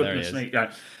 Goodness me.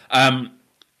 Yeah.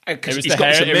 It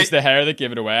was the hair that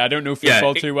gave it away. I don't know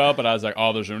football too well, but I was like,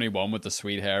 oh, there's only one with the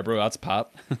sweet hair, bro. That's Pat.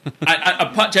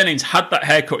 Pat Jennings had that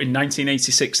haircut in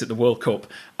 1986 at the World Cup,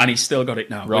 and he's still got it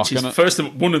now, which is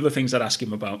one of the things I'd ask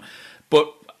him about.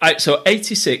 But so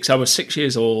 86, I was 6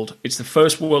 years old. It's the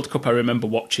first World Cup I remember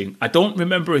watching. I don't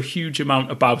remember a huge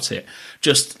amount about it.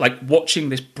 Just like watching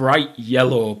this bright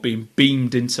yellow being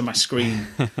beamed into my screen.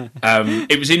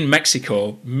 It was in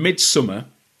Mexico, midsummer,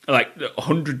 like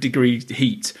 100-degree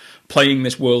heat, playing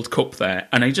this World Cup there.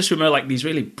 And I just remember like these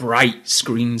really bright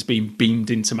screens being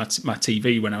beamed into my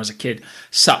TV when I was a kid,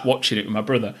 sat watching it with my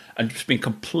brother and just being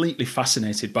completely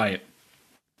fascinated by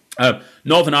it.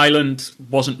 Northern Ireland,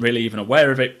 wasn't really even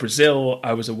aware of it. Brazil,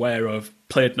 I was aware of,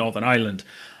 played Northern Ireland.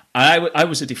 I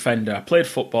was a defender. I played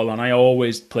football and I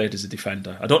always played as a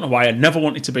defender. I don't know why. I never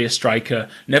wanted to be a striker,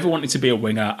 never wanted to be a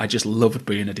winger. I just loved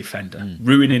being a defender,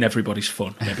 ruining everybody's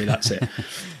fun. Maybe that's it.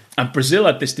 And Brazil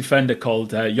had this defender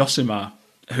called Josimar,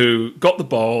 who got the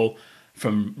ball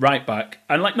from right back,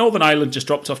 and like Northern Ireland just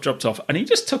dropped off, and he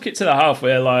just took it to the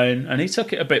halfway line, and he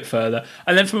took it a bit further,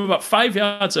 and then from about 5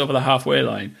 yards over the halfway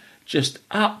line, just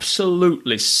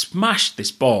absolutely smashed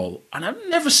this ball, and I've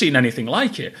never seen anything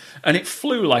like it, and it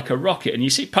flew like a rocket. And you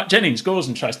see Pat Jennings goes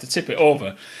and tries to tip it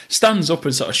over, stands up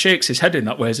and sort of shakes his head in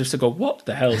that way as if to go, what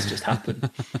the hell's just happened?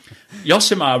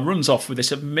 Josimar runs off with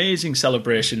this amazing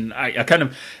celebration, I kind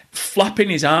of flapping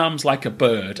his arms like a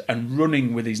bird and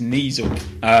running with his knees up.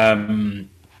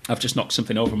 I've just knocked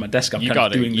something over my desk. I'm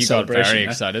doing the celebration. Got very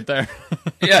excited there.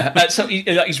 Yeah, so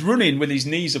he's running with his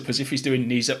knees up as if he's doing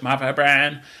knees up, my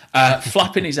brand,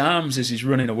 flapping his arms as he's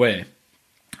running away.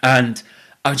 And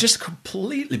I was just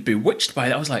completely bewitched by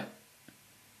it. I was like,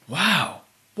 wow,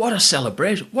 what a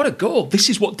celebration. What a goal. This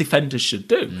is what defenders should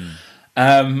do.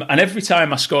 And every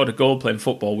time I scored a goal playing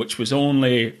football, which was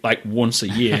only like once a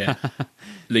year,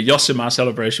 the Josimar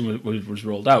celebration was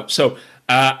rolled out. So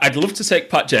I'd love to take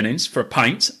Pat Jennings for a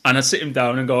pint, and I'd sit him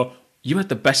down and go, you had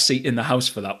the best seat in the house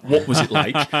for that. What was it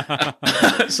like?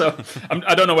 So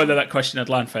I don't know whether that question had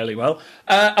landed fairly well.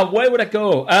 And where would I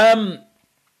go?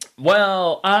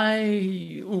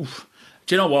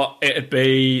 Do you know what? It'd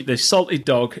be the Salted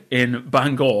Dog in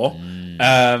Bangor.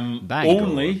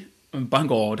 Bangor.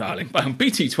 Bangor, darling.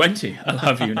 BT20, I'll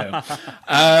have you know.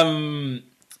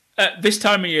 This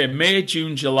time of year, May,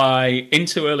 June, July,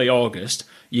 into early August,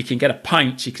 you can get a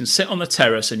pint, you can sit on the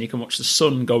terrace and you can watch the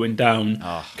sun going down,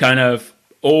 kind of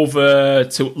over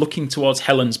to looking towards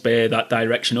Helens Bay, that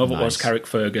direction, over towards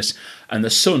Carrickfergus, and the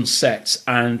sun sets.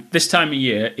 And this time of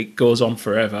year, it goes on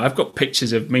forever. I've got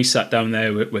pictures of me sat down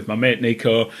there with my mate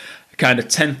Nico, kind of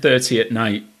 10:30 at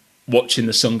night, watching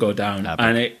the sun go down,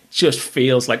 and it just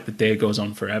feels like the day goes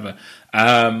on forever.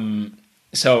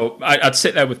 So I'd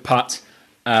sit there with Pat,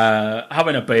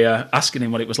 having a beer, asking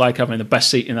him what it was like having the best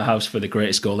seat in the house for the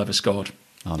greatest goal ever scored.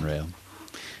 Unreal.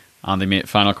 Andy, mate,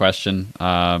 final question.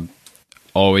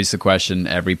 Always the question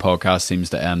every podcast seems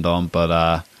to end on,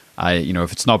 but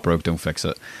if it's not broke, don't fix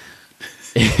it.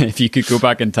 If you could go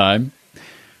back in time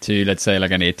to, let's say,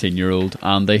 like an 18-year-old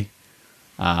Andy,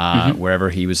 wherever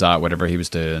he was at, whatever he was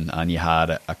doing, and you had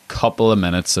a couple of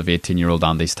minutes of 18-year-old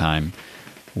Andy's time,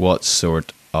 what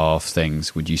sort of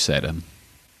things would you say to him?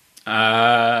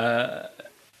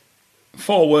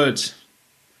 4 words.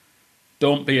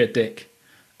 Don't be a dick.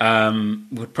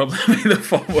 would probably be the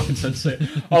 4 words I'd say.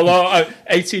 Although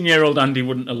 18-year-old Andy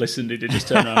wouldn't have listened. He'd have just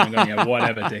turned around and gone, yeah,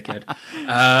 whatever, dickhead.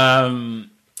 I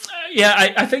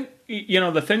think,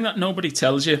 the thing that nobody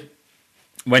tells you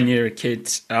when you're a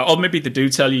kid, or maybe they do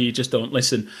tell you, you just don't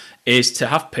listen, is to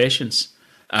have patience.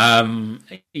 There's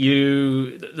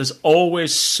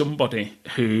always somebody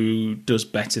who does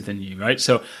better than you, right?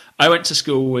 So I went to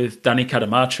school with Danny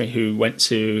Cadamartri, who went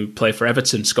to play for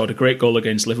Everton, scored a great goal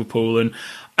against Liverpool, and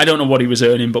I don't know what he was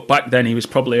earning, but back then he was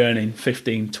probably earning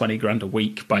 15, 20 grand a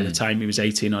week by the time he was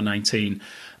 18 or 19.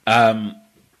 I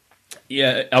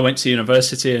went to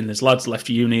university, and there's lads left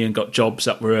uni and got jobs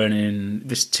that were earning,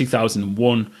 this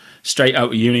 2001, straight out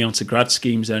of uni onto grad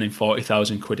schemes, earning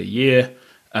 40,000 quid a year.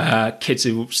 Kids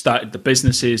who started the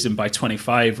businesses and by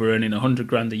 25 were earning 100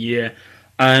 grand a year,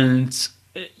 and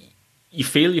you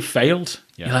feel you failed.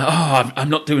 Yeah. You're like, I'm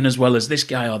not doing as well as this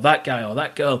guy or that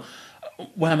girl.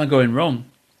 Where am I going wrong?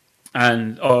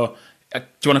 And do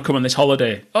you want to come on this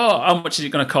holiday? How much is it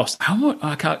going to cost? How much?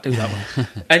 I can't do that one.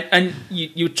 and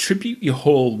you attribute your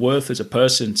whole worth as a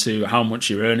person to how much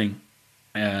you're earning.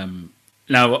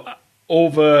 Now,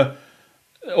 over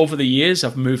the years,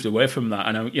 I've moved away from that,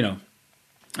 and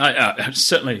I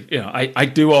certainly, I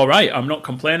do all right. I'm not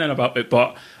complaining about it,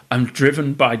 but I'm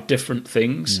driven by different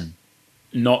things,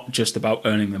 not just about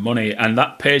earning the money. And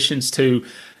that patience to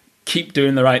keep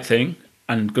doing the right thing,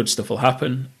 and good stuff will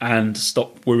happen, and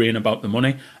stop worrying about the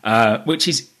money, which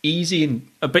is easy and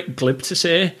a bit glib to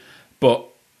say, but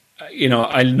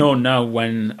I know now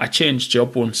when I changed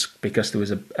job once because there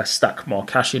was a stack more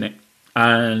cash in it,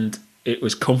 and it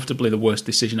was comfortably the worst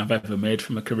decision I've ever made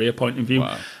from a career point of view.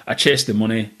 Wow. I chased the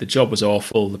money. The job was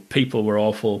awful. The people were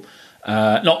awful.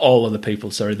 Not all of the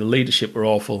people, sorry. The leadership were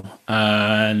awful.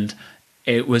 And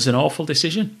it was an awful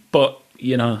decision. But,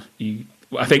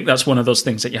 I think that's one of those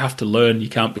things that you have to learn. You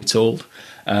can't be told.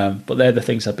 But they're the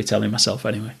things I'd be telling myself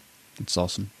anyway. That's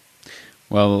awesome.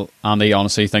 Well, Andy,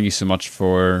 honestly, thank you so much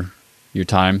for your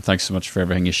time. Thanks so much for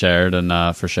everything you shared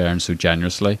and for sharing so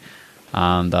generously.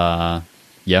 And,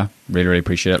 yeah, really, really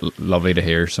appreciate it. Lovely to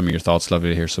hear some of your thoughts. Lovely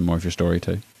to hear some more of your story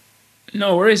too.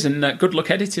 No worries, and good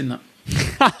luck editing that.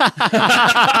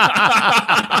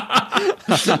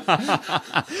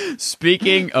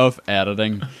 Speaking of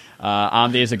editing,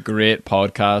 Andy has a great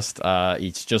podcast.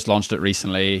 He's just launched it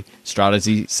recently,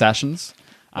 Strategy Sessions.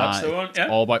 That's the one. Yeah.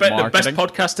 All about marketing. The best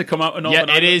podcast to come out of Northern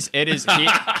Ireland. It is.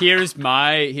 Here's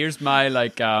my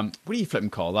like what do you flipping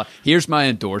call that? Here's my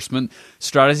endorsement.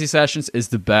 Strategy Sessions is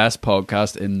the best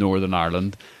podcast in Northern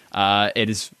Ireland. It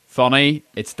is funny.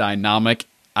 It's dynamic.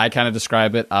 I kind of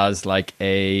describe it as like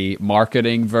a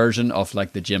marketing version of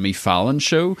like the Jimmy Fallon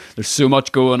show. There's so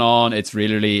much going on. It's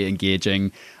really, really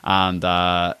engaging. And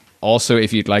also,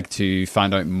 if you'd like to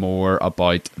find out more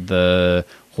about the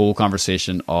whole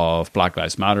conversation of Black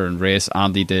Lives Matter and race,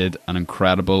 Andy did an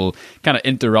incredible kind of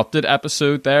interrupted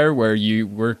episode there where you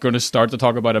were going to start to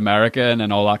talk about America, and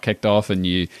then all that kicked off and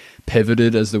you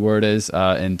pivoted, as the word is,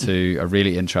 into a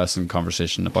really interesting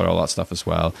conversation about all that stuff as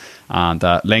well. And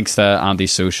links to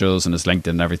Andy's socials and his LinkedIn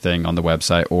and everything on the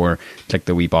website, or click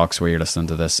the wee box where you're listening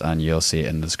to this and you'll see it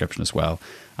in the description as well.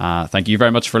 Thank you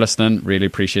very much for listening. Really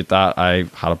appreciate that. I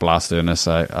had a blast doing this.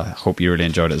 I hope you really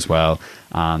enjoyed it as well,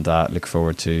 and look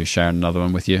forward to sharing another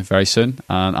one with you very soon.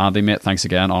 And Andy, mate, thanks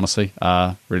again. Honestly,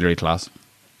 really, really class.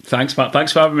 Thanks, Matt.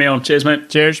 Thanks for having me on. Cheers, mate.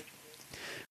 Cheers.